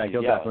actual track,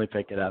 you'll definitely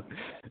pick it up.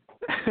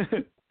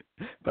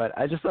 But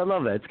I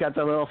love it. It's got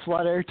that little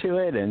flutter to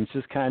it, and it's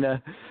just kind of,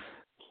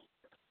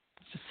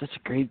 it's just such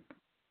a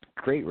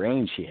great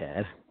range she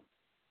had.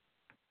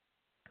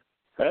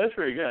 That's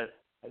pretty good.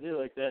 I do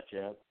like that,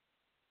 Chad.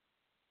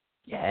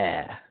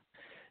 Yeah.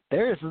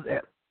 There's,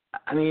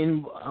 I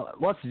mean,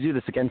 we'll have to do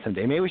this again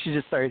someday. Maybe we should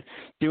just start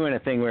doing a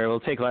thing where we'll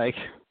pick our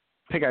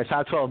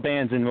top 12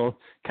 bands, and we'll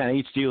kind of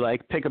each do,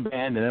 pick a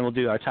band, and then we'll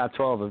do our top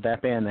 12 of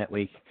that band that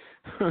week.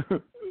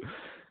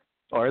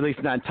 Or at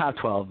least not top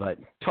 12, but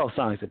 12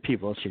 songs that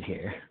people should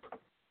hear.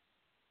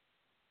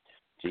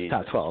 Jesus.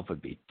 Top 12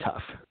 would be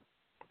tough.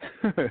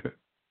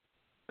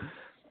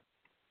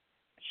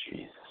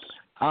 Jesus.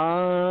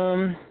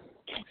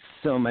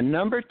 So my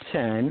number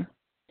 10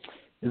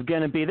 is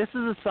going to be, this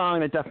is a song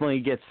that definitely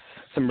gets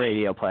some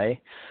radio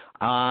play.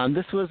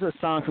 This was a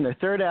song from their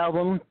third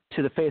album,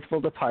 To the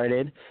Faithful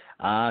Departed,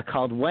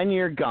 called When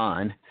You're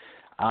Gone.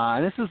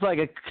 And this is like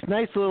a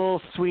nice little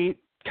sweet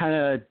kind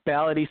of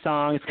ballady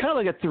song. It's kind of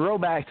like a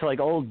throwback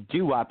to old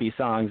doo-woppy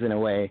songs in a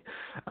way.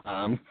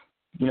 Kind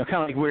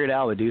of like Weird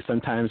Al would do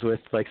sometimes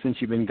with Since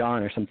You've Been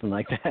Gone or something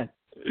like that.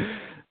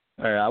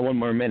 Or One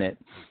More Minute.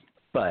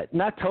 But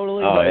not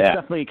totally, but it's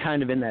definitely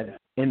kind of in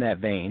that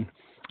vein.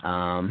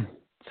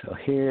 So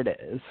here it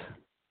is,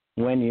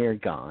 When You're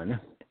Gone.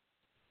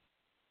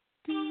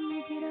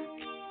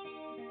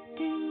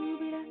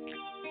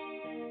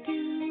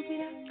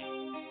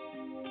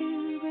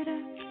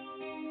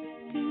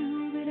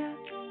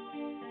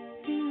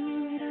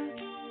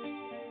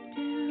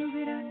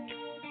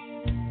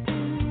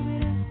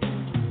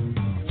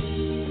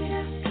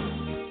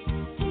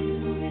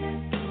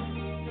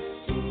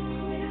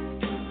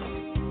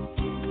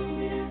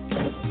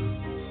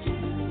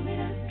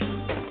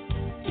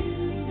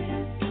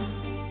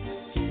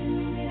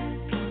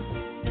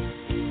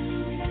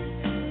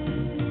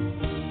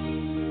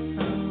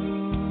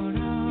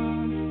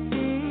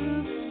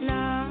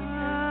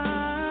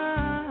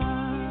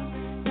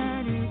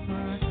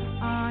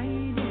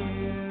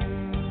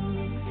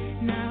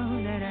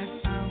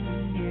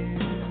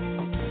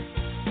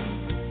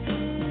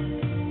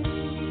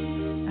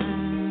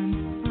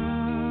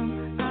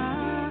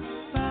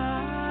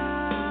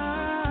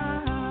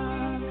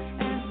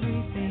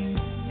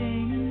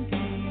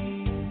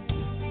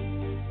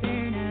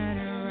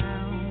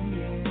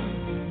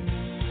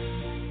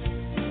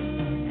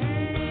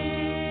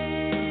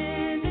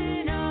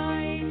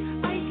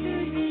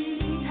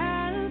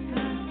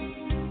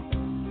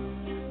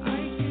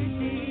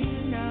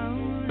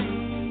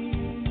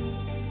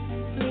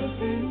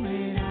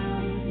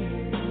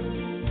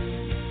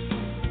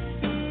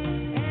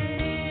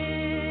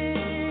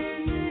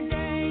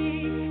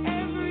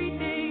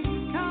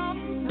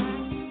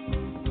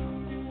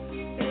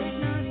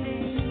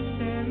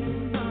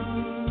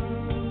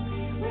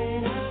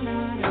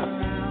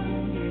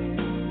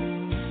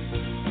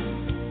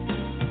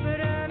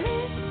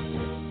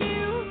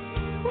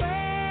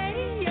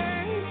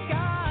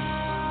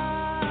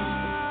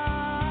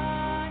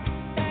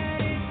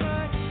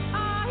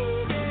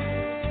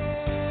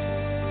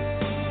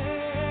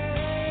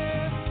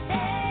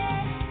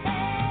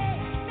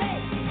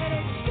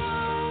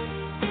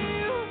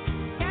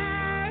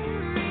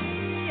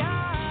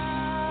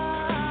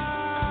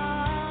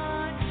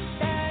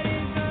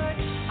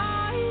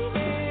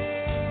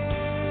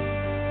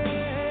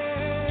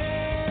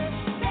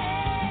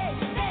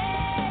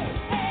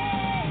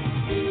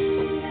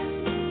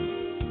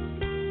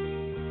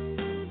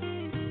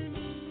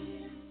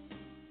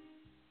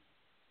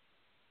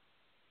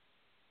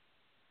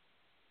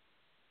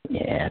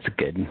 Yeah, it's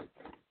good.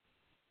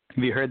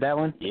 Have you heard that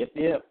one?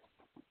 Yep.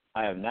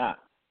 I have not.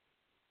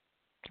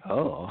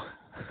 Oh.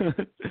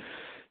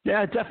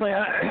 Yeah, definitely.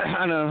 I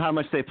don't know how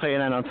much they play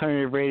it on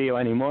alternative radio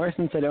anymore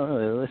since I don't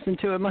really listen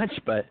to it much,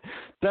 but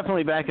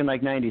definitely back in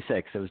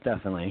 96, it was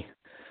definitely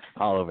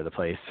all over the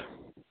place.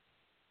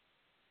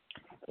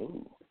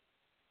 Ooh.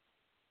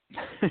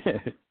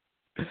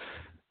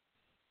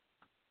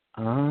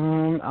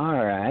 All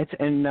right.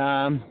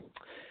 And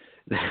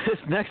this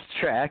next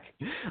track,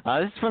 this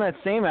is from that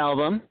same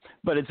album,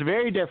 but it's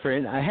very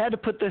different. I had to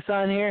put this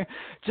on here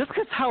just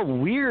because how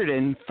weird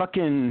and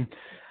fucking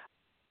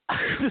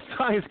this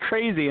song is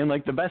crazy in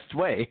the best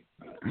way.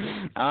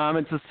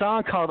 It's a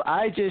song called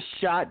I Just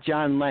Shot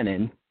John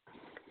Lennon.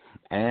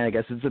 And I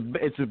guess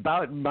it's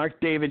about Mark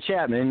David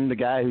Chapman, the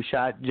guy who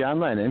shot John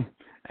Lennon.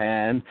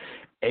 And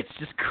it's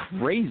just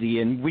crazy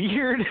and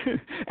weird.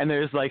 And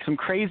there's some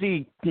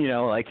crazy,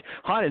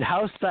 haunted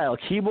house style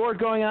keyboard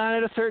going on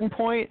at a certain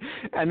point.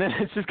 And then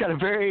it's just got a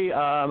very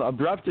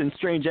abrupt and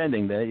strange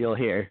ending that you'll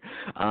hear.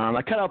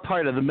 I cut out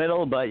part of the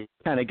middle, but you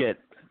kind of get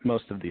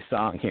most of the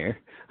song here.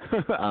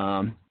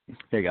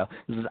 Here you go.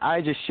 This is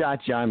I Just Shot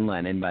John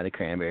Lennon by the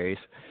Cranberries.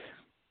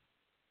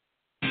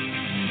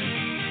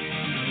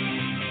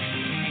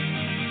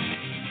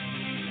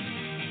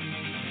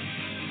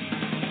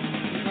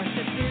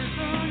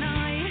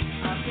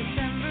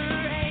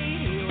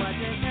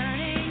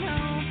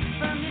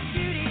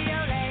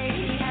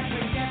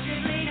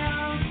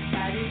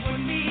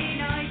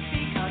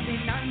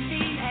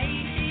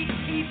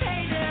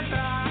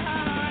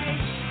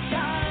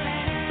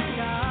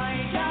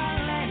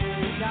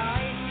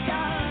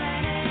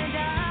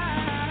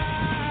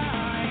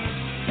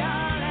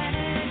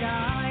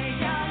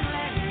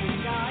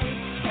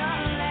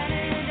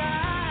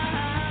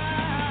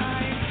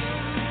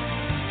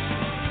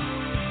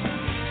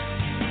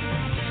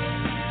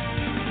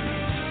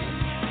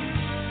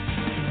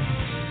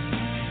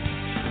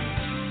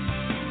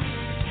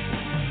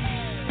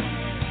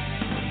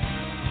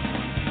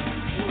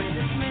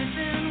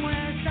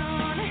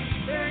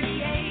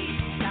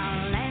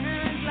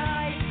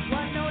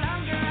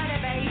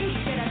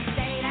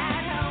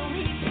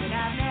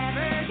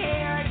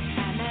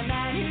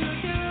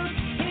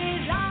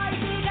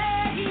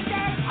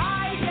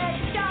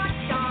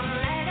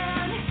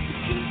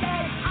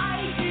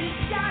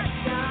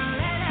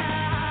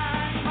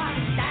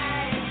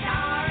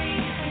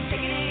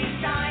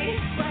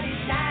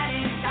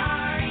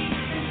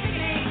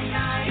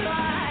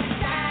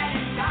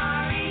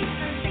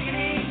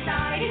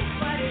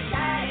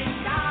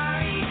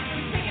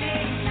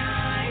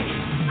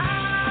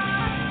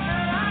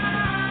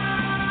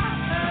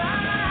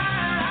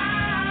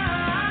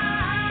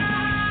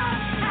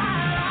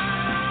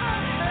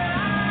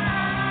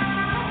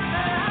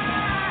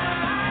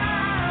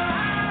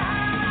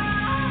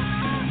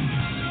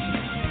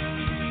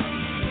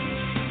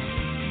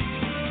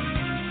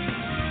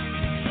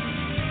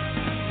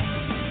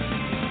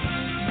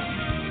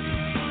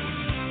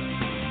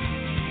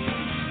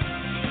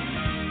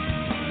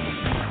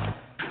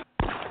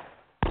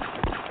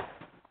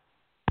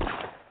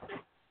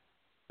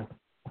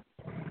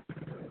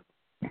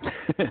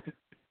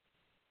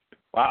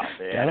 Wow.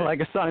 I don't like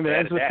a song that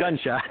ends with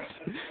gunshots.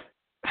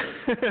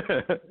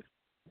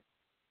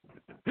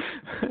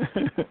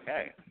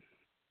 Okay.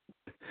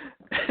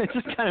 It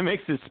just kind of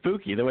makes it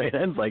spooky the way it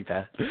ends like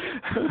that.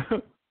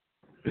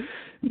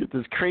 You get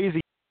this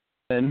crazy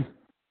and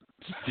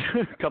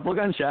just a couple of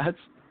gunshots.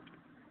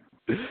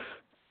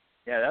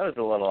 Yeah, that was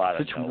a little out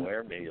of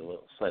nowhere, maybe a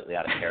little slightly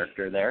out of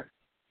character there.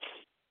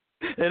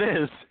 It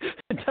is.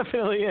 It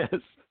definitely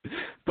is.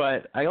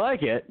 But I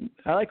like it.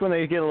 I like when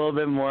they get a little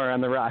bit more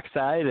on the rock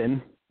side,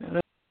 and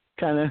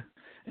kind of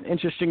an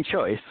interesting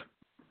choice.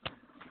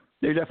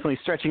 They're definitely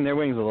stretching their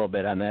wings a little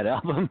bit on that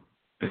album.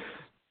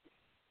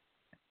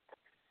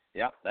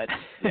 Yep.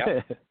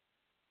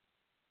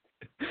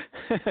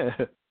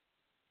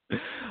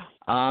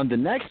 The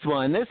next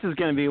one, this is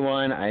going to be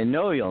one I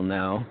know you'll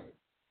know.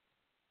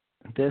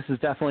 This is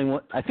definitely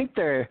one, I think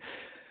they're,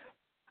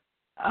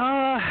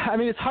 I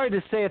mean, it's hard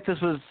to say if this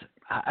was,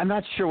 I'm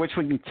not sure which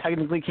one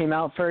technically came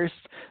out first,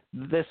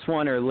 this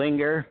one or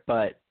Linger,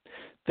 but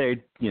they're,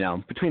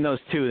 between those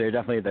two, they're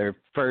definitely their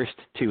first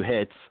two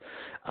hits.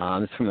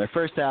 It's from their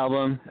first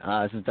album.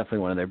 This is definitely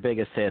one of their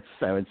biggest hits,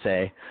 I would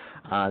say.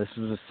 This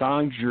was the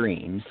song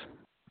Dreams,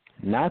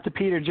 not the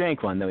Peter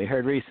Jank one that we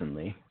heard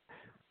recently,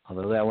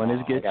 although that one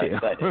is good too.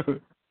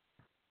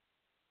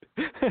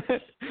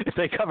 If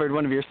they covered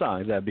one of your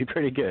songs, that'd be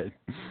pretty good.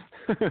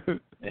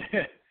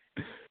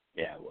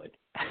 Yeah, it would.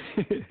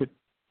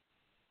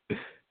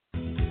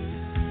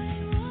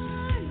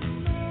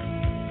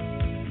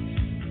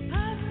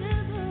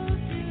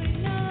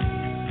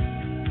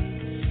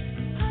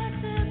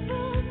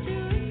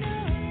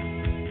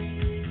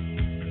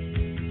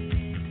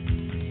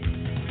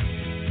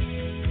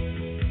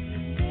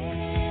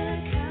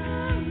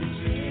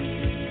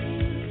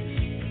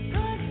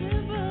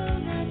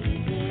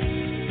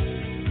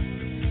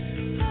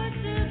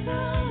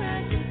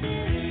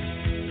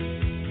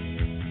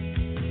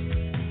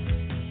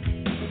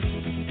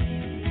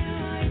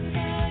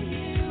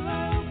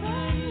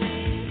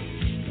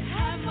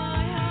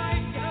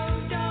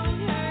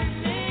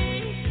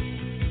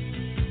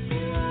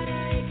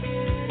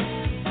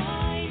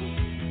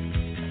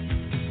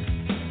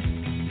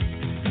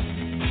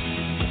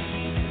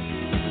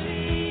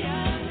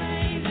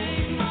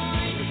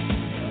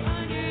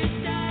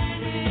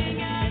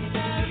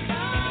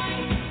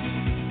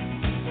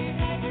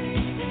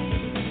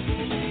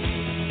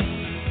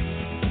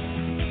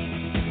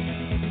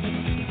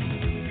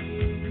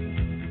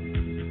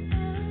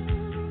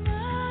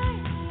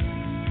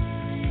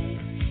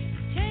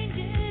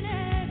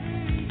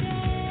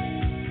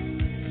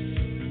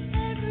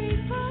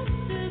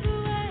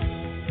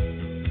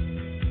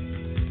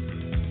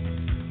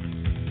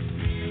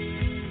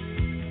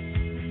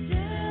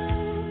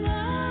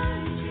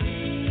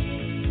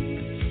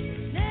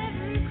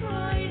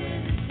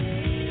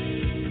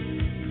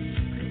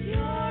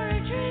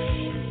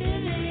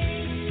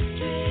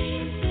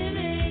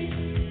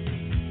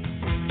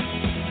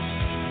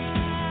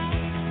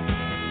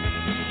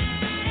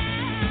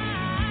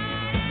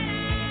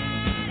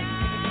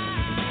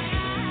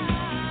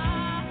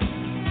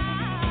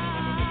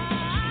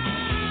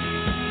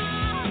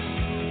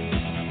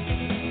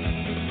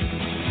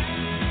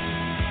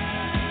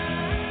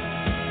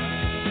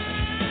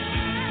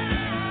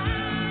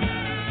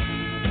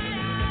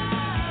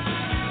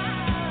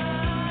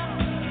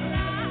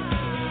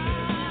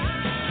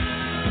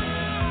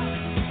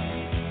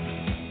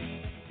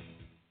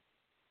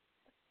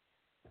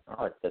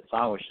 That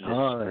song was just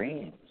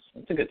Screams.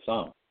 It's a good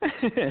song.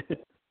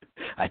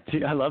 I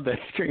do. I love that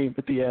scream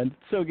at the end.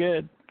 It's so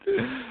good.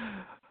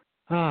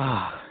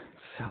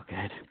 So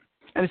good.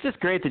 And it's just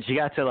great that she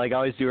got to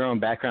always do her own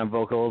background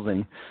vocals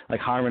and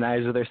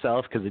harmonize with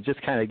herself, because it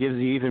just kind of gives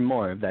you even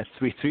more of that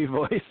sweet, sweet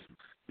voice.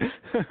 She's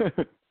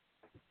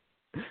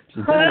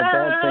not a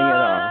bad thing at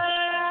all.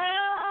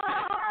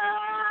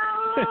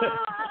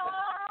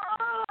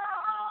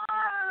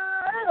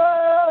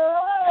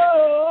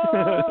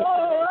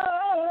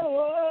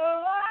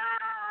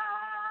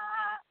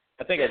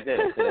 I think I did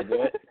it. Did I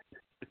do it?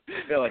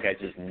 I feel like I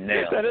just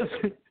nailed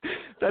it.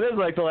 That is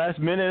the last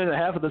minute and a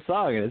half of the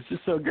song, and it's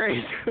just so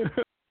great.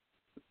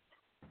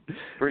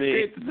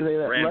 Pretty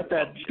great let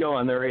that go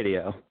on the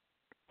radio.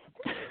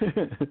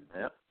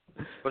 Yep.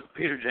 What's the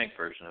Peter Jank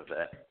version of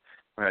that?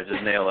 Where I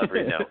just nail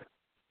every note.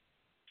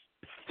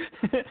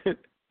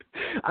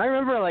 I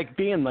remember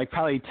being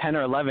probably 10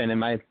 or 11, and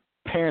my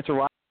parents were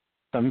watching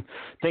some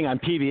thing on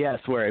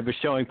PBS where it was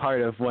showing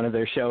part of one of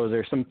their shows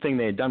or something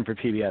they had done for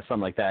PBS, something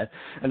like that.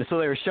 And so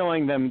they were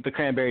showing them the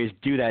Cranberries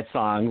do that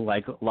song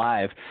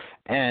live,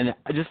 and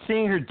just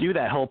seeing her do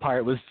that whole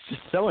part was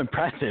just so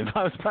impressive.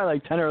 I was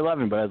probably 10 or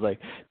 11, but I was like,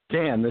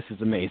 damn, this is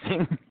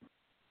amazing.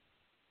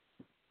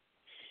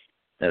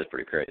 That's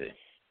pretty crazy.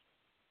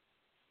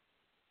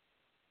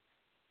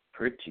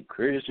 Pretty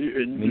crazy.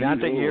 I mean,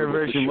 not that your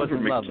version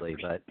wasn't lovely,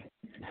 but...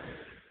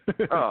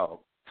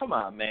 Oh, come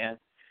on, man.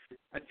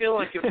 I feel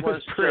like it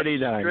was pretty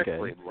just darn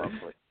strictly good.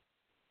 lovely.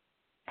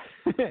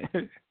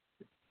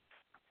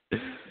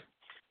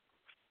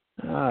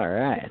 All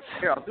right.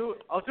 Here,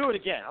 I'll do it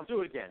again.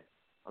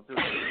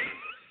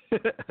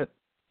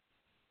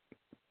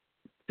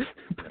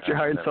 Put your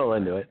heart and soul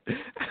into it.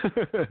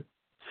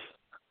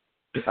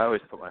 I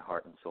always put my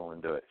heart and soul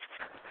into it.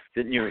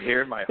 Didn't you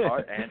hear my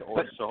heart and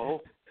or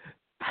soul?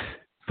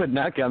 But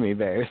not gummy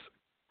bears.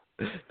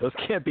 Those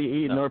can't be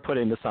eaten or put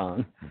into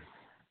song.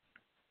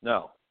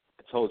 No.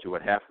 I told you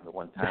what happened the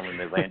one time when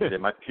they landed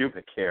in my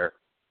pubic hair.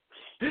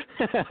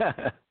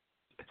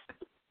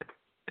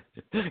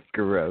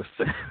 Gross.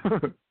 Yeah,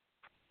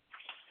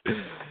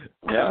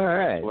 all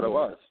right. That's what it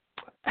was.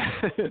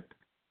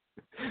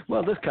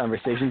 Well, this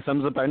conversation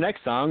sums up our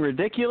next song,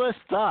 Ridiculous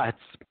Thoughts.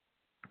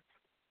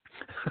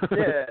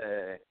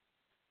 Yay.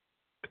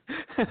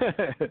 This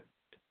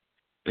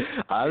is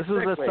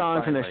a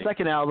song from their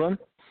second album,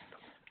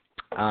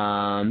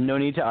 No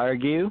Need to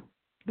Argue.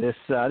 This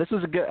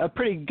was a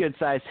pretty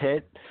good-sized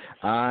hit.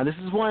 This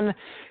is one,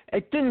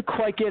 it didn't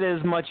quite get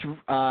as much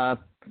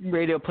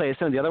radio play as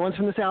some of the other ones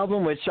from this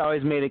album, which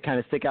always made it kind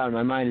of stick out in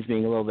my mind as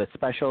being a little bit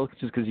special,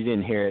 just because you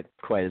didn't hear it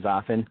quite as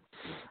often.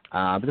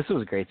 But this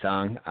was a great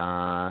song.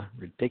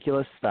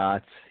 Ridiculous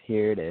Thoughts.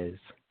 Here it is.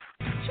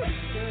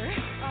 Twister,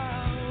 oh,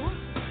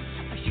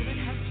 I shouldn't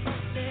have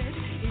trusted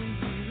in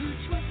you,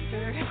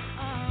 Twister,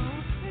 oh,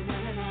 na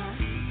na na.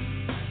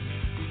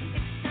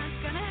 It's not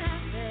gonna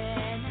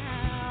happen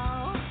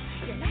now.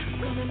 You're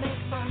not gonna make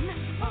fun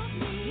of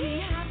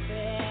me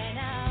happen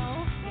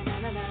now, na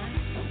na na.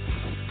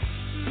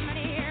 But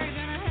you're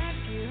gonna have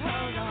to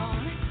hold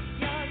on.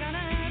 You're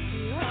gonna have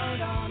to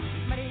hold on.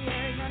 But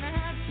you're gonna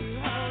have to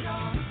hold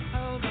on,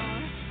 hold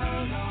on,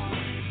 hold on.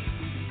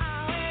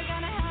 Oh, we're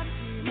gonna have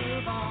to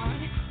move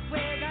on.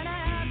 We're gonna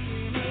have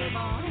to move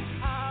on.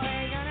 Oh,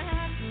 we're gonna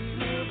have to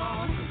move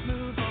on,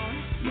 move on,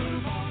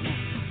 move on.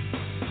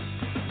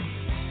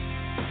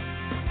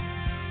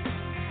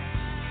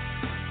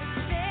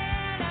 It's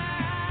been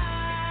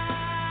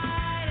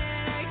alright,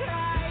 and I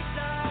cried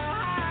so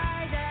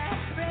hard that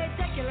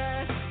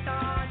ridiculous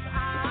thoughts.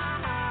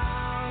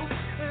 Oh,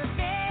 it's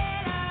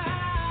been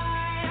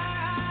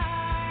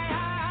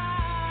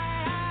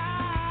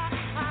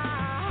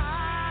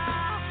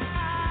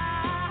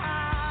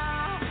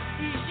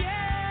you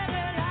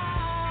should've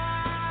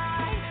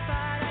lied,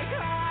 but I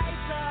cried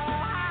so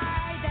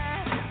hard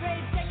that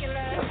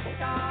ridiculous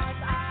thoughts.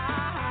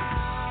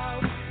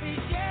 You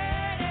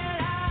should've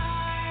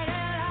lied,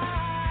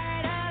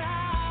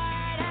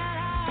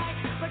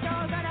 but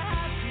you're gonna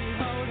have to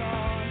hold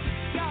on.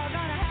 You're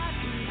gonna have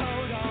to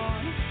hold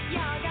on.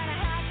 You're gonna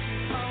have to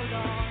hold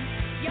on.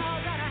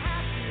 You're gonna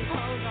have to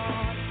hold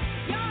on.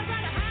 You're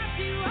gonna have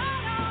to hold on.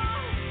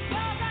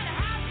 You're gonna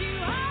have to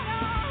hold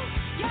on.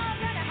 You're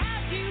gonna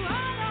have to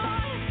hold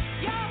on.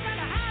 You're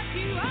gonna have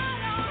to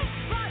hold on.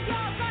 But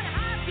you're gonna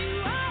have to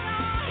hold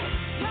on.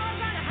 You're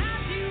gonna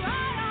have to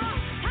hold on.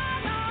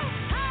 Hold on,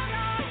 hold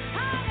on,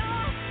 hold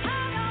on,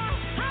 hold on,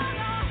 hold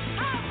on.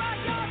 But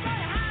you're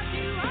gonna have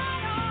to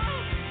hold on.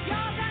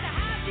 You're gonna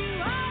have to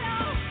hold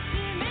on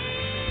to me.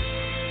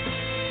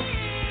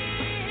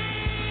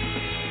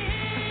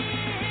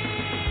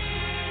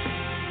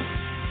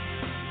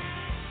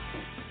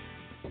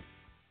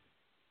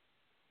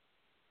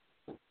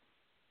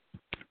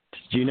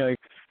 Did you know you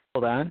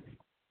hold on?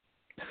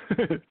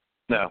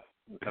 No,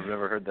 I've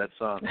never heard that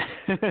song,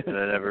 and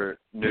I never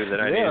knew that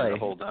I needed Really? to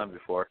hold on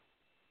before.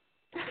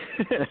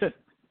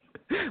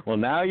 Well,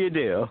 now you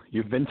do.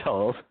 You've been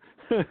told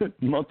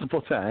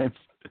multiple times.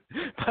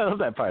 I love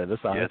that part of the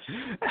song. Yes.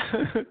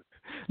 It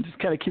just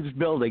kind of keeps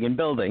building and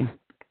building.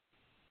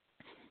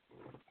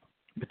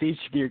 With each,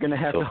 you're going to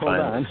have to hold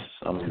on.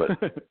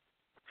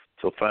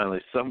 Till finally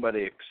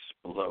somebody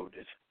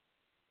exploded.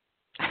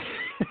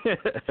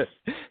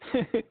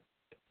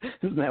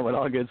 Isn't that what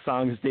all good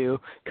songs do?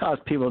 Cause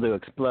people to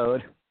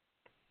explode.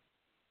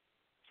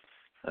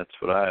 That's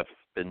what I've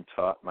been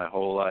taught my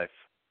whole life.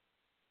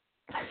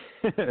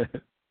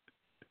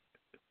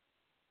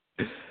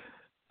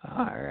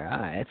 All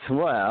right.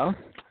 Well,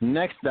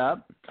 next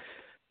up,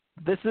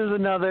 this is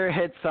another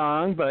hit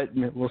song, but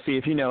we'll see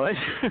if you know it.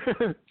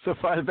 So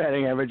far, the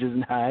batting average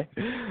isn't high,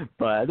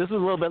 but this is a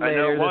little bit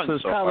later. I know one this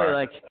was so probably far.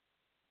 like,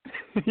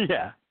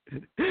 yeah,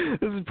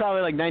 this is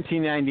probably like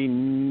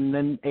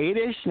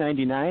 1998-ish,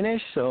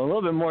 99-ish, so a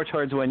little bit more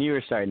towards when you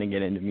were starting to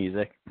get into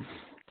music.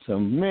 So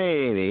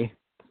maybe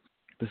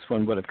this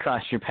one would have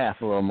crossed your path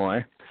a little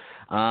more.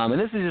 And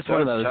this is just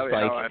one of those, tell me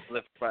like, how I've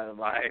lived my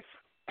life.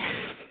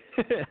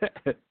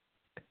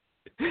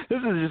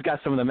 This has just got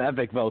some of them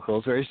epic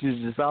vocals where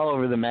she's just all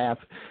over the map,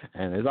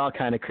 and there's all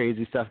kind of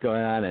crazy stuff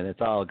going on, and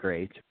it's all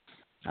great.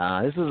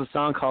 This is a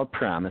song called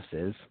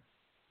Promises.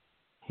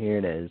 Here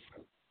it is.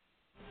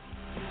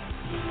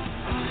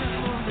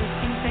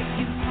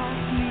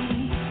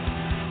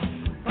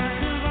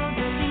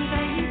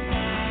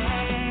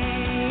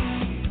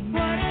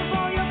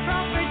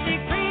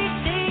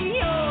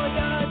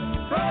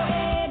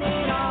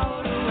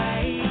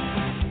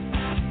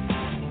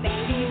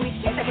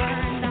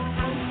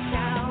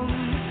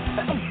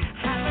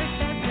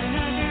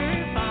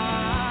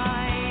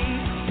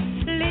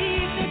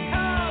 Leave the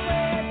car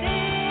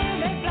within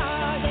the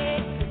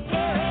closet.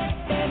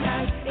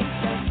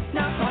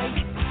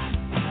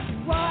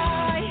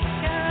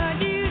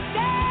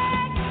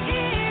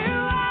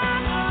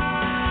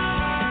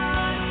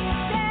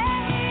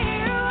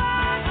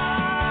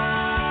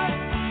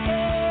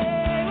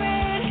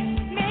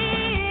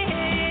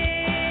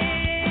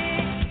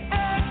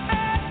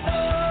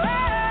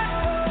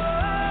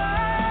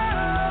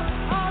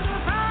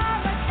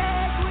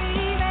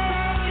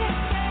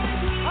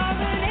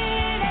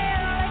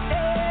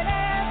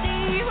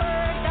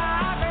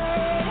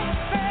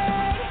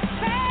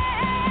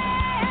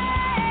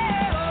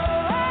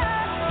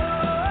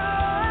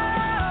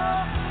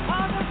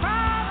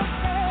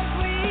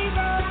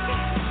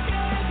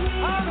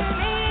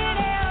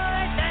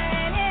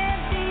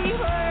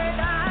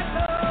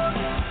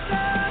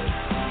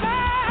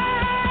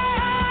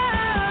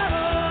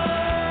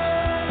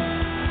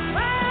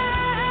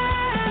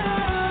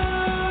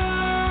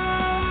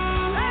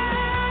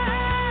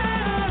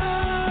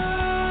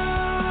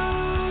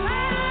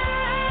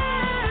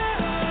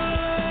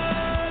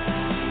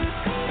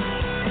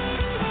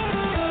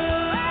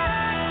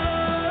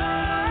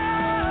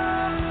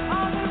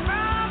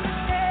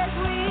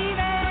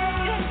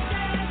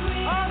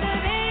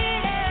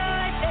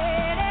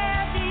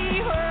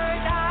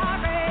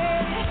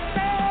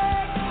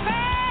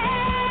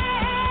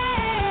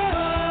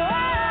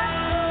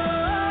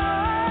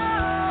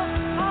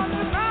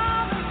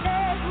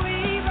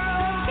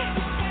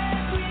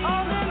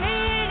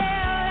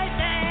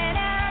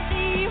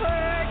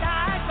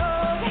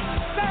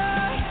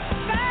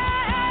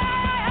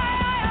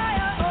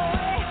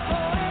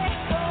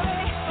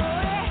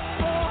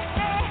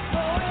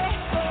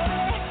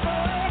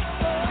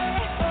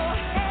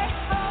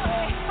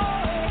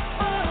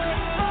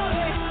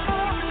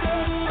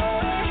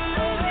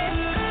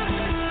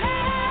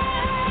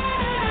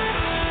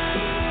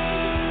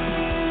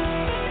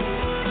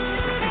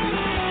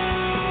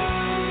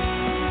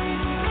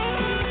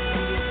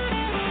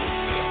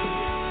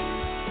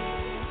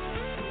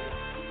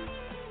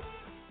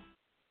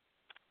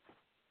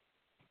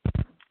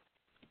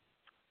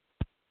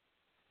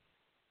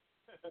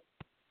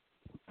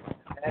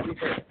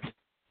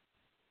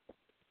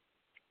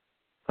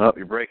 Oh,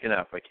 you're breaking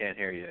up. I can't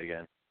hear you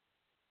again.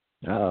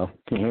 Uh-oh.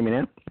 Can you hear me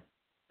now?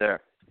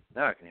 There.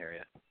 Now I can hear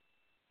you.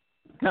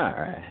 All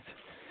right.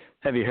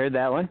 Have you heard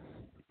that one?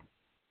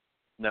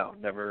 No,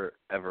 never,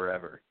 ever,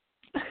 ever.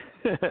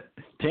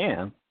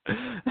 Damn.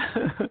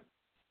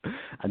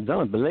 I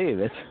don't believe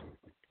it.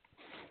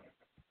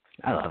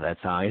 I love that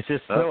song. It's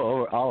just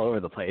so all over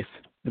the place.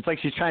 It's like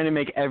she's trying to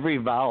make every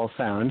vowel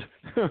sound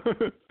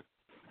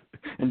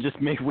and just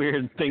make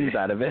weird things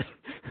out of it.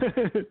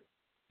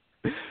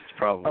 It's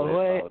probably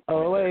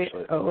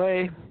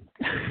away.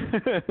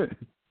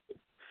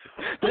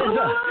 There's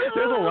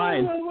a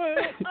line.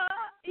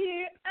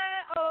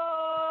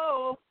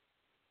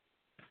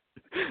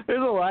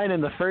 There's a line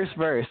in the first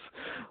verse.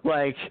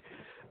 Like,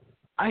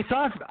 I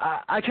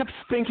kept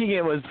thinking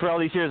it was, for all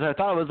these years, I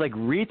thought it was like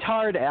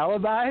retard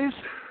alibis.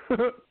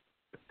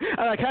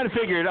 And I kind of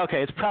figured,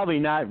 okay, it's probably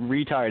not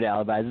retard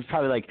alibis. It's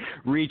probably like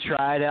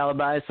retried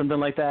alibis, something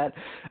like that.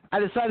 I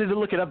decided to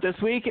look it up this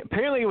week.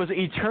 Apparently it was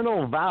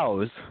eternal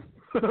vows.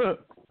 There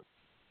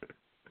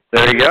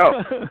you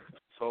go.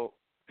 So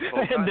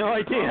I had no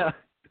idea.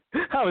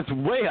 I was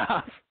way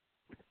off.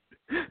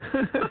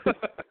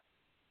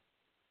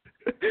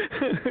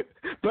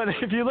 But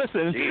if you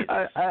listen,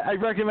 I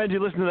recommend you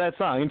listen to that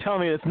song and tell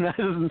me that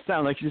doesn't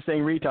sound like she's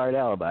saying retard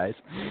alibis.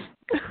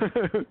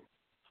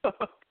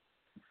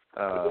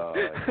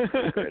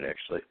 That's great,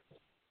 actually.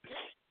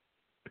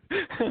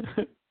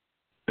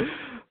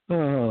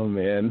 Oh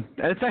man,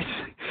 and it's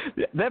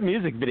actually, that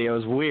music video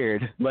is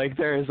weird. Like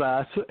there's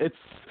it's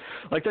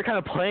like they're kind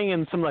of playing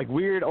in some like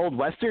weird old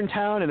western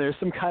town, and there's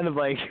some kind of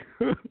like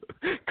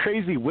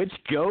crazy witch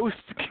ghost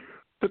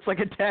that's like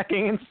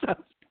attacking and stuff.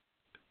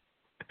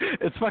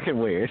 It's fucking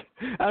weird.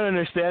 I don't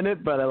understand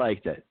it, but I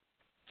liked it.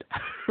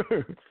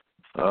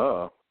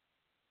 Oh,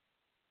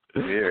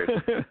 weird.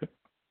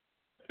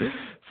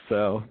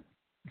 So,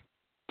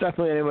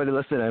 definitely anybody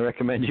listening, I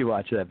recommend you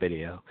watch that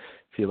video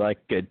if you like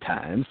good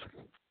times.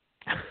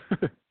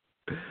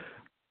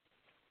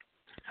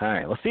 All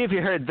right, well, see if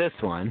you heard this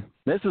one.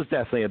 This was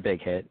definitely a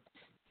big hit.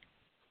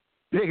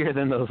 Bigger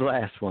than those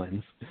last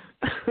ones.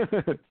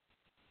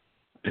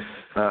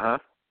 Uh-huh.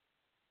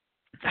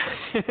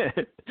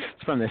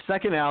 It's from their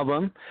second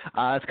album.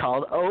 It's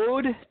called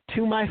Ode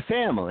to My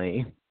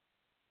Family.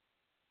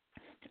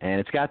 And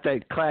it's got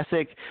that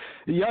classic,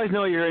 you always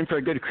know you're in for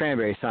a good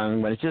Cranberries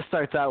song, but it just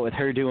starts out with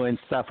her doing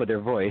stuff with her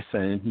voice,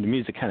 and the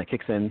music kind of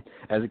kicks in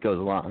as it goes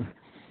along.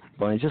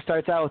 But when it just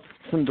starts out with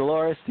some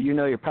Dolores, you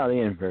know you're probably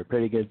in for a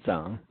pretty good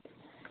song.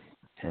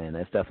 And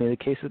that's definitely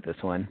the case with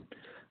this one.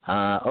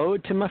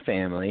 Ode to My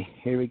Family.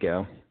 Here we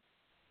go.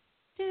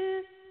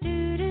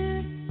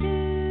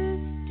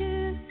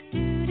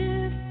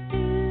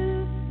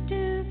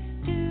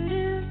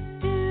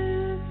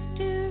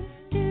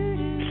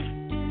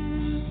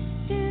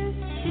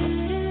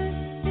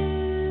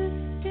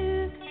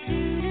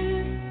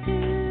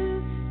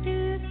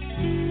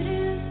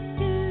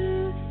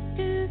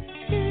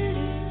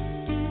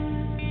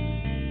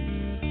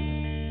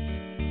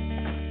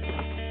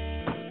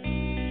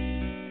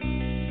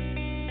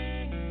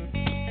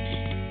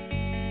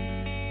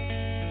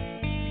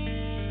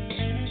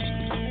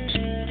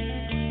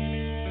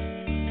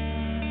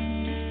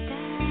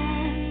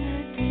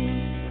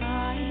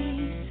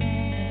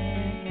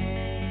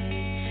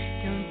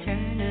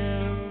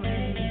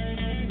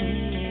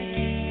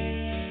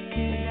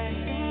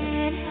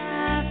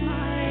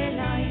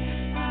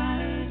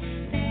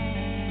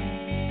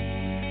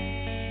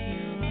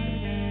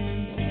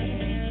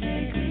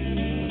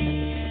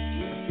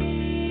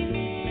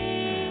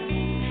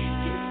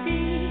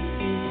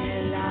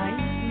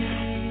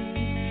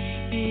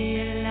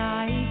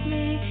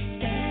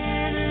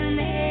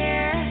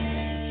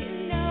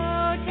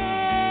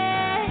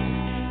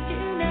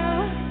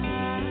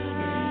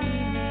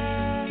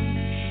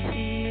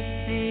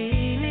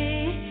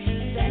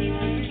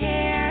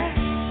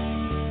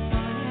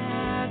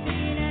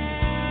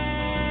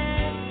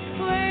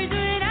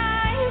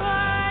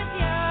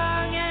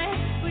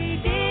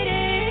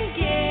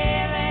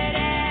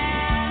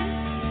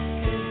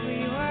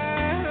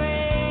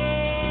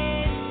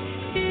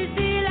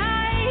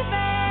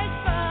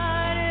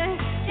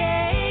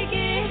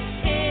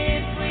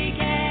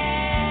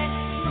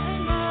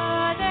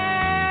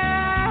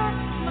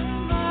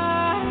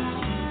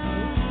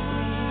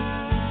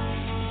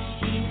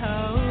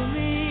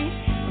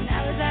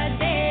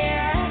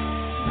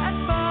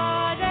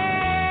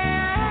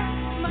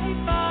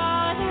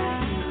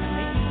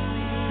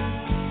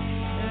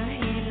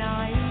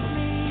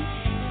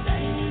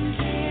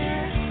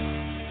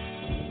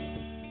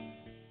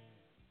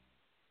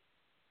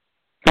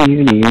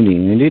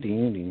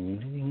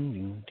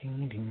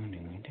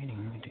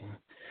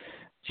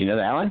 Do you know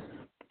that one?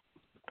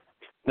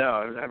 No,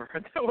 I've never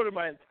heard that one in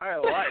my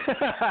entire life.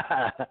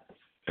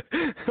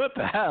 What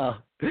the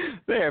hell?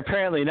 They're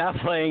apparently not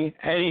playing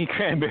any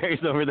Cranberries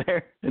over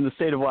there in the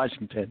state of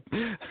Washington.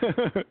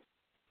 It's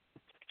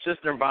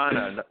just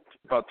Nirvana,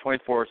 about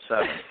 24/7.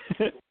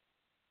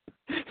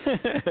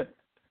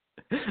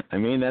 I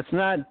mean, that's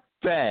not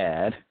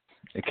bad.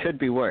 It could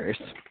be worse.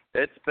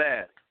 It's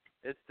bad.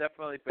 It's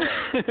definitely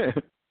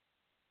bad.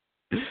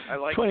 I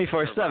like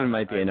 24/7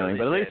 might be annoying,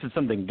 but at least did. it's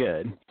something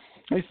good.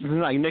 At least it's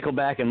not like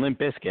Nickelback and Limp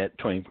Bizkit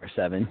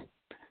 24/7,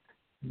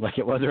 like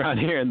it was around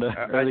here in the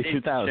early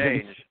 2000s.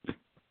 Change.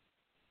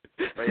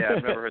 But yeah,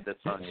 I've never heard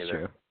that song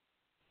either.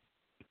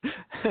 True.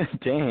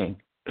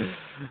 Dang.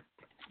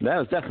 That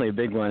was definitely a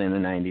big one in the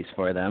 90s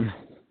for them.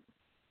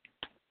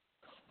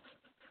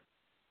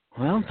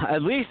 Well,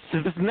 at least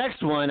this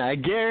next one, I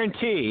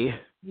guarantee,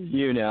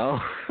 you know.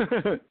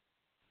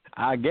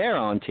 I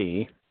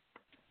guarantee,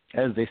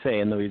 as they say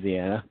in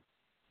Louisiana.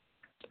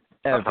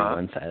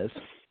 Everyone says.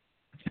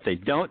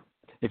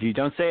 If you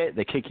don't say it,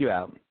 they kick you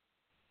out.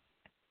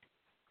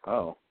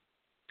 Oh,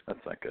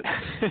 that's not good.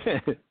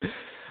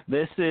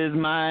 This is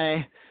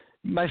my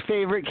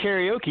favorite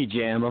karaoke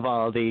jam of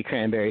all the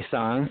Cranberry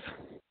songs.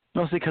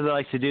 Mostly because I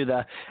like to do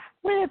the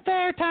with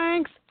their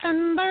tanks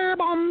and their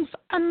bombs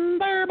and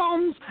their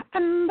bombs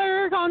and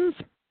their guns.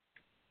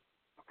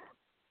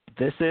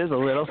 This is a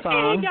little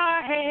song In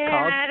your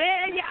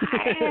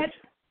head.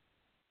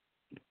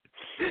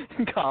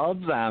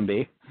 called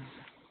Zombie.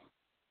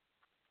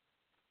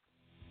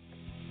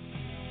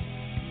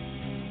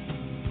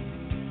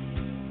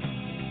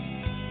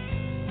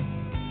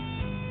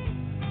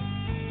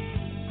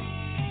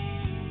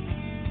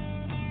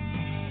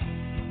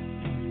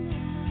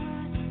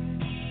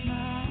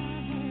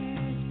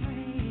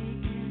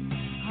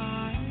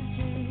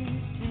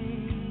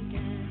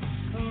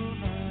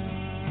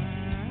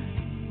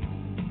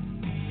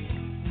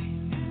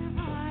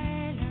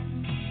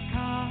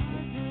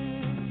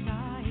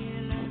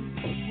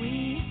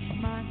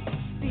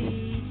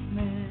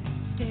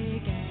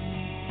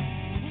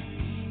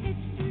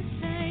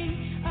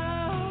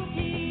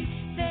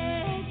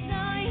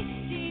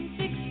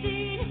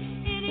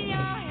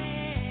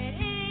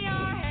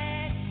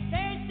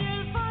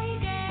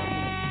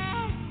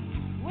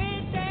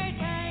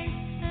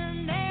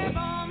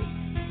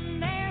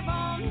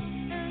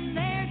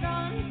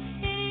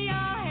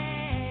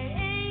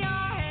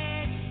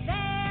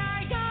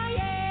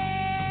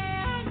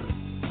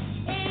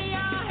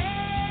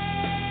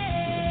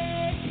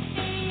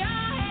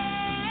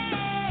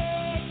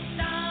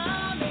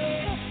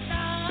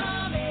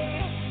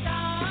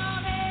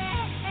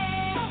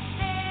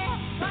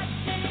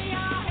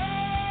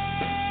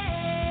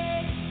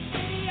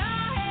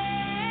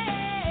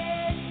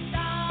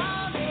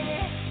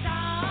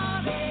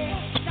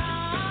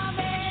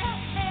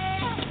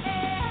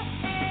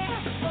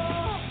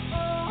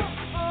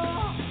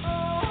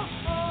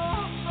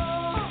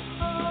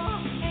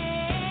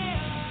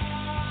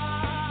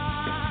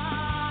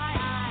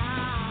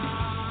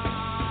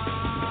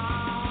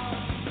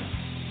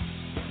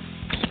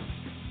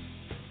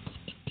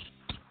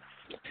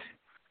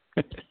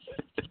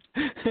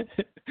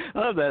 I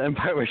love that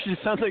part where she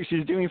sounds like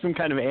she's doing some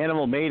kind of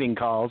animal mating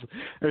calls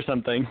or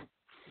something.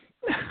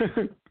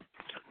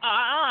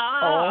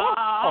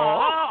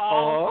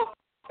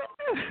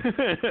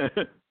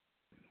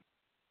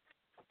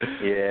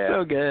 Yeah.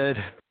 So good.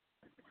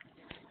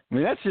 I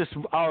mean, that's just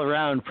all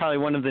around probably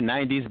one of the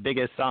 90s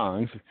biggest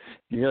songs, if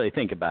you really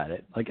think about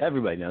it. Like,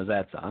 everybody knows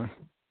that song.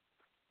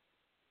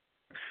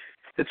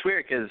 It's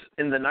weird because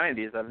in the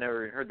 90s, I've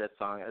never heard that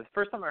song. The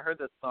first time I heard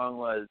that song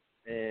was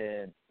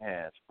in,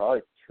 it's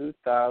probably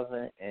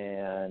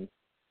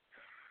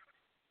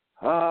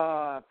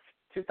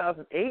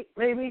 2008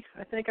 maybe.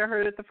 I think I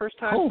heard it the first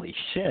time. Holy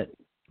shit.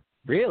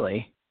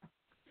 Really?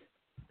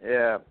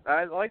 Yeah,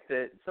 I liked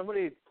it.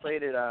 Somebody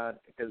played it on,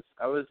 because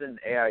I was in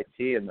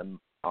AIT in the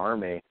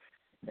Army,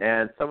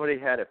 and somebody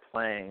had it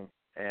playing,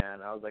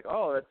 and I was like,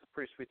 oh, that's a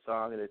pretty sweet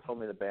song, and they told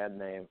me the band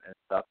name and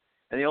stuff.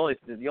 And the only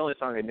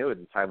song I knew at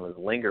the time was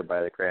Linger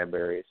by the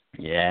Cranberries.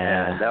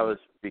 Yeah. And that was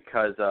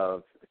because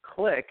of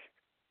Click,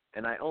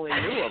 and I only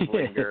knew of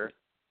Linger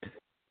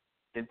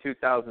in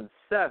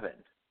 2007.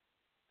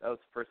 That was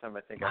the first time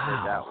I think I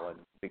heard that one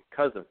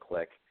because of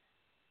Click.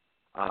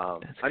 I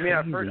mean,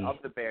 I've heard of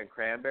the band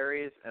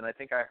Cranberries, and I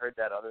think I heard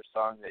that other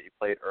song that you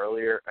played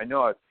earlier. I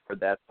know I've heard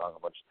that song a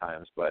bunch of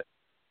times, but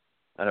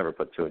I never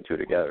put two and two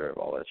together of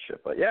all that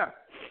shit. But yeah,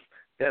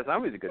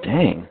 Zombie's a good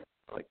Dang. song.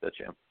 I like that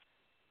jam.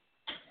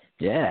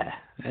 Yeah,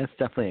 that's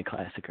definitely a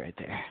classic right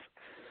there.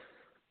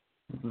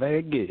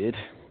 Very good.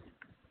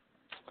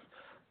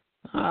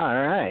 All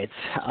right.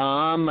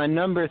 My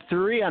number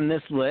 3 on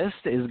this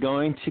list is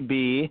going to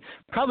be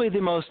probably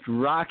the most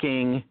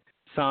rocking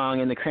song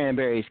in the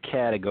Cranberries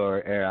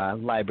category, or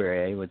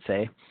library, I would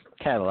say,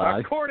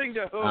 catalog. According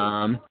to who?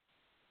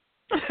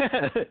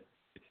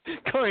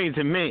 According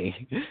to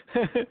me.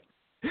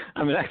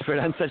 I'm an expert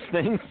on such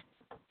things.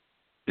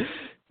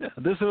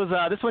 This one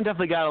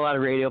definitely got a lot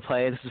of radio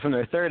play. This is from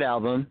their 3rd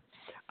album.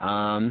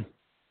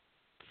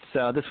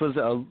 So this was,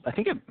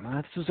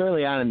 this was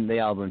early on in the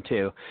album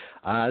too.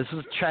 This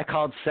was a track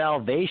called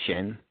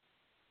Salvation.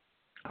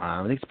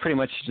 I think it's pretty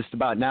much just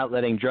about not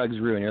letting drugs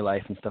ruin your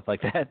life and stuff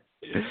like that.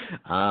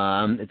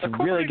 It's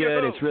really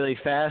good. It's really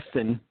fast,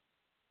 and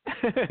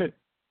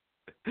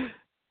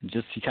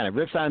just he kind of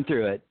rips on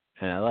through it,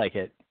 and I like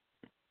it.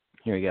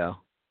 Here we go.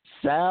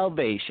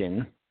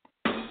 Salvation.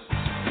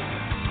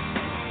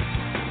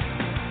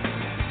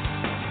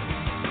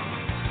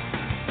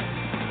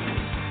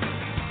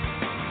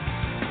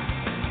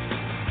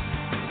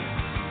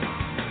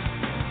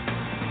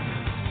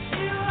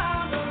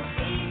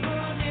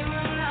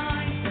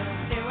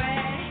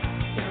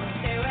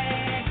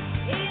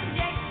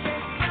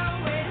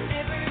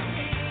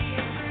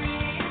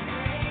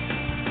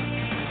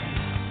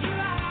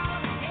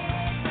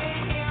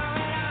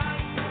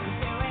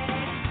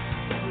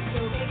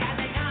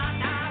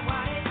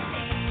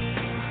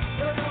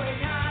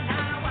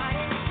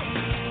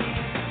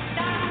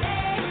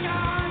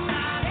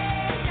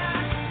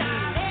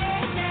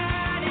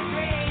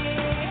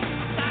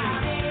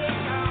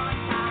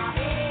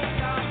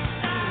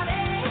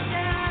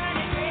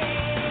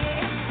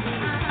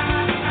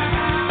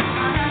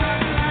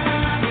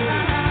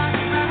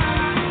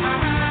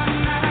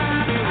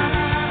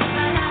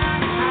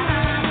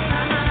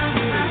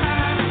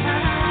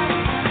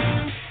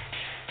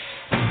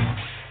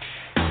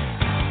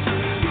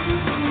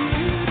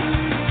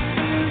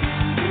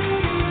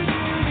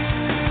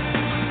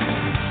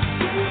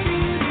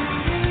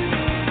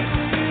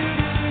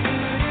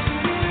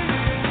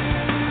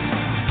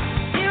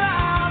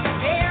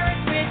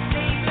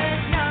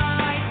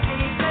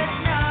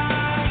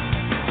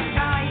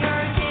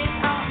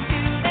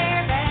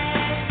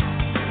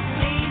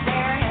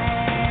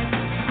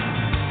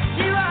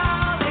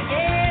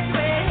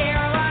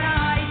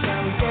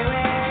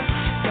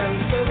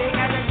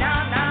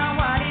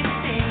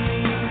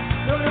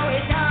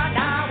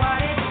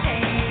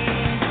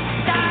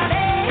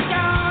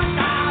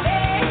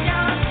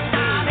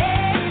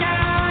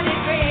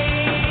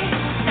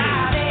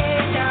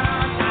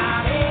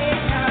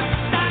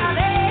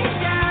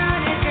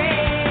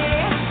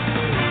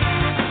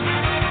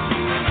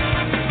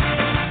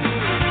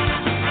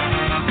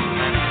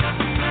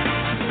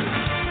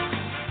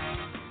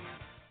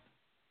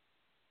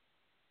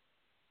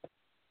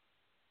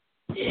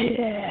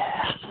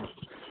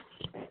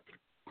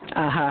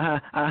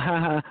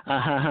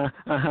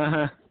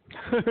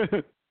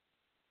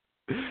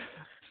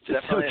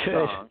 Definitely so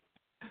a song.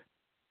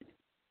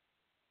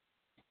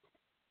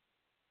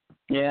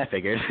 Yeah, I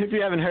figured. If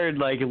you haven't heard,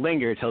 like,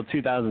 Linger till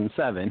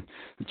 2007,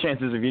 the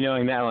chances of you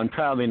knowing that one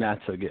probably not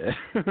so good.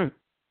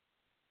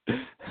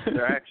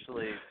 They're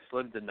actually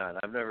slim to none.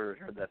 I've never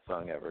heard that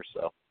song ever,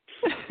 so.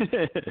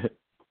 That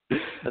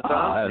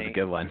was a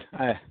good one.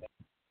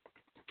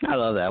 I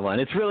love that one.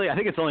 It's really, I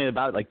think it's only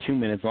about like 2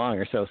 minutes long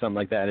or so, something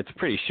like that. It's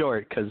pretty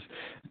short because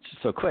it's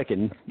just so quick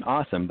and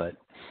awesome, but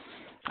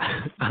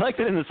I liked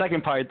it in the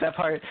second part. That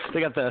part, they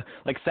got the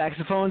like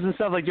saxophones and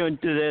stuff like doing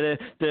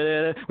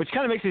da-da-da, which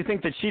kind of makes me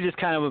think that she just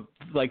kind of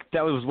like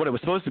that was what it was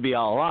supposed to be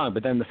all along,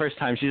 but then the first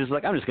time she's just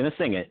like, I'm just going to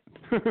sing it.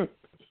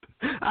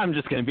 I'm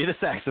just going to be the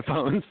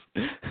saxophones.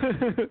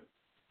 It's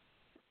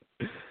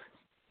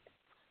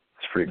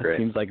pretty great.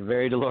 Seems like a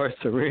very Dolores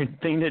a weird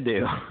thing to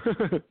do.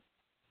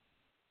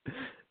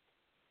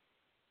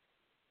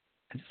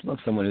 I just love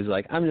someone who's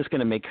like, I'm just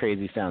going to make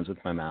crazy sounds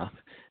with my mouth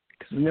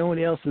because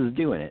nobody else is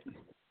doing it.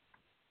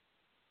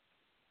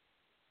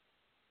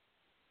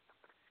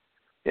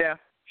 Yeah,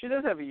 she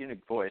does have a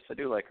unique voice. I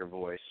do like her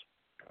voice.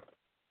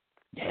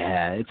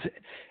 Yeah,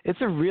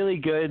 it's a really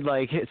good,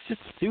 like, it's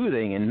just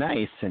soothing and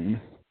nice and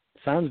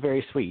sounds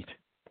very sweet.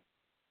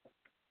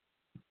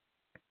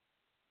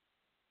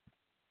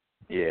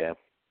 Yeah.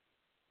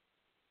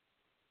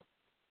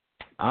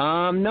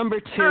 Number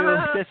two,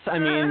 this, I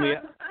mean,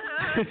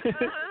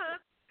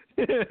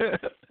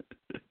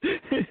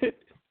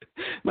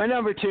 my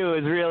number two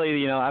is really,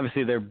 you know,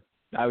 obviously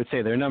I would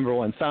say their number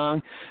one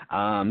song,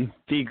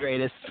 the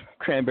greatest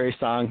Cranberries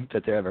song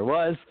that there ever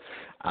was.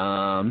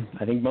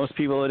 I think most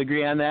people would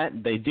agree on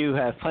that. They do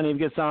have plenty of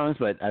good songs,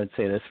 but I would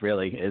say this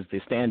really is the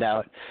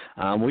standout.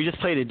 We just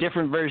played a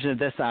different version of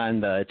this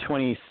on the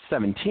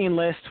 2017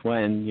 list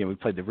when we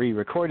played the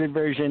re-recorded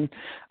version.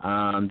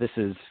 This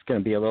is going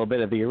to be a little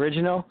bit of the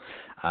original.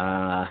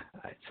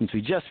 Since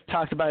we just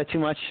talked about it too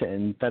much,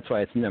 and that's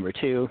why it's number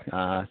two,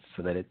 so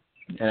that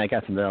and I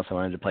got something else I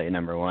wanted to play at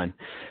number one.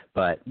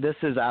 But this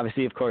is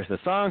obviously, of course, the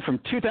song from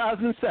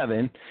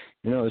 2007.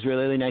 It was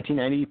really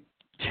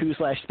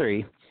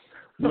 1992/3.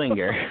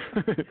 Linger.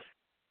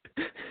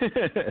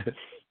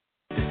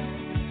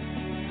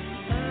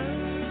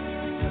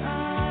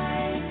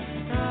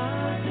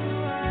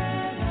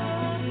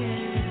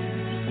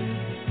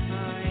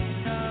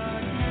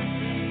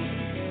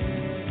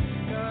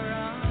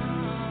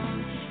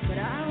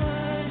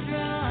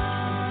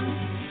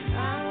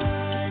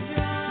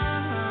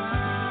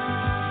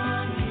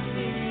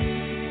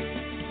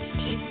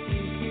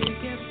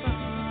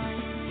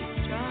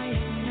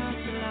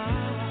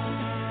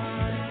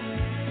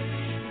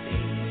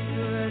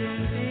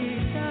 Couldn't be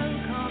so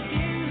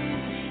confused.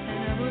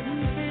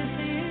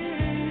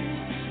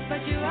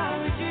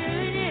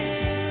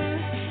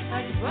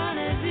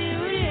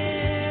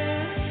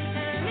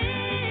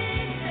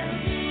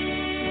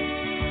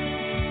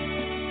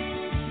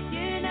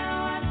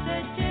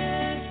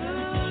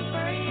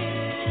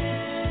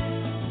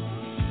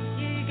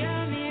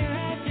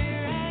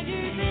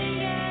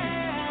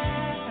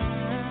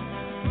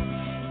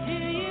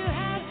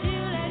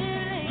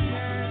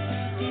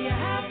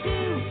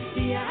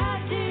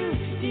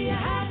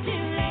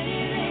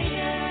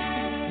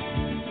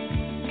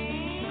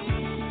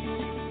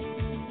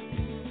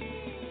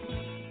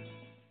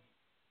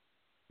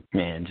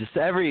 just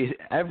every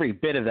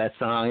bit of that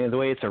song, and the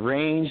way it's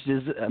arranged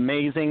is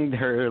amazing.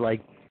 Her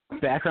like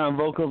background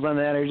vocals on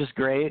that are just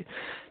great.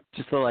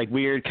 Just the like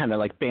weird kind of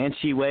like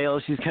banshee wail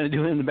she's kind of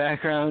doing in the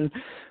background.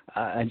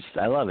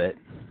 I love it.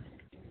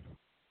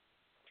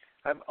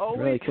 I've always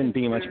really couldn't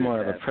be much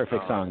more of a that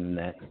perfect song than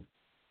that.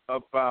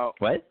 About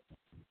What?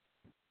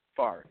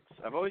 farts.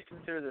 I've always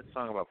considered that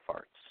song about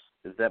farts.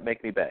 Does that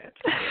make me bad?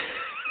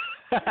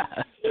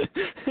 I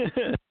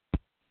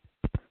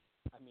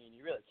mean,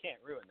 you really can't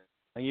ruin it,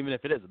 even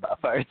if it is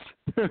about farts.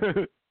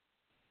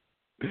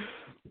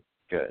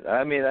 Good.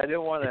 I mean, I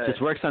didn't want to. It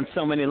just works on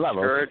so many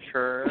levels. Church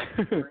her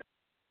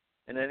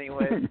in any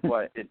way,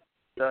 but it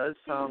does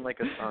sound like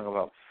a song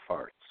about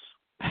farts.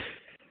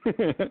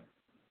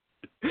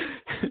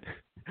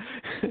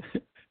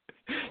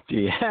 Do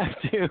you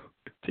have to?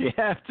 Do you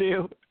have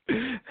to?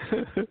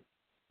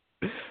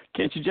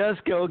 Can't you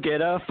just go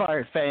get a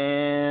fart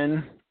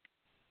fan?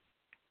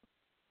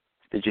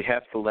 Did you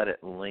have to let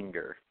it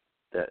linger?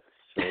 That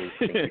silly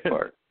stinky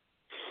part.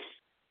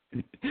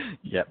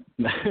 Yep.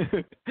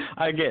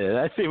 I get it.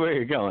 I see where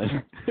you're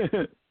going.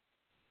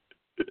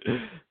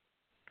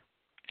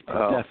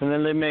 Oh.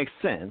 Definitely makes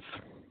sense.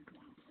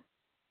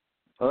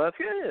 Well, that's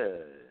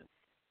good.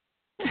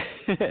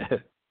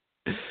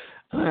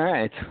 All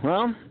right.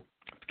 Well,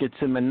 let's get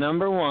to my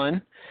number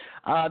one.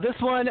 This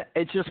one,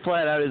 it just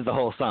flat out is the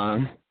whole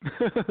song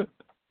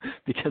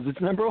because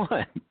it's number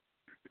one.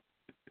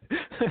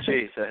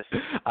 Jesus.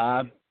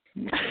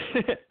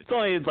 It's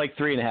only like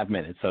 3.5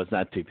 minutes, so it's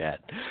not too bad.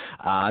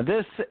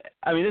 This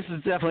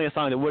is definitely a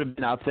song that would have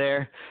been out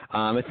there.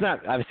 It's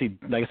not, obviously,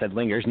 like I said,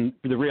 lingers,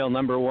 the real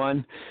number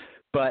one,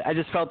 but I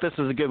just felt this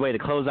was a good way to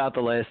close out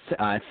the list.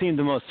 It seemed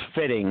the most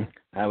fitting,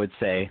 I would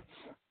say.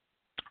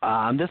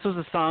 This was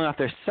a song off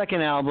their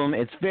second album.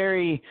 It's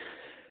very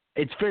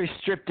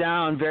stripped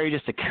down, very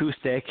just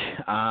acoustic,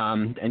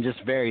 and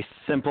just very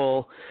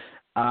simple.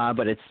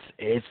 But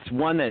it's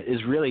one that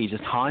is really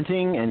just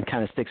haunting and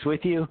kind of sticks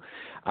with you.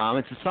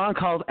 It's a song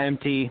called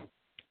Empty,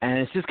 and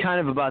it's just kind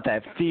of about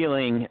that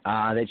feeling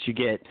that you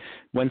get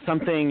when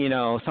something,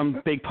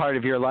 some big part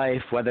of your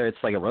life, whether it's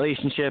like a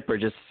relationship or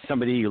just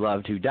somebody you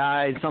loved who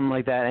died, something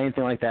like that,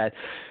 anything like that,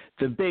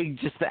 the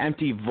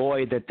empty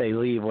void that they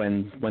leave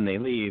when they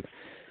leave.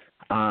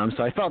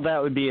 So I felt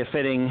that would be a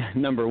fitting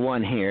number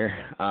one here,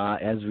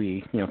 as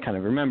we, kind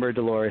of remember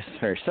Dolores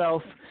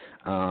herself.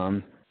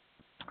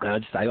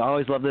 I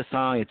always love this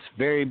song. It's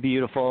very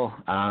beautiful.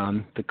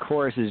 The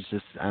chorus is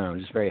just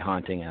very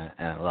haunting, and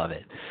I love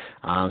it.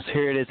 So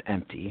here it is,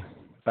 Empty,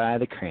 by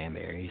the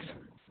Cranberries.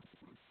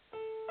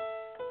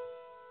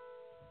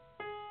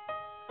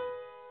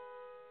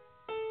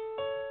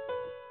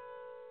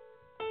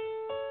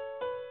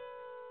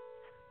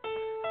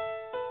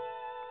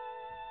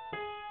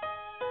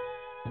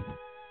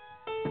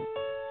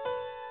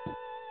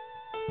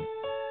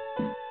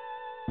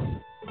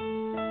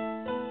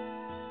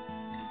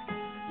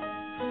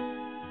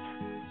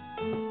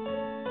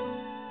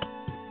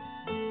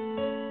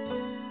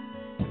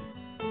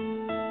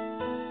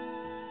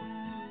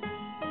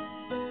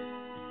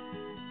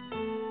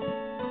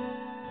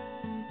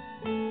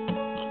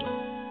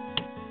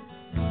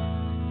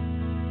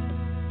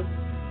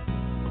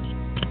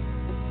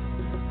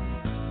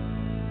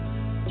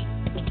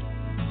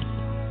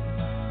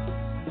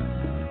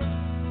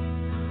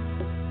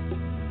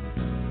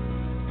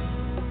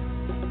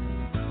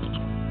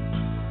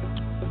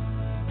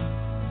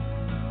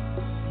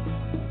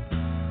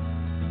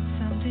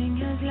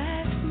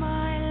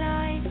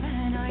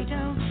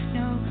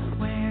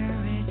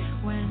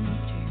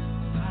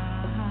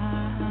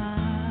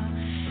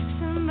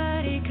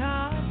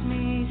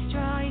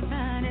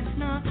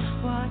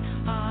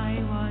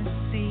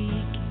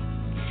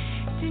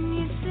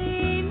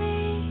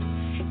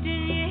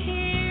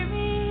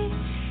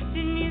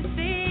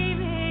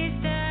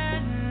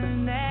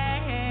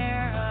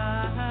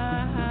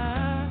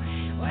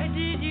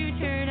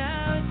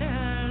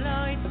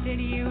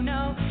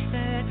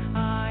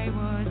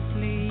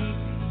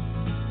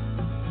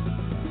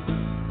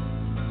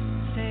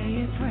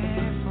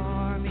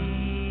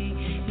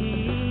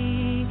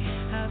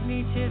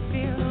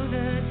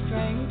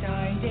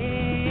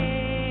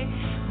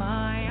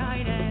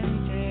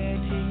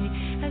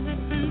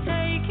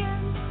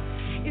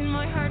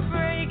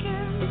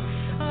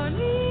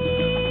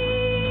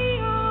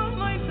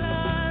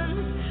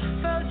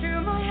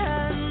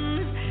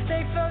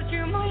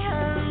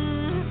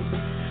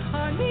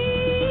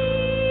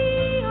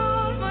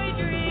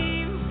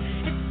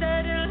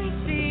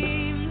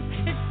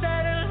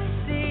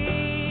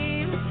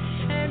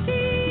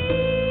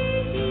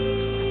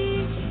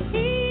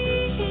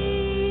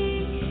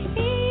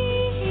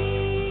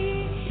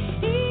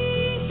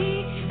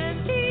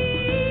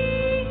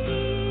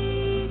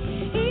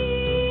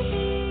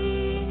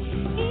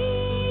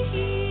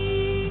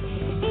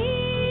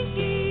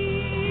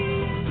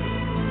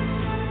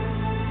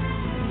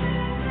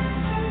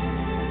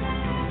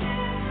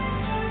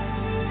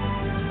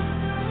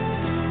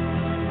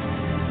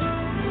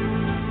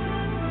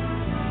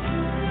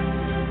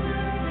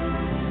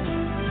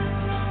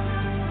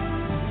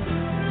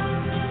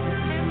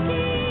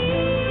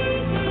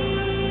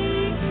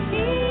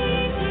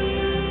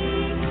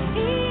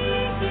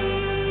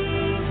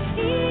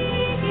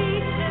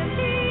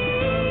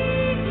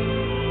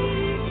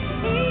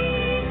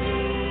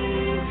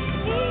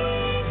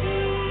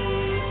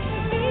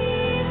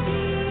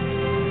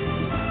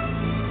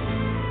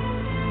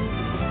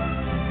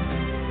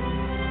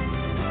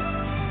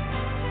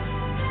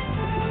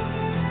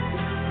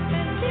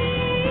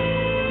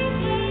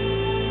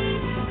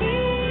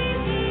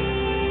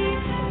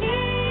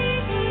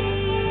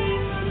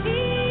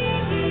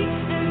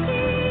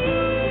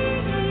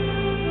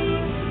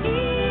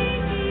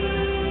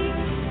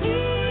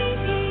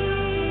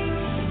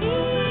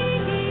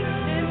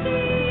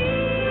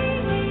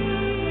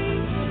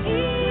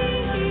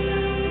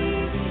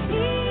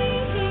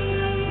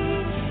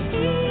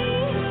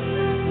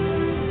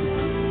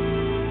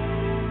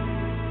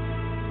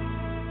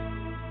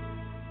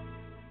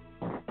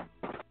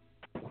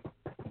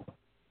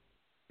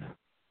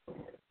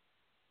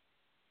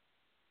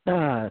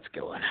 That's a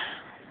good one.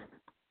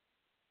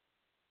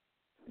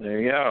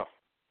 There you go.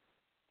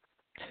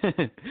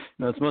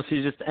 No, it's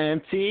mostly just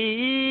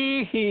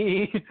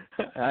empty.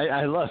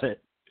 I love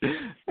it.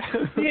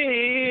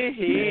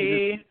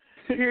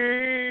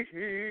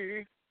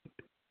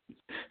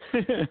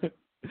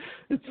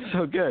 It's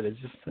so good. It's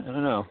just, I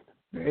don't know,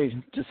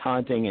 very just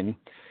haunting and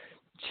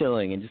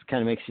chilling, and just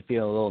kind of makes you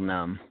feel a little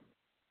numb.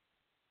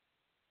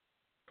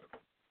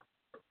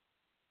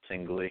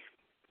 Tingly.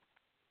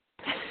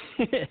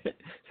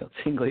 Feel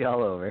tingly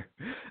all over.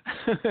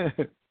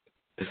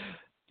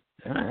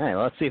 All right,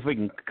 well, let's see if we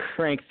can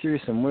crank through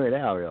some Weird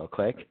Al real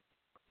quick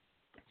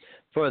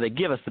before they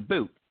give us the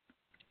boot.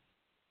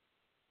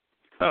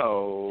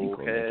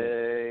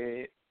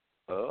 Okay.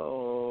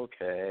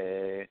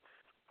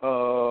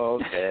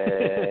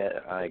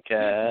 I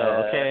guess.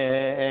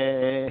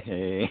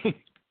 Okay.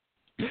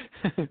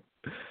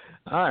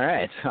 All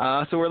right.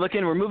 So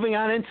we're moving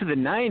on into the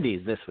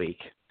 90s this week.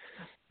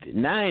 The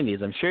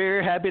 90s. I'm sure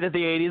you're happy that the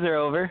 80s are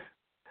over.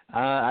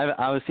 I'm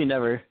obviously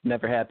never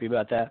happy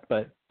about that,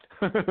 but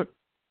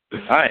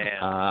I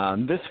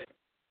am. This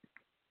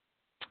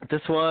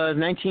was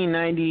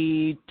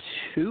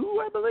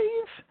 1992, I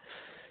believe.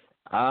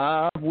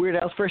 Weird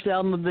Al's first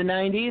album of the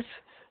 90s,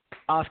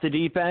 Off the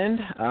Deep End.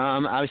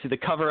 Obviously, the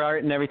cover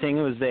art and everything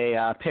was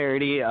a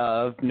parody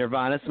of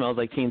Nirvana, Smells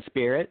Like Teen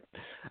Spirit,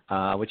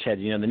 which had,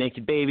 the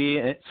naked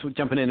baby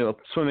jumping into a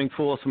swimming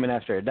pool, swimming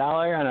after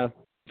 $1 on a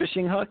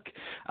fishing hook.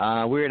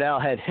 Weird Al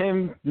had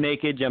him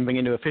naked, jumping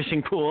into a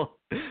fishing pool,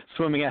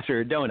 swimming after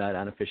a donut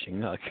on a fishing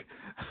hook.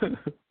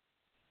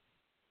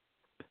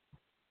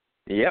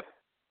 Yep.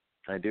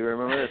 I do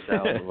remember this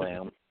album,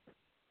 Lamb.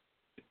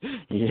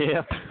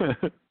 Yep.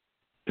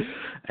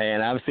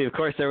 And obviously, of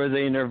course, there was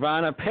a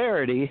Nirvana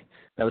parody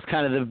that was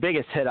kind of the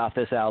biggest hit off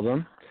this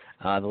album.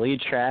 The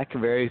lead track, a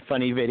very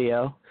funny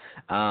video.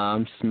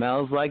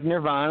 Smells Like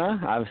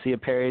Nirvana, obviously a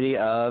parody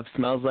of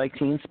Smells Like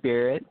Teen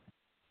Spirit.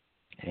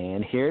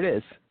 And here it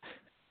is.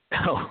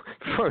 Oh,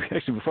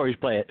 before we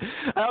play it,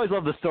 I always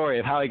love the story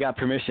of how he got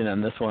permission on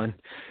this one.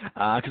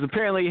 Because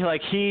apparently,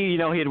 he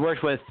had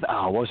worked with,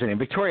 what was her name,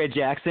 Victoria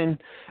Jackson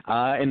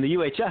in the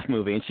UHF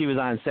movie, and she was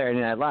on Saturday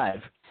Night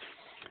Live.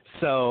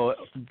 So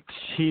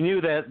he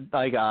knew that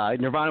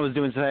Nirvana was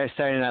doing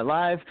Saturday Night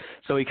Live,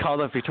 so he called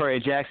up Victoria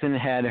Jackson,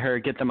 had her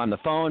get them on the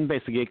phone,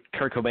 basically get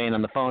Kurt Cobain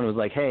on the phone, and was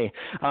like, hey,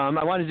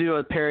 I want to do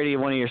a parody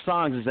of one of your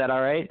songs, is that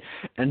all right?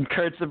 And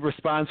Kurt's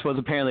response was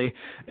apparently,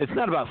 it's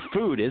not about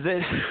food, is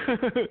it?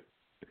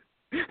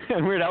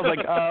 And Weird Al was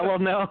like, well,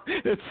 no,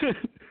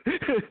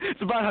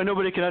 it's about how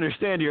nobody can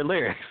understand your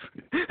lyrics.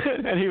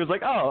 And he was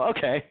like, oh,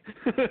 okay.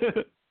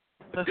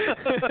 That's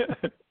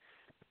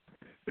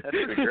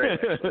pretty great,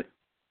 actually.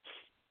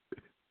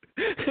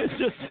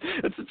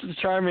 It's such a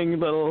charming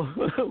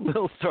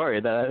little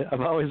story that I've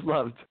always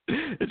loved.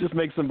 It just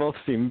makes them both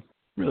seem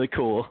really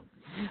cool.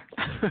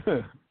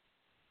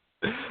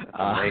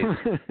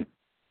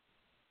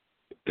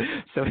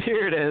 So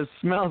here it is,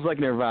 Smells Like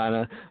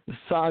Nirvana, the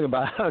song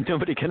about how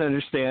nobody can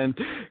understand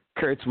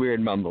Kurt's weird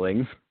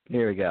mumblings.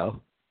 Here we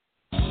go.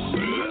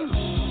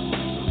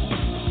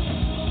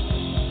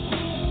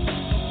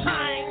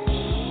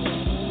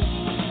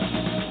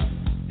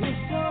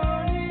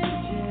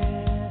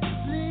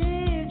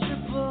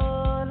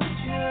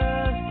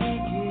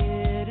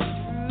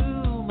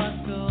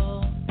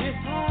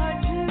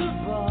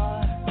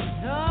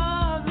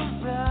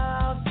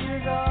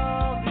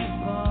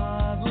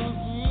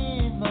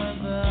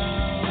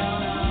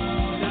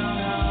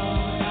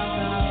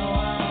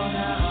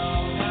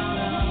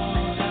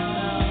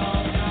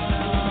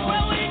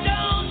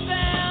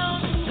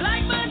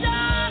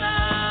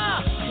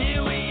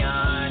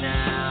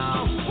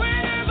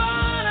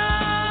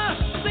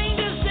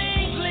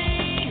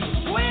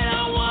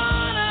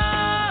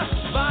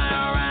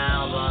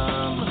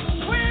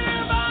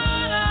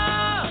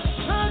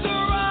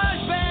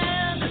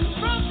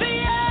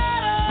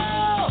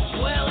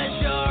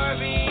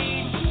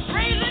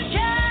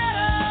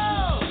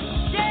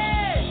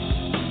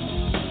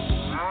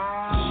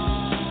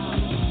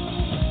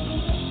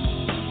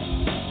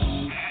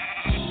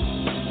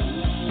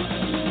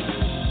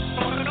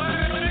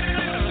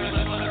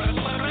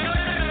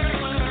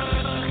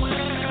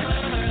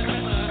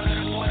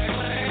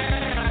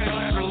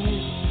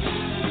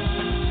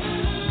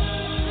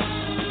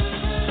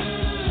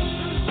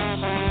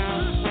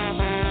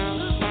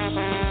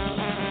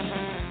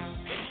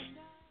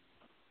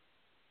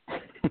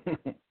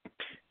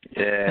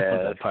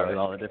 Yeah, that part with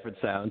all the different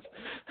sounds.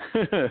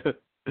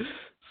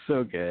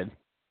 So good.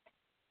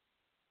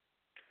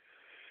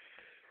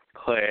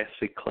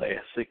 Classic.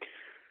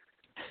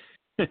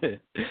 That's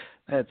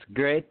a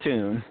great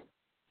tune.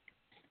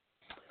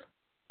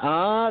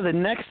 The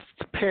next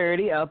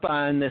parody up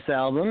on this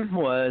album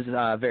was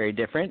very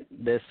different.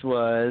 This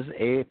was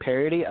a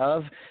parody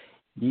of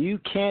You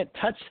Can't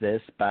Touch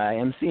This by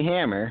MC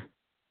Hammer,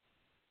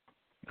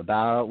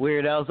 about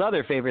Weird Al's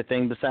other favorite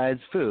thing besides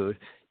food,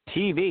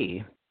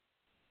 TV,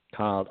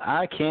 called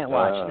I Can't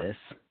Watch This.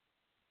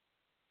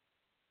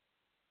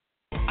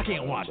 I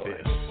can't watch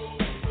this.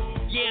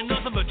 Yeah,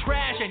 nothing but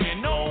trash, and you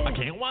know I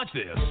can't watch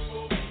this.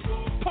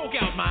 Poke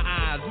out my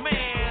eyes,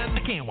 man,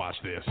 I can't watch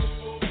this.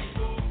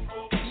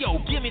 Yo,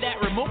 give me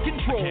that remote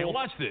control. I can't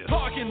watch this.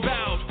 Talking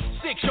about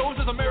 6 shows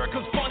as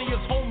America's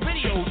funniest home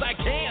videos. I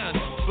can't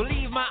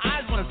believe my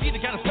eyes when I see the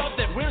kind of stuff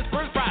that wins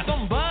first prize.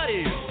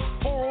 Somebody,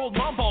 poor old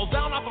mom falls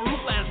down off the roof,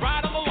 lands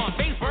right on the lawn,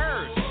 face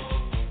first.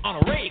 On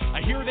a rake,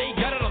 I hear they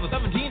got it on the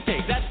 17th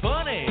take. That's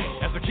funny.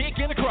 That's a kick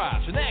in the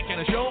crotch, and that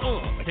kind of show,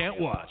 I can't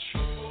watch.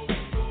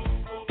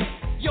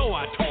 Yo,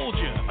 I told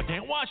you, I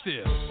can't watch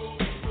this.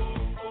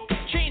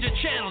 Change the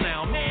channel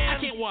now, man.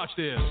 I can't watch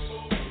this.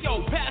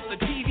 Yo, pass the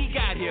TV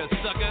guide here,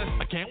 sucker.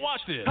 I can't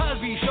watch this.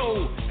 Cosby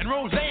Show and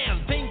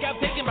Roseanne think I'm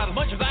taking about as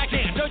much as I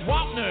can. Judge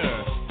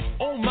Wapner.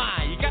 Oh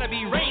my, you gotta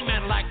be Rain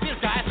Man like this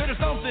guy. Fit or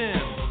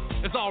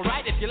something. It's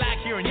alright if you like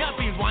hearing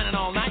yuppies whining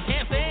all night.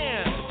 Can't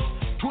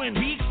stand. Twin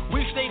Peaks,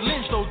 wish they'd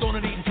lynch those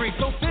donut-eating freaks.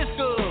 So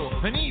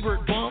Fiscal and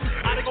Ebert bums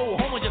ought to go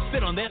home and just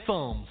sit on their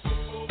thumbs.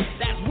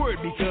 That's word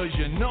because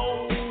you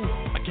know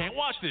I can't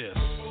watch this.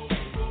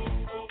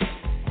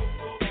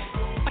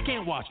 I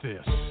can't watch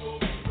this.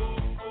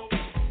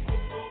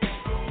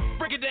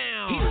 Break it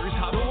down. Here's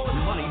how to work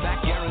money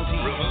back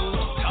guarantee.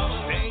 Removes tough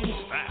stains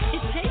fast.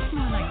 It tastes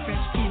more like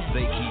fresh peanuts.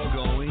 They keep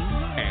going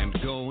and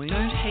going.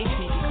 Don't hate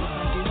me because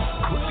I do.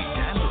 Could be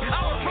dandruff.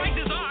 Our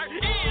prices are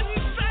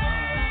insane.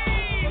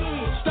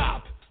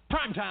 Stop.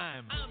 Prime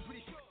time. I'm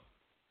pretty sure.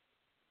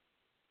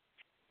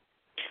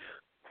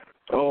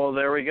 Oh, well,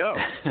 there we go.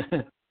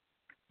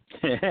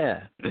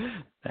 Yeah,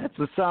 that's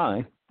the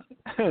song.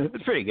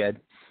 It's pretty good.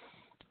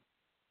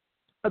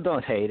 I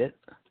don't hate it.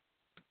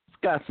 It's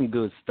got some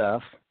good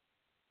stuff.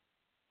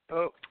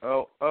 Oh.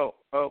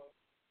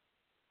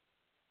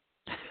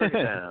 Break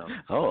it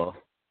down. Oh.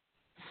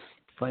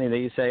 Funny that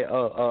you say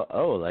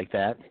oh like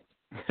that.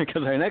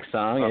 Because our next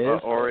song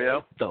is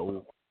Oreo.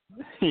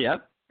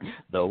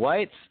 The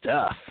White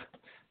Stuff.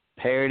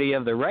 Parody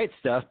of The Right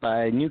Stuff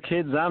by New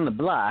Kids on the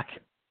Block.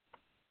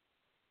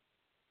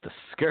 The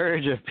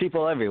scourge of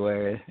people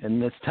everywhere in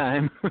this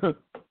time.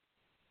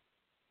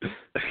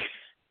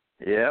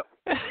 Yep.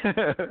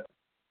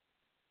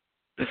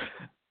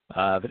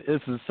 But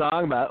this is a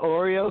song about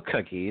Oreo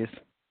cookies.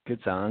 Good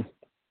song.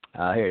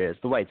 Here it is,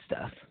 The White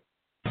Stuff.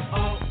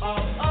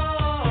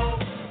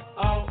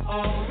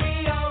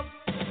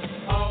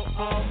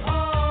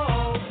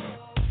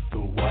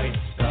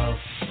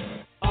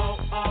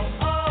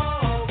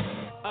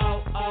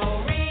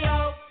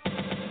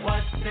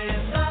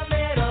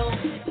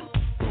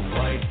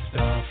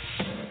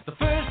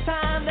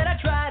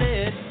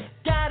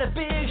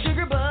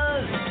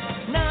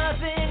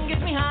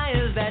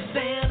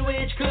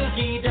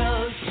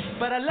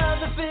 But I love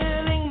the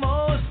feeling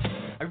most.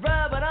 I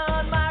rub it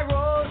on my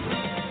roast,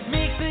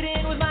 mix it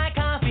in with my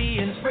coffee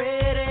and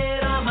spread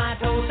it on my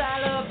toast. I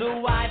love the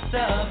white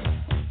stuff,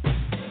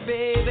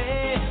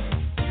 baby,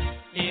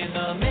 in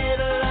the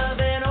middle of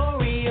an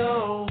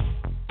Oreo.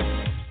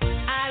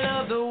 I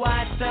love the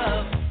white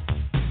stuff,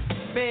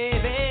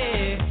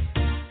 baby,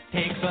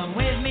 take some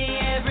with me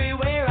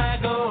everywhere I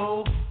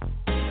go.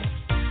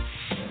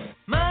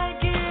 Might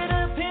get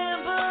a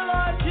pimple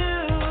or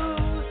two,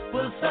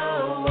 well, so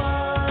what?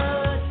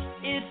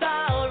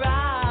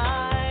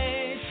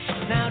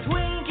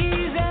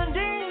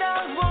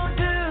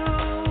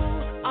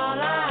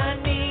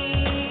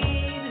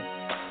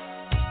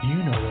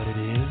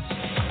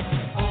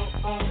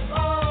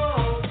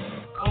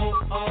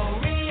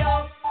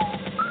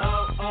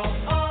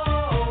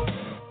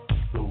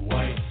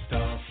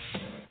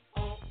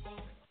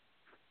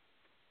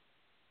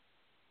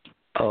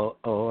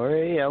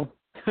 Oreo.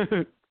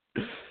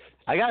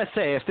 I gotta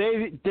say, if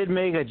they did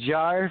make a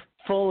jar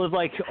full of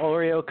like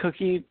Oreo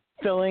cookie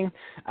filling,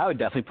 I would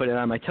definitely put it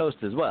on my toast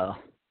as well.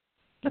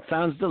 That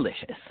sounds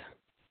delicious.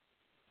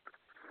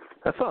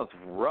 That sounds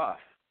rough.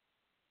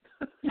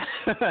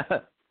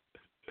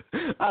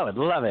 I would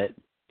love it.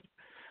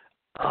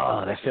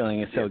 Oh, that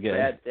feeling is so good.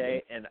 Bad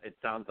day, and it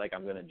sounds like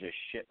I'm gonna just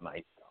shit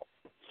myself.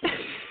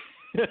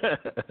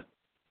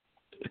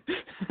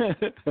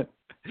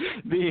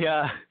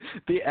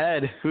 The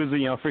Ed, who's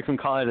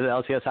frequent caller to the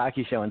LCS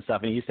hockey show and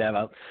stuff, and he used to have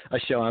a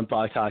show on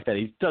Blog Talk that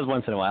he does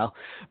once in a while.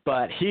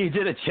 But he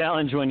did a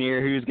challenge one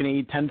year. He was going to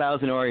eat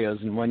 10,000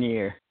 Oreos in 1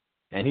 year,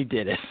 and he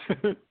did it.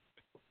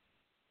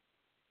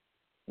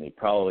 He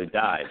probably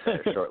died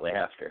there shortly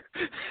after.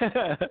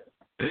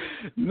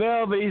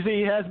 No, but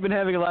he has been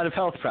having a lot of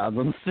health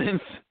problems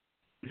since.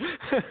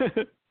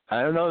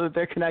 I don't know that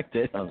they're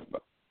connected.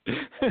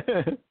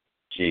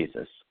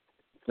 Jesus.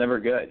 It's never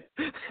good.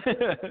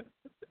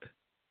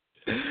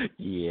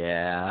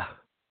 Yeah.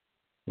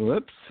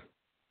 Whoops.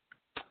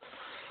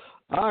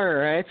 All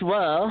right.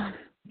 Well,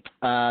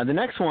 the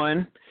next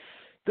one,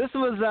 this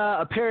was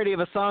a parody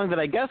of a song that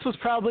I guess was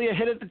probably a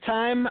hit at the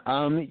time.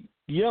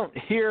 You don't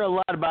hear a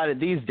lot about it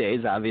these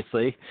days,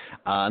 obviously,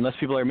 unless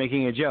people are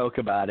making a joke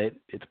about it.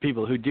 It's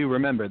people who do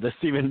remember this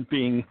even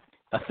being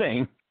a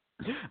thing.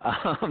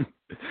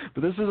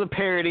 But this is a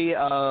parody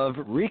of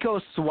Rico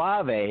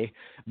Suave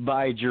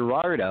by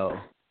Gerardo.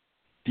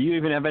 Do you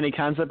even have any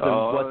concept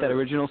of what that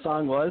original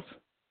song was?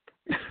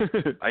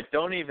 I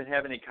don't even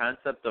have any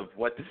concept of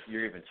what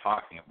you're even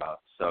talking about.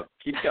 So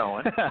keep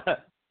going.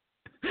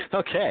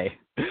 Okay.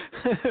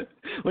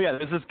 Well, yeah,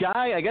 there's this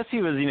guy, I guess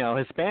he was,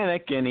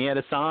 Hispanic, and he had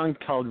a song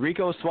called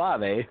Rico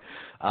Suave,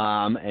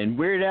 and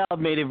Weird Al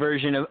made a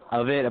version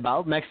of it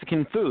about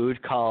Mexican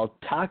food called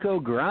Taco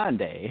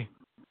Grande.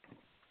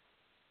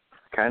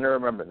 Kind of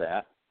remember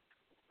that.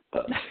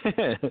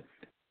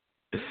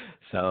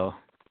 So,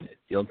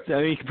 you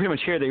can pretty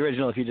much hear the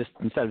original if you just,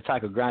 instead of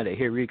Taco Grande,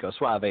 hear Rico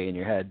Suave in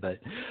your head, but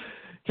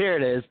here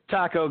it is,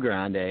 Taco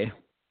Grande.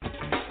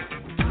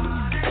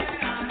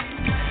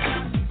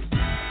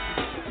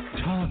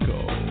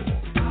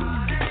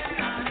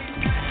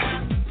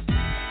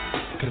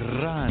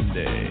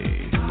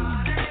 Grande.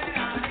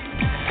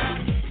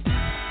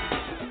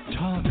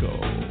 Taco.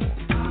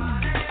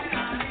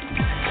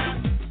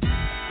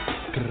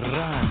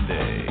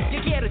 Grande.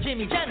 Yo quiero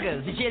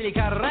chimichangas y chili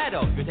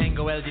carrero. Yo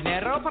tengo el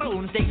dinero para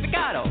un steak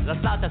picado.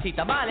 Las salsas y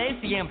tamales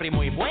siempre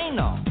muy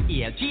bueno.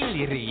 Y el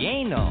chili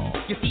relleno.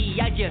 You see,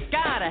 I just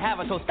gotta have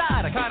a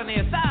tostada, carne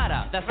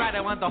asada. That's right,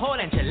 I want the whole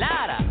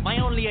enchilada. My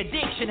only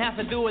addiction has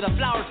to do with a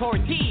flour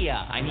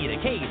tortilla. I need a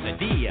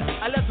quesadilla.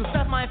 I love to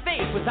stuff my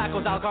face with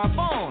tacos al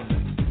carbón.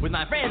 With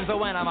my friends or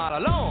when I'm out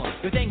alone.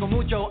 Yo tengo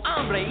mucho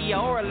hambre y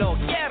ahora lo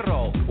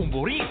quiero. Un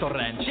burrito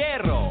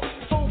ranchero.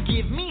 So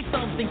give me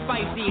something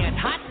spicy and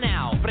hot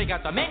now. Break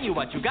out the menu,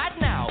 what you got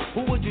now?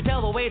 Who would you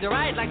tell the waiter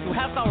I'd like to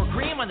have sour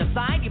cream on the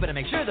side? You better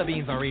make sure the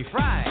beans are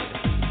refried.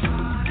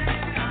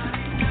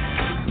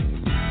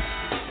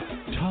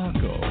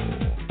 Taco.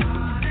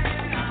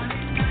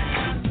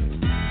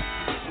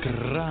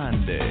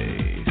 Grande.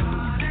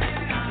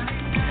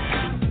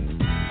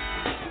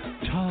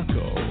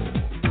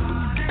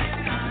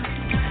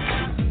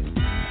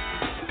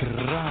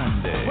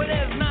 Well,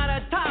 there's not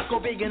a taco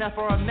big enough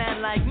for a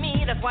man like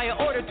me. That's why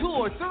I order 2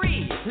 or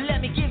 3.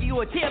 Let me give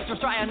you a tip.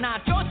 Just try a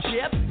nacho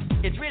chip.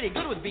 It's really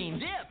good with bean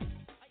dip.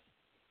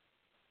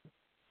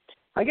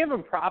 I give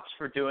him props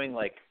for doing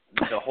like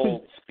the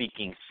whole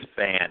speaking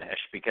Spanish,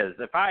 because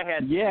if I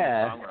had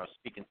a song where I was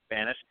speaking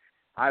Spanish,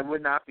 I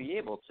would not be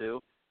able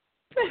to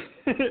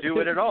do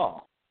it at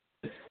all.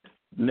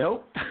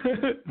 Nope,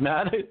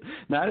 not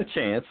a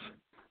chance.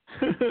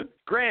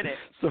 Granted,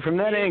 so from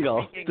that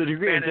angle, the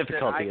degree of Spanish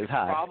difficulty is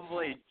high. I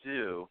probably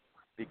do,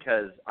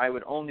 because I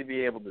would only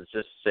be able to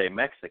just say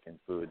Mexican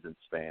foods in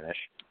Spanish.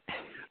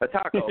 A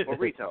taco,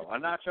 burrito, a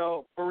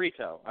nacho,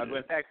 burrito. I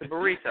went back to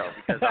burrito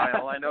because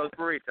all I know is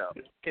burrito.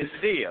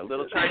 Quesadilla,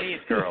 little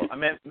Chinese girl. I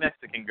meant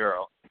Mexican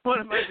girl. What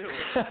am I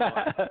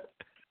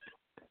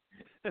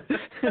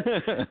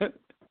doing?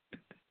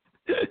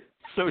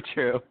 So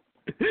true.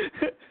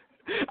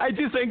 I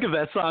do think of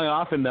that song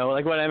often, though.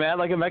 Like when I'm at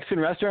like a Mexican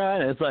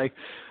restaurant, and it's like,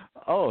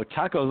 oh,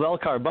 tacos al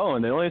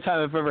carbone. The only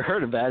time I've ever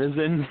heard of that is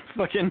in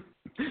fucking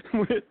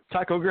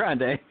Taco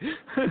Grande.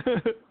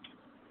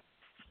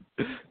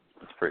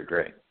 That's pretty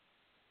great.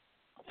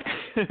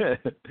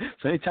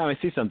 So anytime I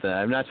see something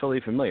I'm not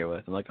totally familiar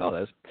with, I'm like, oh,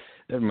 that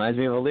reminds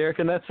me of a lyric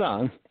in that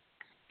song.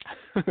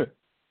 And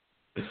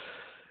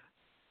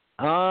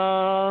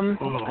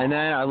then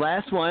our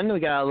last one we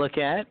got to look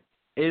at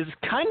is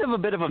kind of a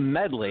bit of a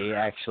medley,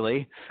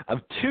 actually, of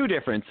 2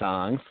 different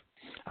songs.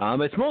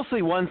 It's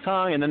mostly one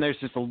song, and then there's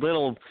just a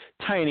little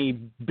tiny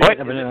bit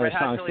of another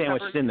song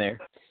sandwiched in there.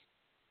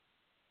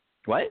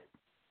 What?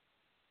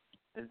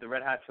 Is the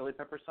Red Hot Chili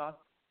Pepper song?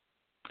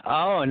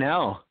 Oh,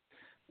 no.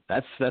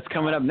 That's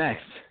coming up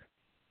next.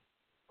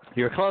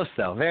 You were close,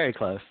 though. Very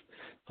close.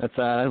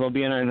 That'll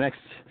be in our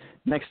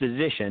next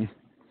edition.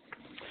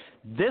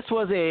 This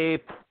was a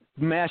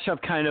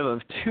mashup kind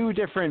of 2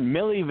 different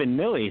Milli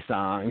Vanilli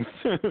songs.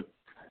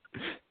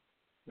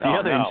 The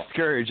other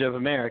scourge of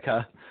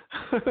America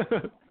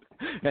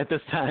at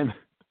this time.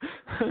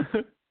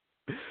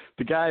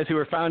 The guys who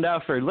were found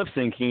out for lip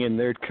syncing and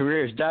their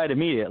careers died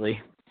immediately.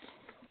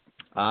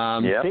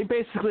 They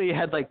basically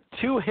had like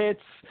 2 hits.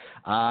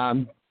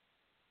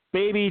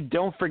 Baby,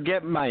 Don't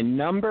Forget My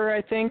Number,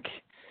 I think,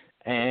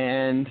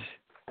 and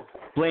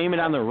Blame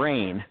It on the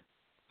Rain.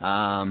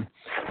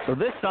 So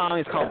this song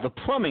is called The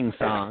Plumbing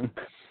Song,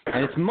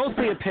 and it's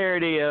mostly a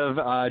parody of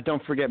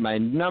Don't Forget My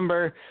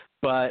Number,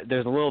 but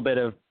there's a little bit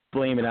of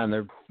Blame It on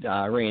the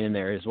Rain in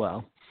there as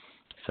well.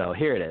 So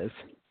here it is.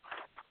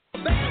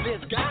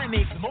 This guy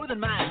makes more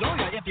than my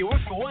lawyer if he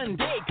works for one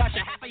day, costs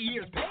you half a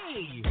year's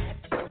pay.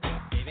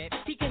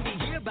 He can be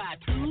here by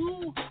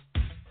 2.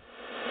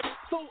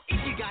 So if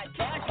you got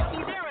cash, he'll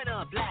be there in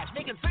a flash,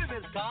 making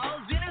service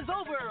calls in his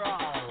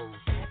overalls.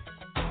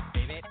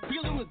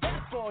 He'll do his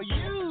best for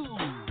you.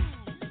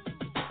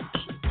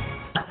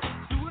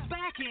 So it's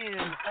back in,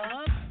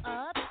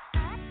 up.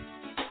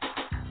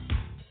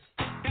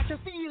 Got your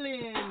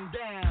feeling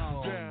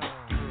down.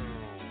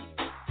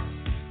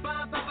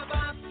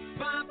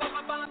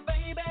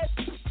 Baby.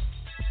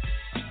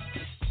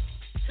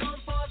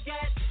 Don't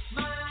forget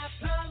my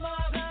plumber. Baby.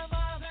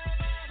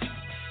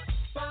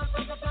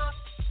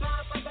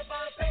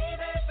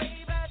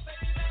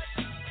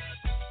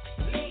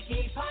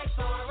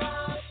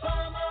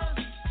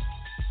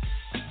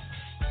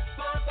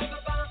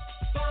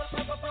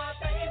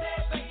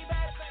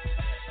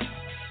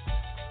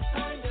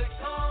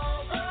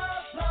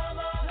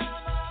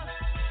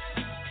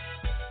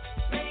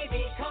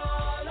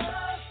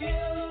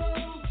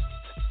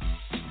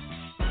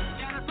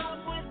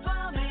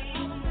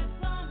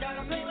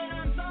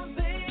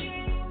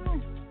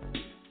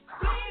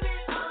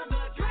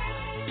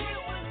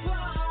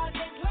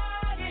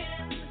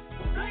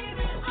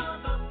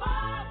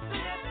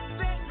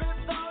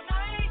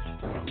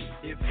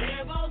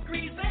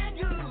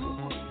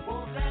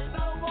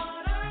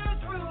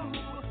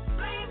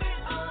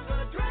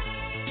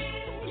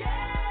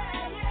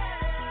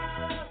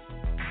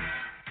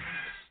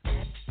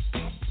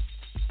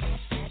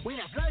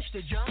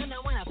 the John.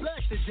 Now when I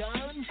flush the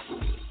John,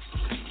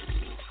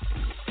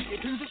 you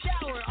turn the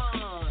shower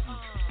on.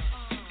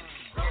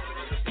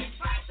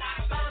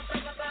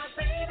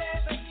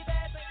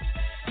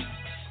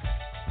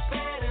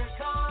 Better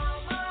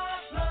call my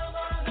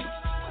plumber.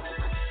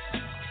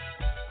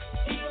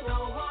 He'll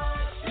know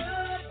what to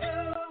do.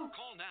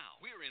 Call now.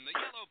 We're in the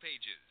Yellow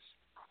Pages.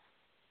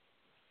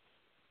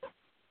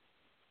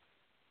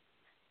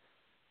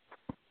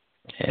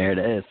 There it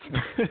is.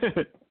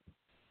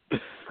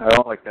 I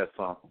don't like that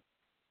song.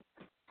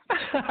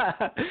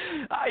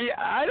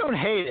 I don't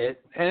hate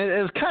it, and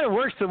it kind of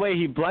works the way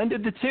he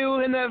blended the two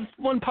in that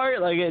one part.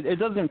 Like it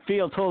doesn't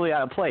feel totally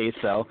out of place,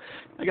 so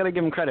I got to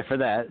give him credit for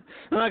that.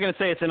 I'm not gonna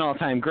say it's an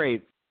all-time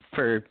great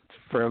for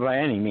by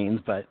any means,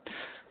 but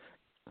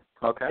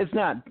Okay. it's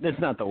not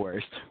the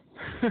worst.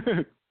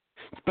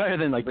 It's better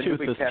than like When did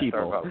we Toothless cast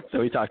our People vote? that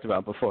we talked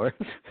about before.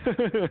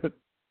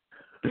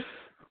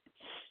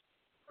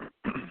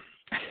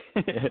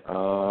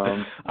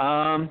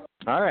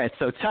 All right,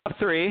 so top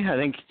three, I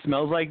think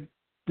Smells Like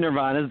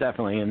Nirvana is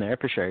definitely in there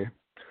for sure.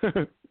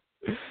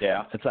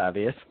 Yeah. That's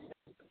obvious.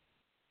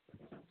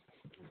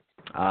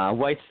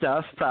 White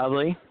Stuff,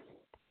 probably.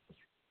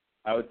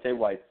 I would say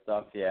White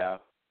Stuff, yeah.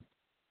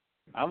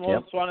 I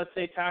almost want to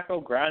say Taco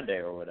Grande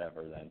or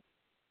whatever then.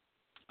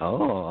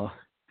 Oh.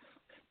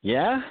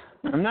 Yeah,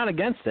 I'm not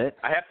against it.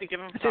 I have to give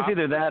him I'd say it's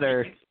either that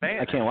or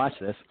I can't watch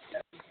this.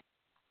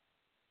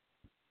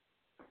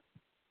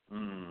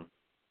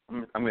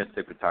 I'm going to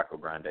stick with Taco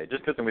Grande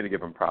just because I'm going to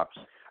give him props.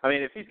 I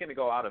mean, if he's going to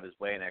go out of his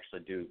way and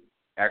actually do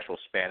actual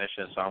Spanish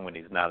in a song when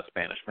he's not a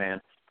Spanish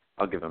man,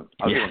 I'll give him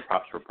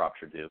props for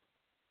props are due.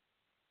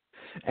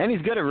 And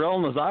he's good at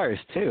rolling those R's,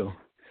 too.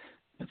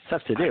 It's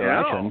tough to do.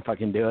 I couldn't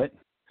fucking do it.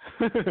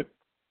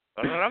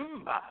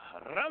 Rumba,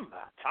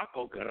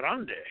 Taco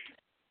Grande.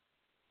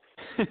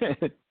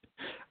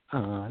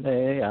 Ale,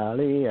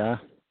 ale,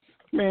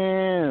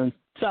 man,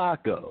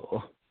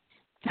 taco.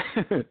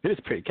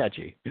 It's pretty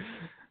catchy.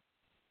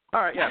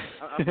 All right, yeah,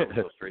 I'm going with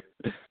those three.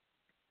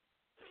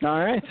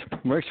 All right,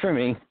 works for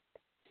me.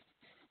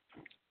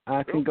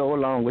 I can go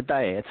along with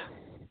that.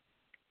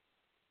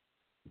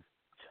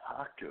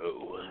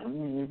 Taco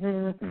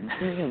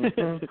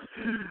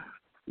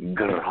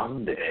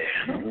Grande.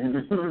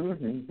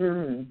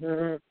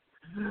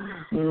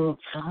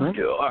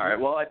 Taco. All right,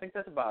 well, I think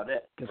that's about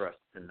it for us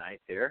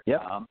tonight here.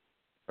 Yep.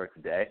 For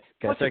today.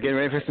 Gotta start getting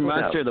ready for some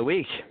Monster of the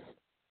Week.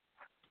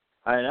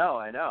 I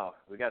know.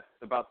 We got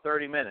about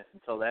 30 minutes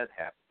until that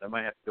happens. I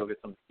might have to go get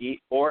something to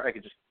eat, or I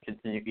could just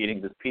continue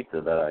eating this pizza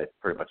that I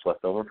pretty much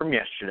left over from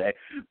yesterday.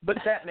 But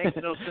that makes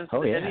no sense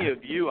to any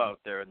of you out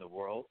there in the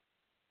world.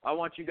 I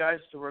want you guys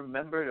to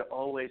remember to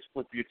always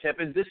flip your tip.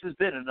 And this has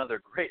been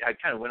another great, I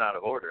kind of went out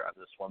of order on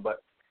this one,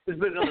 but this has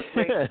been another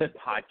great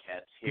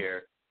podcast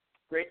here.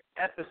 Great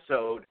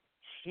episode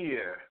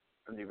here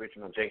from the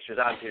original Janksters.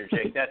 I'm Peter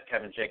Jake. That's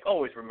Kevin Jake.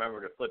 Always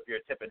remember to flip your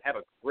tip and have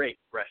a great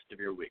rest of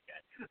your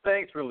weekend.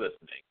 Thanks for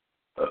listening.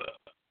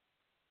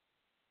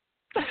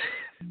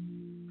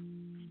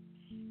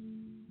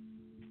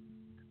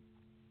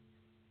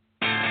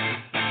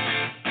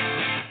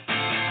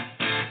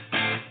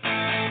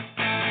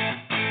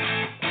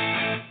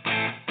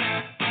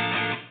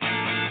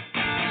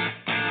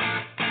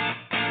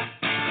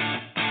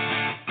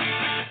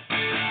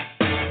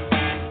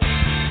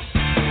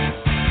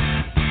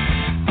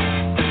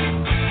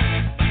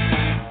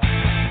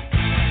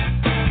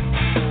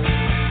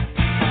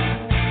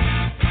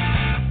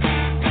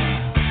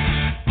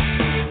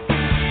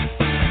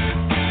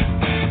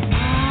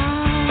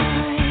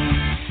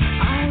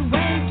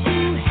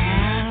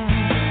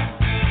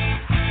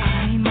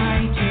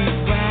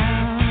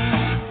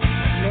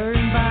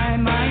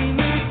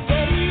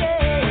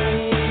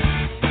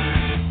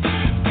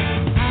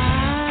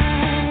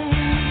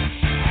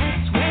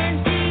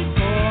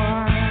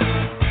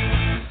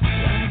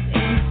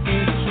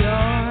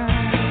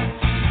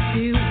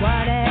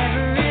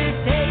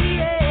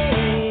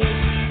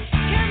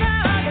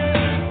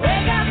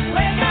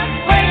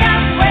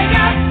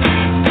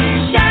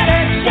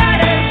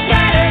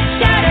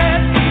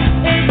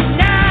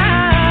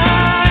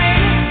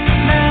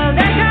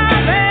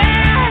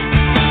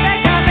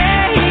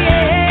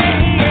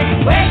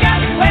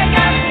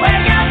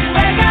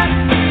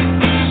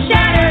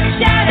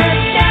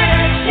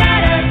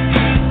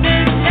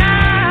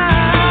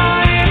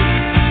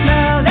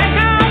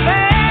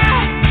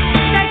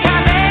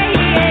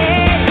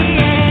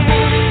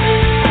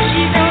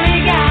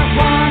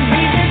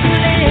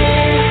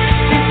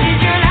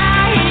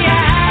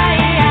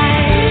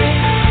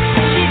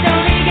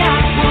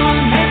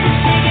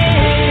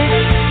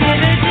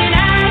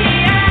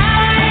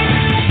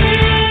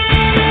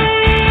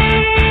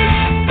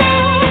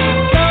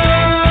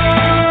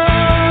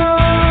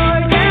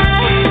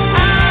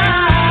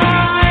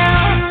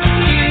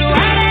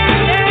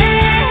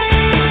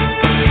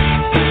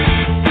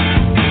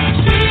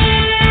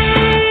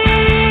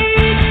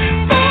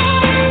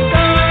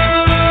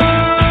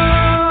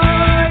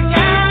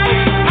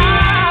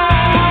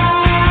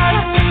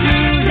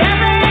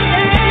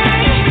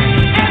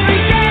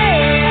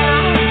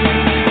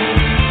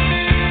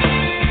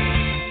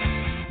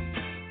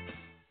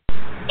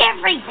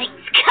 crazy.